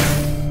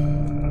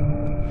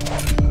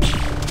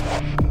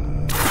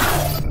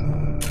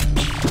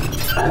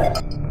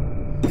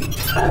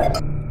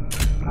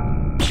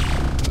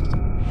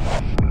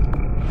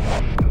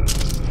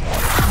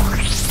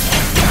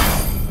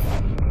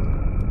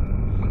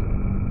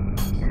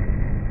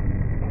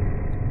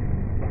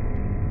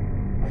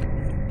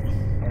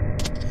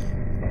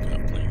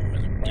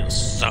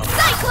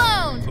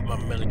 Cyclone! Put my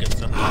metal against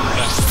something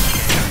back.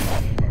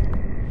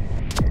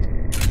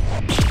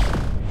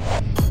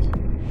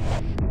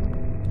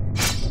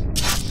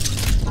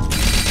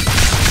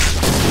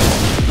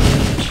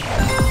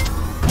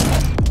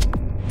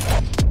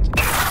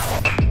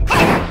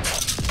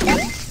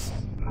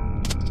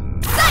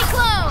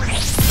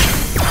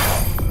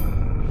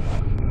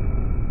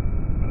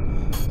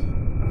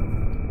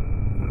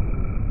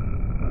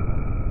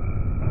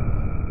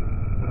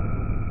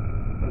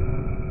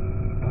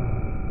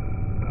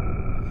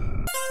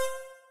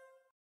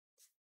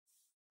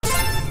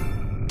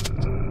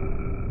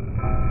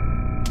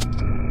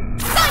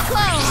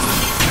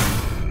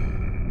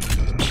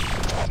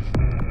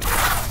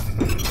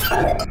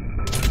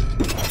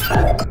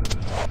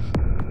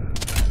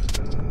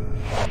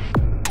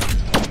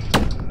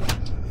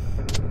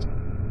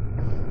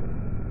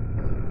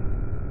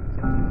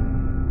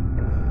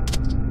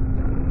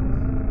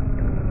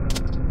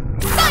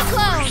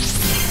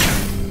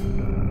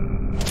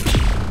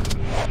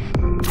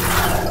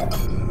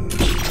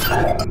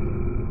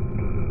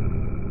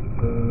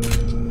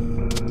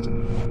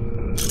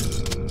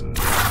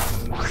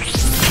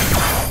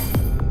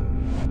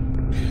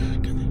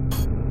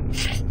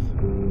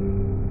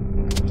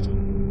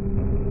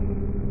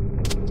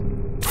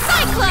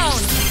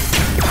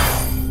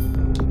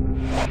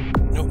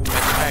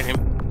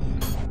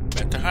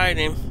 Hide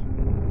him.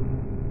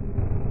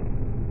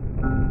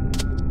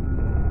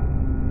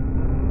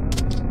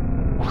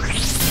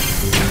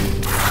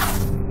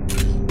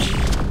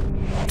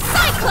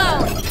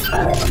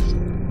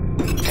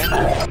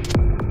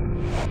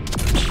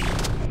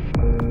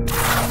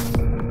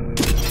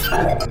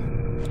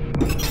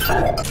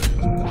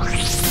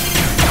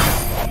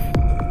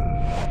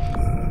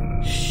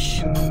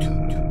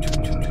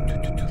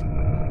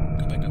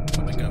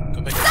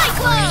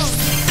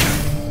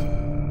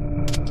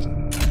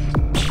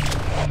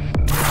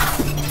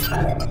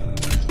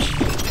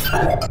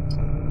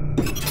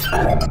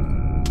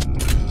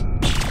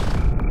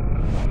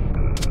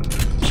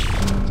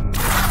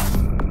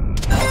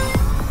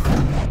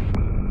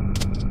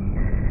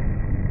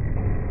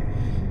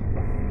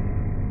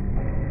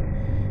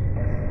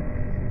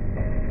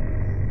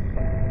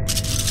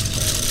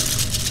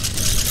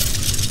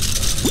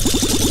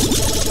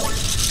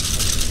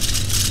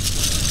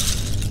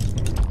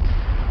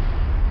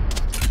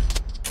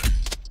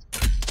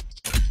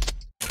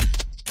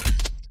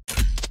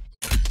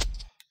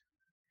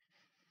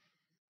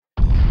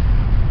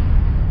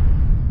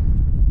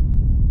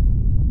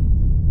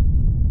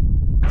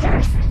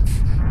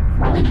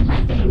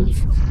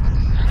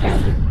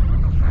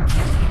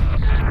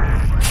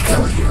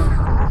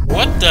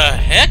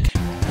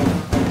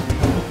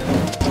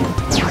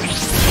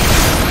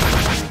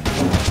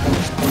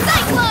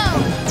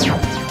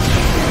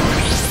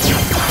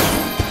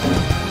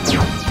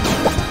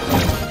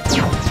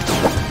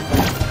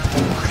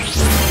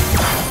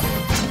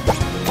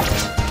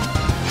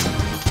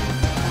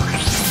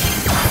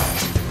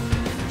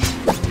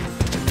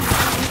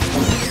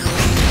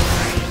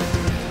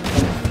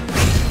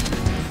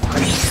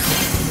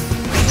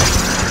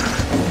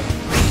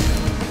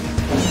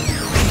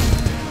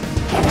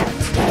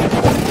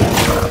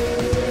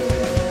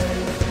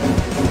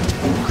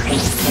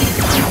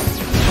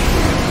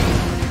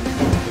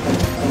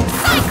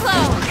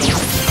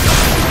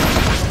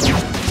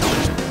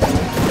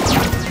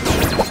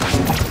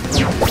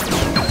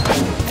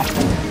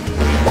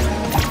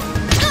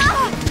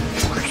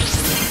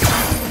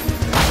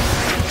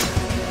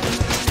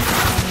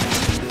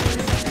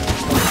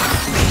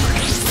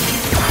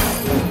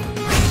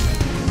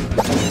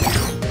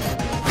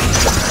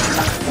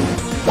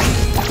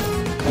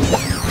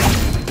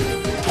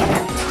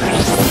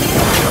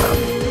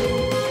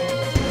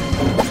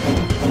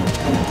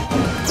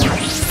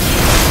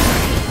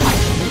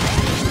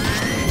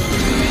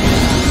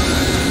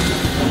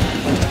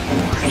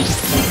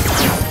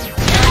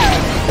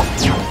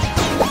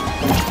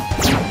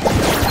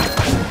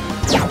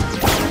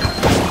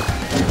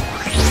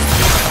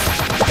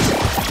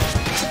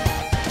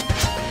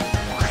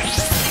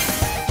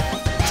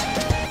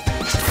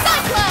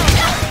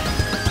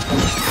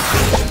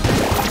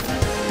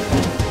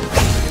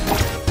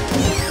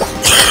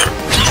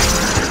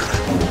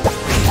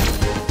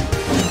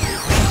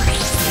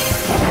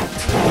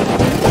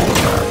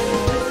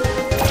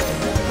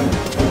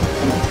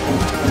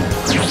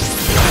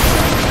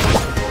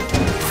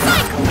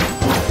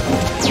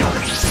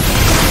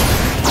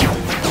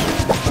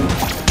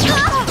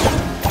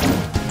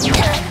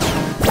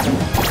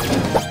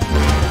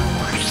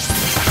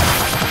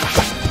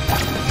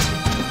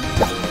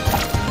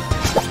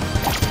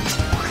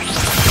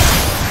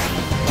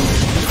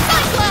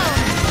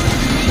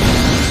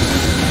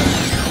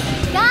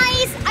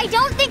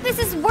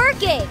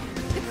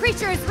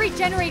 creature is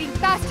regenerating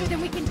faster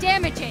than we can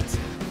damage it.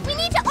 We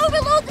need to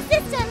overload the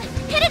system!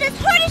 Hit it as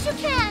hard as you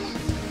can!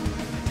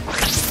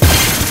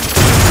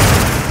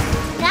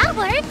 That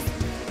works!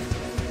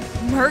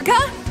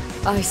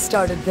 Murga? I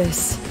started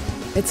this.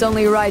 It's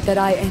only right that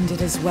I end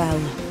it as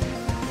well.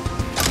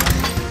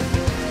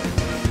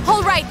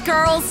 All right,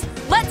 girls!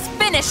 Let's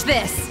finish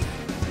this!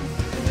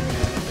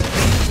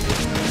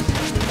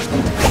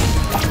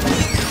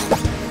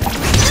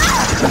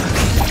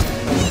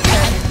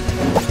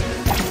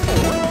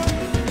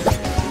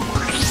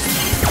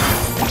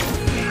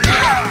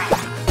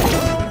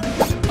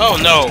 Oh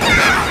no!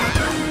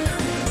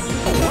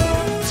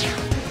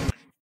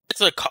 It's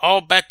a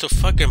call back to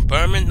fucking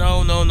Berman?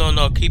 No, no, no,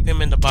 no. Keep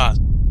him in the box.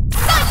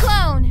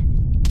 Cyclone!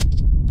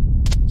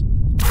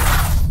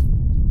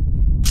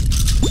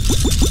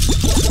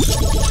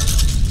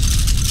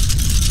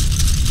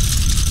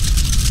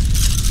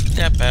 Get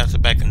that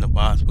bastard back in the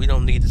box. We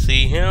don't need to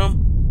see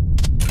him.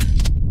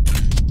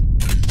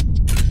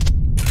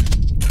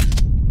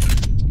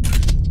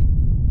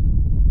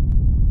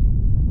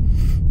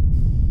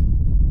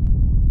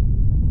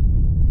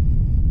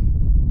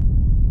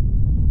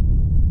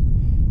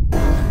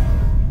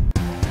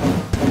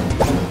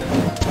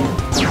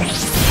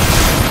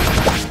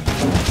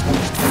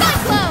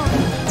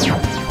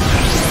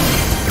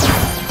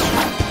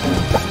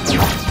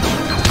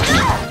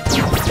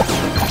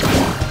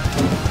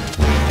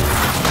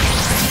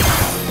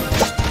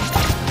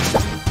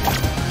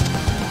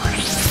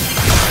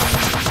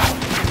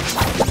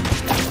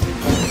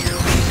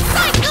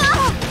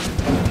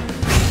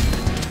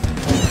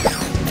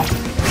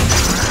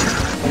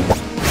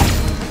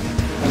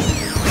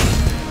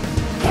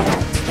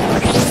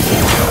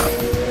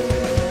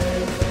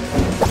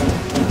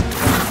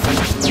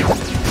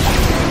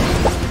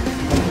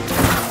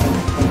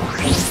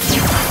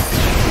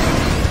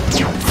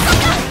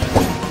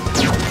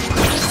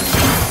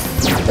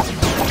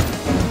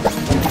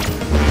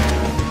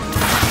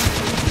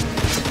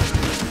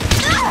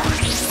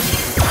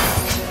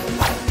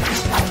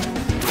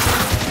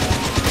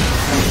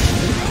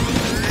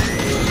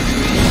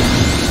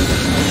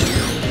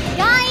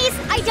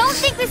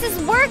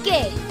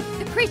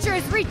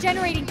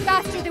 Regenerating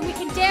faster than we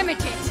can damage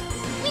it.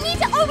 We need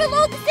to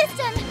overload the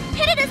system!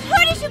 Hit it as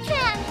hard as you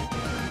can!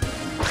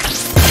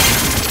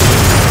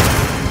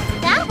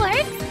 That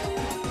works!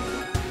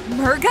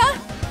 Murga?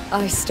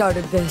 I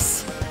started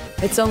this.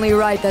 It's only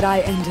right that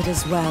I end it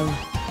as well.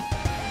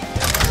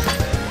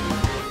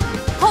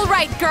 All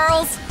right,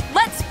 girls!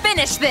 Let's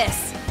finish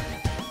this!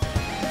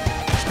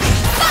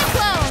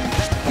 Cyclone!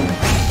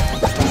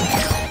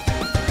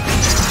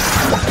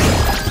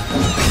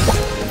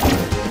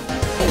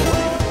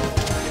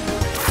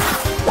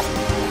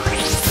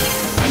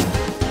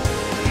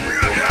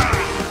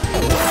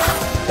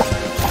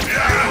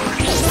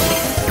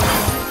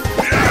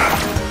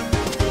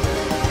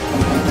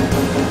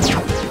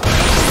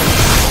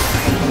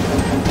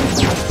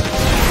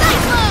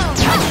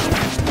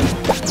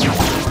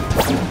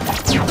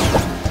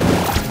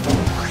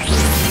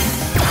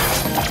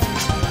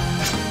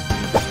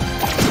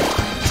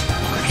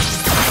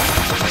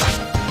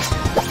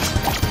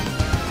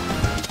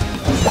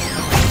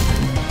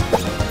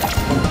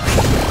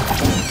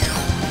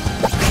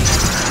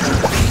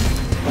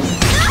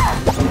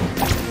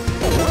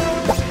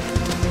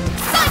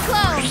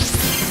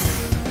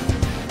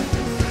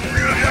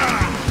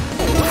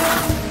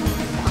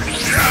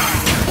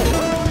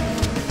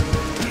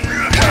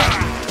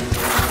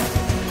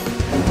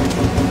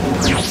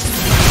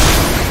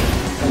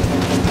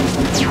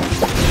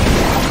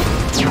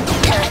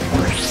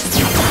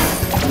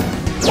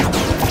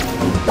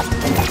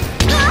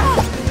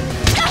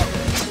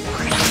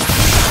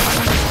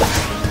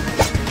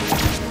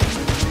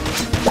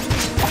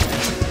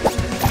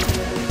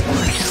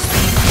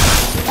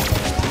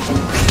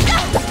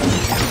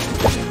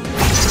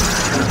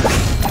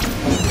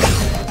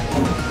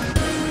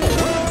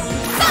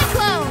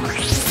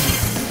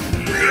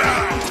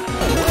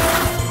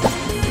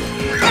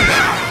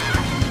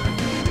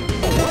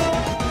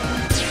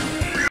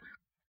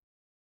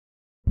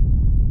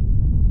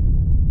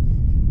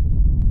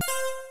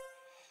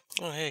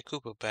 Oh, hey,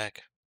 Koopa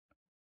back.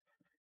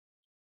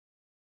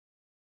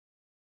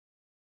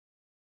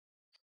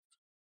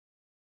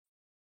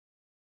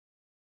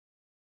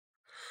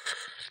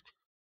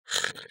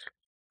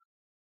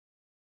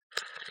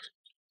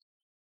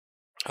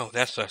 Oh,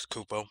 that's us,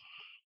 Koopa.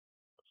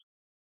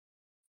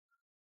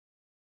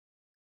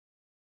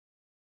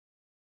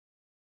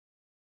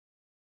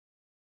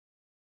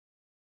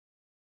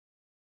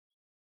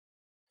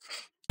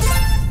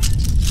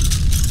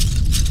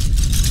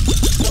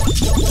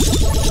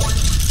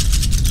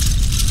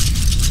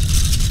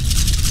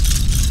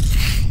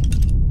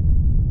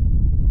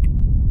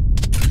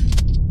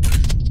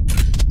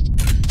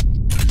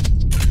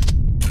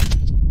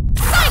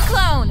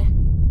 Cyclone!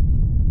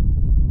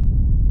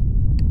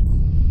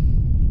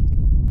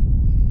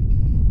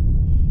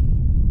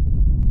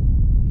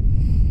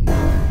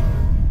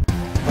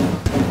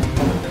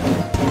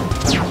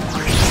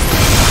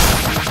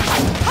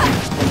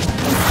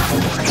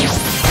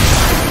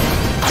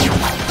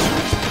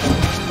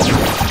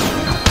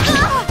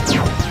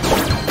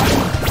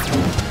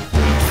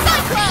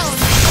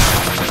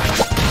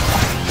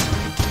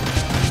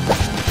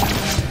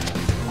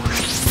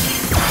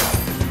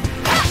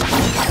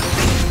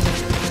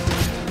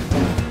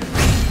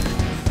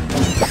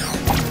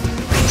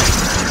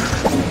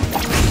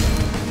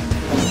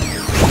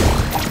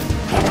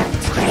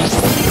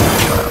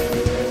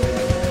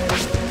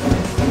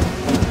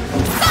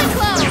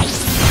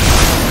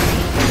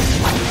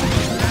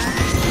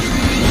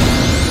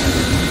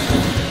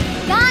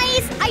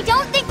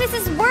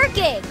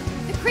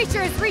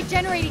 creature is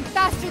regenerating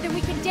faster than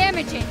we can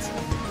damage it.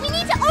 We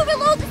need to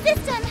overload the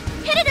system.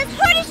 Hit it as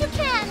hard as you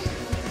can.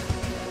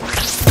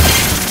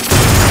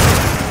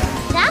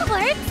 That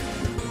worked.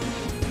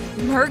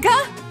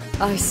 Murga?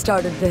 I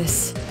started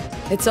this.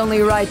 It's only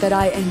right that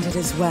I end it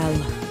as well.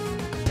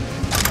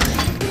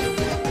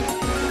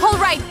 All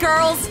right,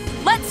 girls,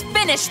 let's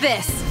finish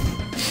this.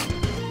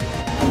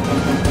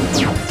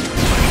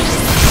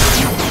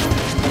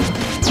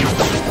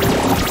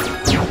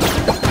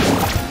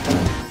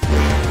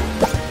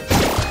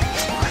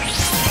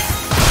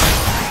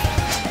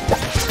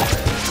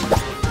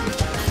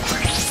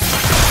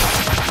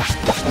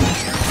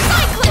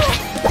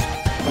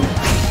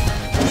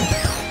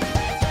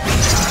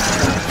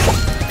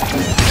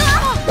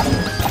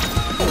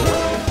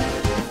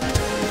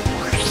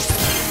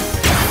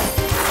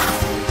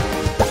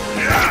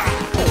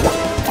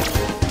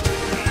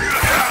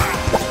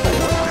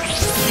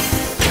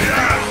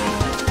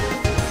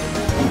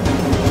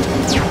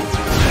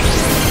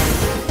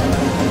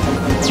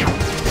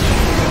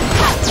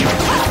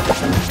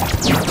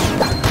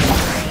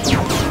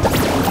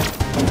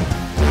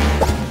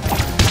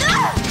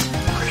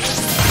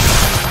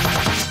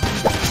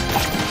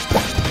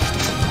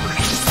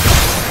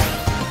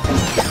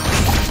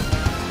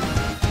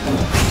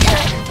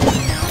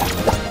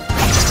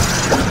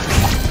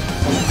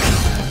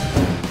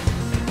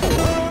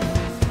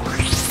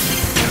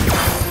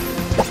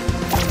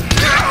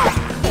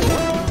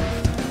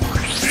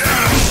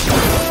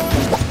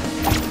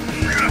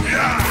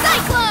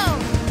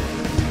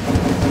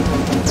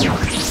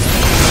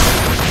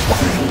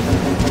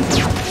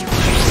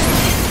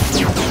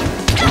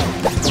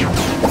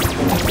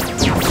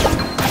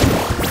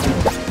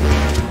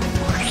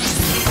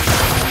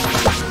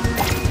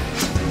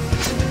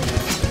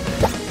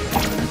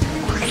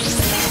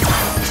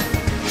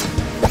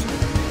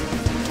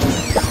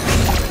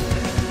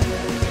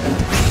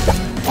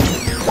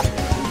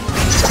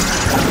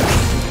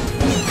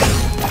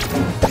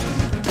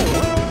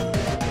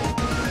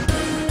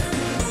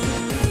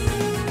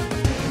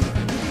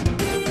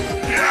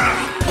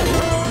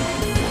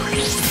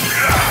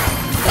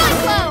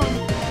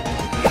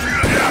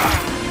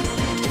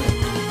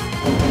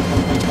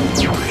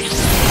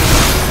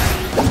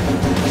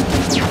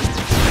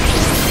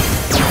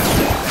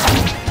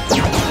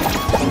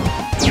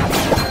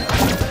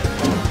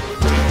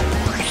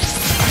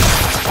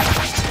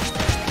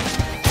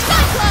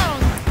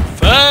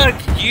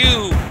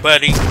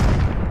 Buddy.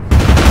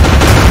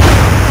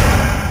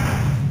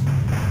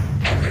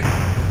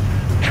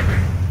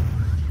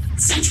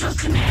 Central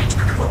Command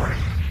Core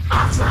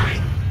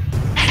offline.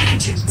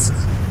 Engines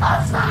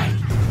offline.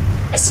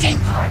 Escape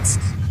pods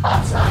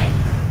offline.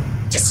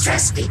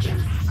 Distress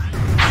beacon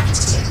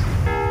active.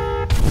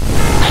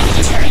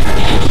 Planetary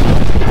command.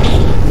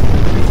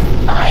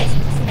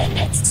 5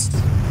 minutes.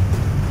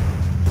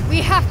 We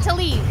have to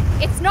leave.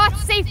 It's not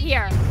safe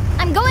here.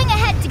 I'm going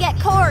ahead to get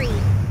Corey.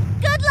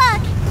 Good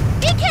luck.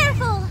 Be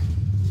careful!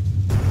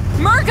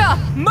 Murga,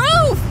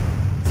 move!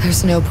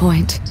 There's no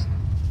point.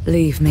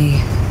 Leave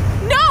me.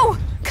 No!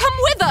 Come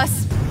with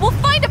us! We'll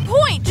find a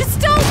point!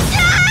 Just don't...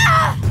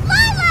 Ah!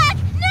 Lilac!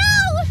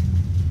 No!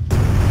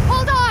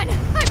 Hold on!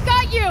 I've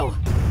got you!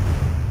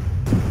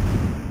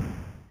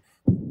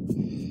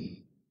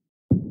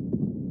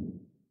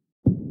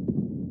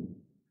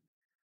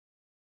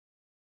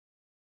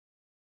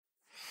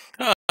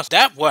 Oh,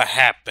 that what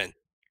happened?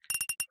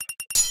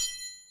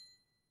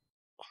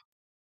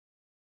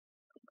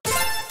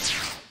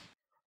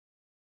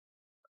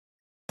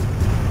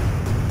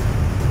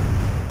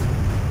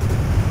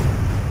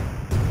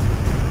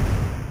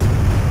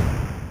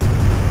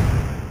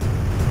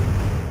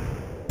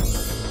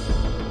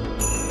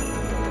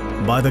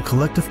 By the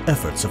collective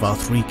efforts of our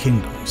three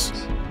kingdoms,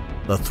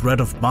 the threat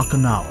of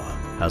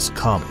Bakunawa has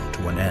come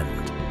to an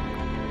end.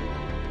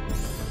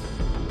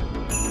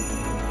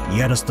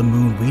 Yet as the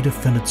moon we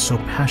defended so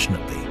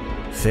passionately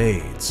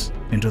fades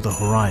into the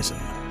horizon,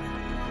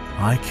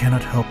 I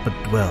cannot help but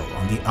dwell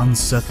on the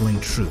unsettling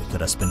truth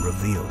that has been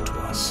revealed to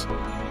us.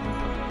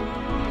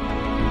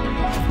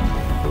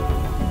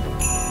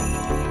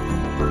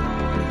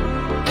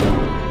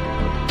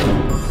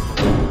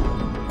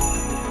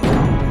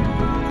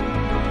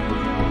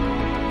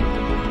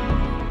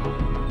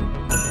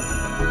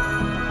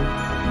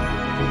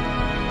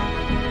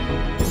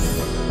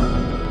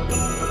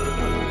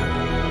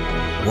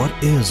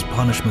 What is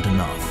punishment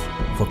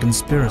enough for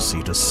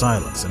conspiracy to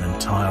silence an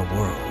entire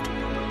world?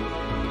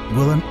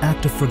 Will an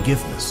act of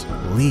forgiveness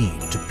lead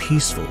to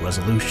peaceful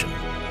resolution?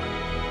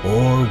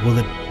 Or will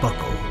it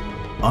buckle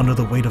under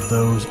the weight of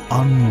those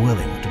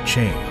unwilling to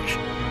change?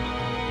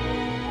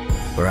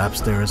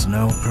 Perhaps there is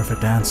no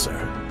perfect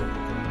answer.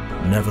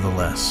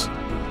 Nevertheless,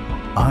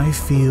 I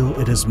feel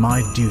it is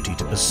my duty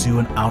to pursue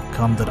an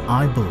outcome that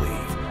I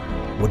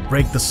believe would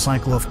break the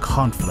cycle of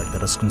conflict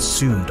that has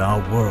consumed our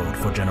world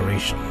for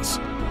generations.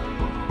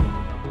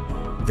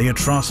 The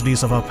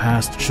atrocities of our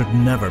past should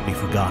never be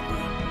forgotten,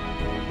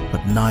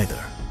 but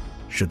neither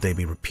should they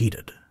be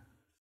repeated.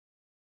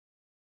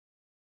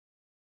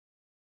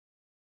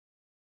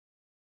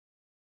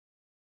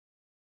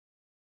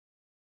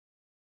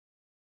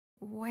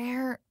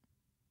 Where...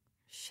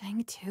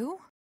 Shang 2?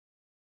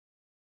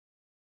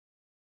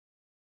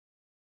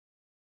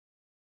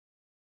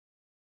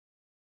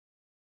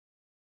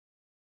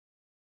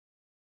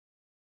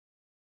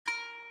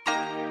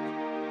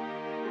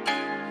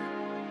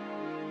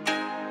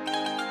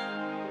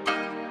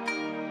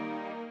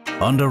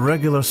 Under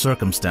regular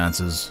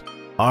circumstances,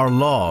 our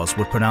laws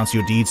would pronounce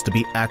your deeds to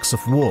be acts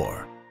of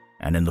war,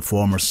 and in the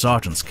former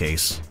sergeant's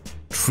case,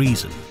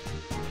 treason.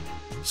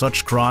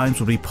 Such crimes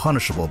would be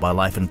punishable by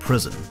life in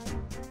prison,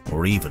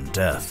 or even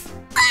death.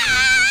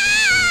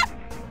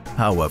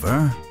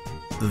 However,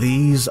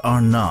 these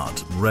are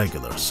not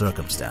regular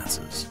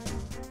circumstances.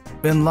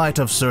 In light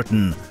of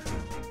certain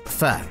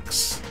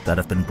facts that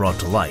have been brought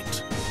to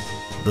light,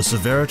 the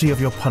severity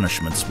of your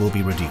punishments will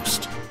be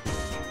reduced.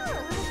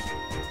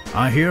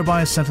 I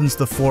hereby sentence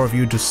the 4 of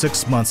you to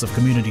 6 months of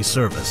community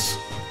service.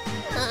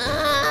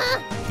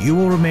 You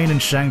will remain in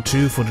Shang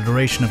 2 for the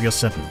duration of your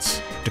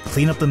sentence, to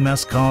clean up the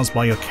mess caused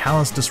by your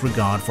callous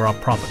disregard for our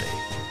property.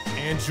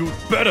 And you'd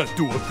better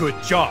do a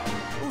good job.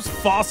 Those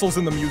fossils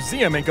in the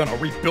museum ain't gonna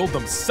rebuild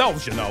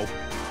themselves, you know.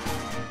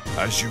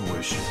 As you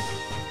wish.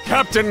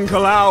 Captain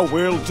Kalau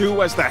will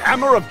do as the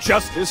Hammer of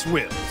Justice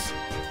wills.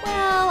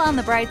 Well, on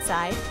the bright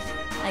side,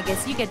 I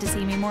guess you get to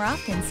see me more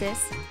often,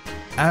 sis.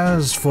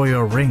 As for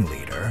your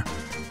ringleader,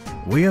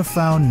 we have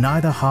found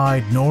neither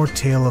hide nor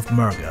tail of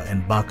Murga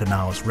in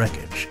Bacchanal's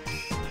wreckage.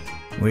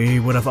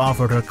 We would have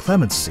offered her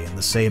clemency in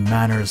the same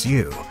manner as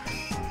you,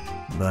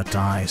 but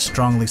I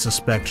strongly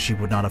suspect she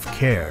would not have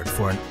cared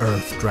for an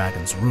Earth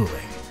Dragon's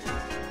ruling.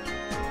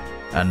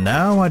 And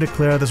now I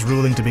declare this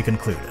ruling to be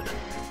concluded.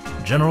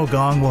 General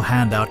Gong will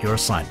hand out your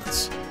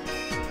assignments.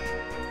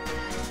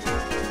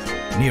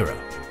 Nira,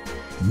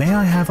 may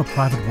I have a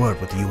private word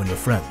with you and your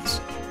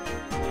friends?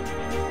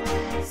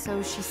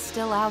 So she's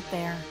still out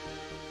there,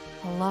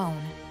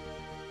 alone.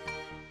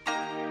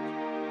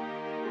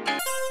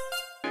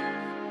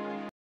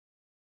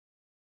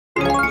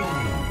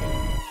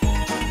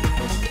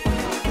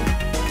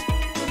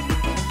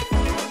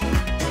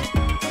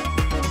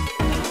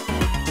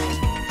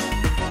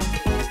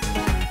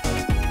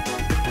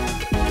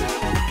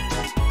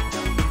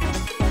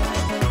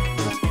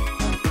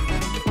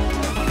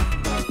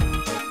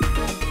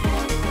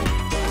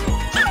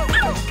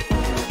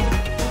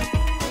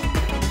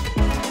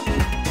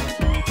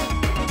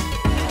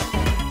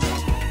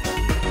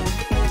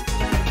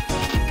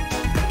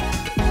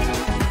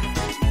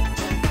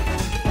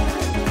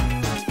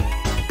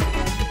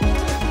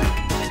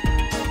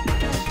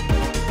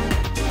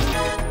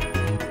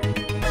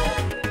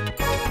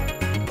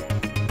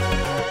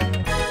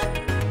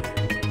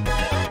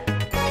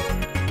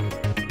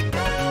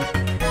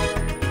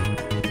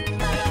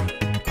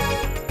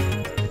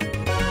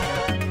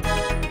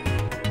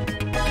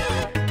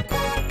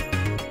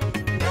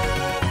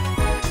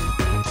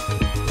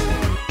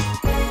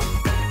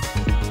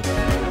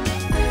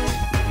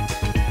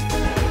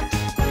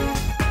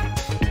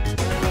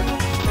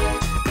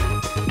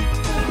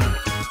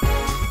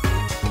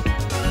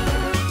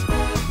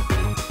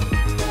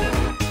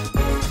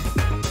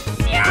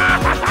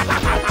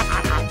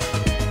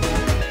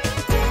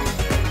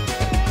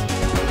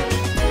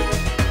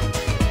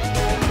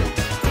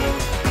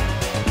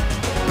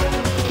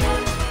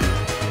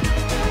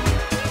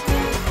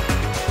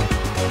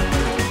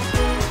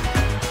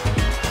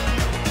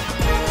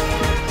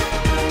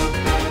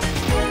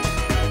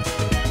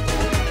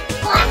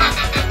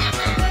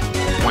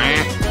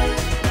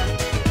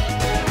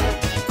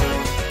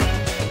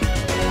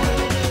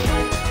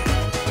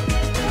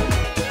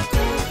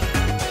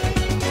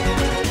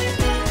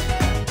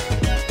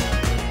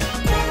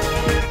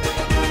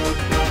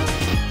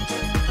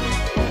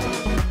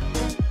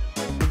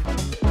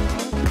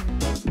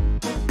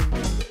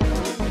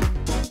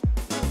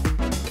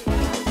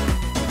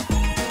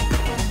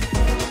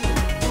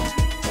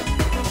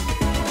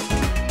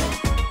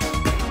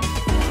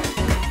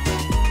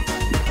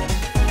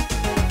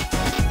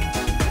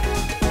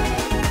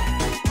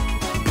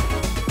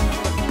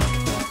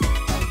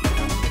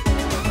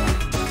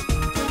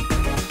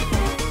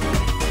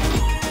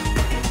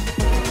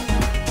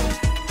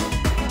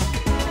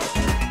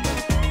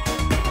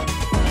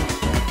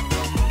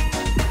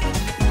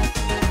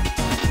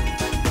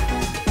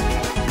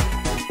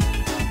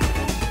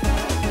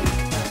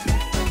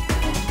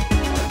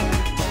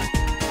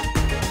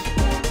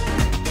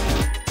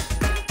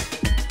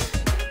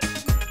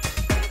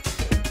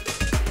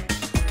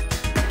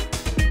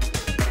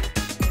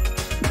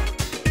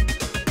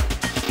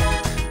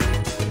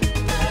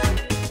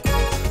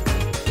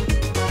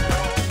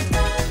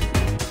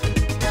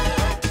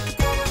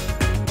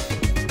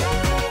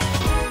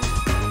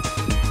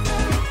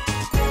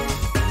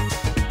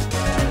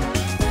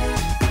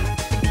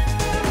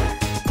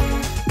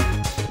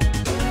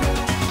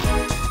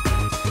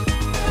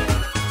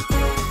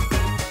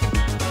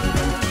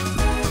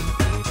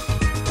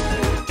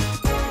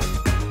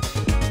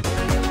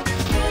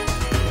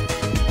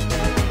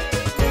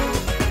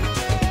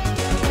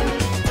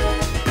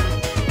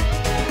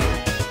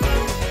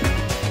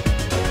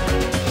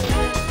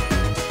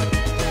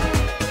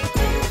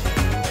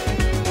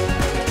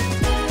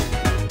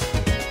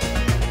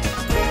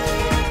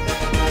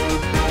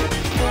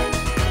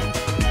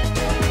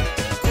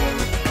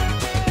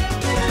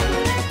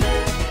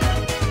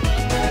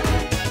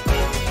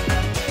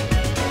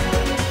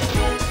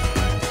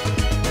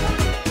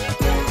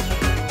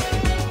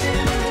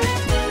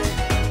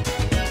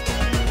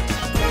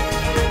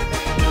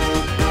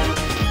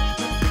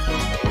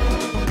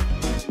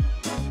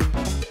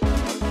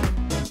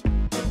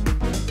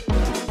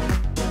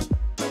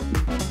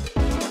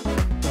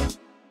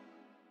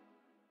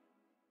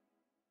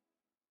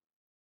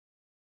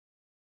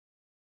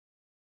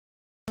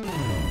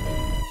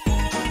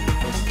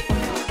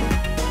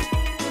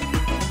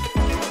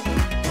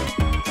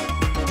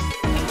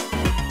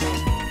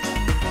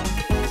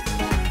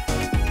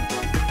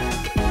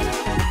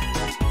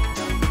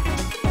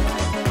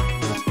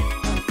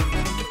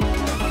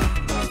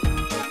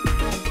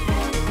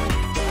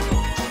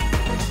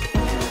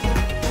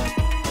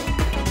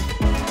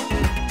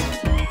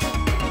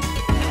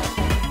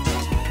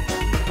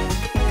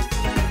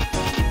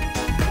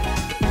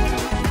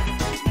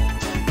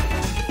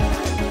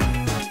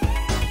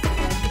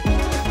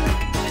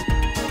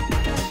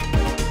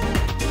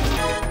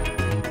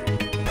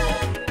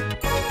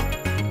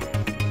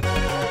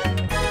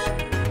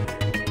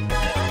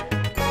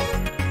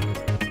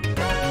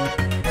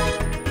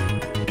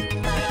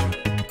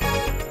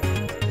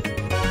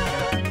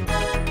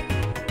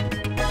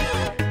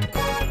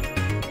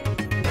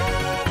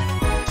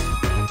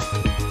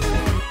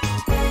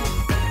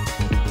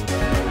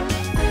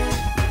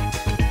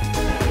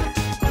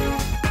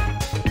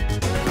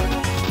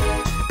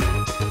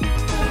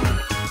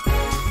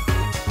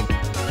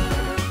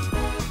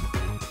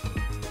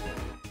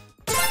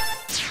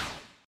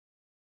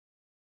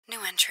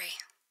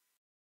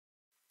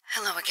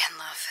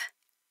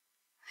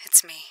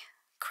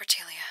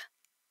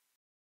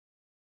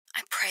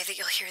 that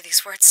you'll hear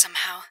these words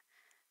somehow,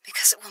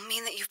 because it will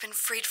mean that you've been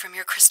freed from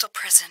your crystal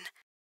prison.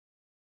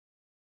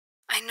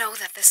 I know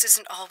that this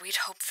isn't all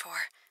we'd hoped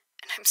for,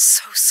 and I'm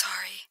so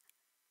sorry.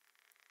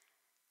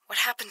 What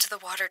happened to the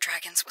water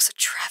dragons was a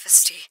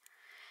travesty,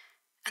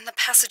 and the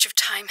passage of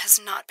time has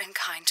not been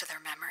kind to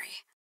their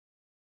memory.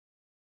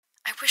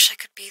 I wish I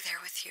could be there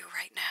with you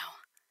right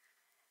now.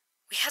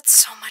 We had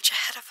so much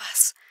ahead of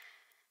us,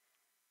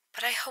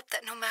 but I hope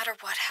that no matter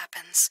what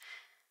happens,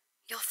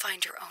 you'll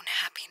find your own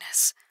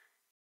happiness.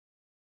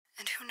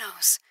 And who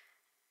knows,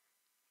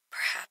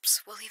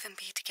 perhaps we'll even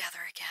be together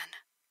again.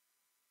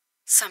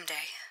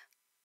 Someday.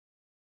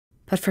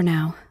 But for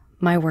now,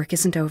 my work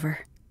isn't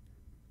over.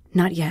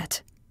 Not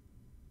yet.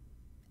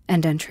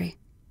 End entry.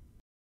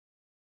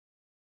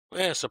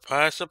 Well,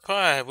 surprise,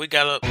 surprise. We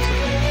got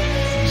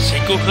a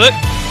single hood.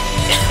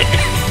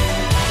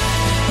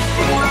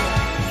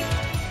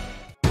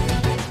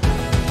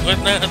 Was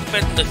not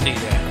expecting to see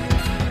that.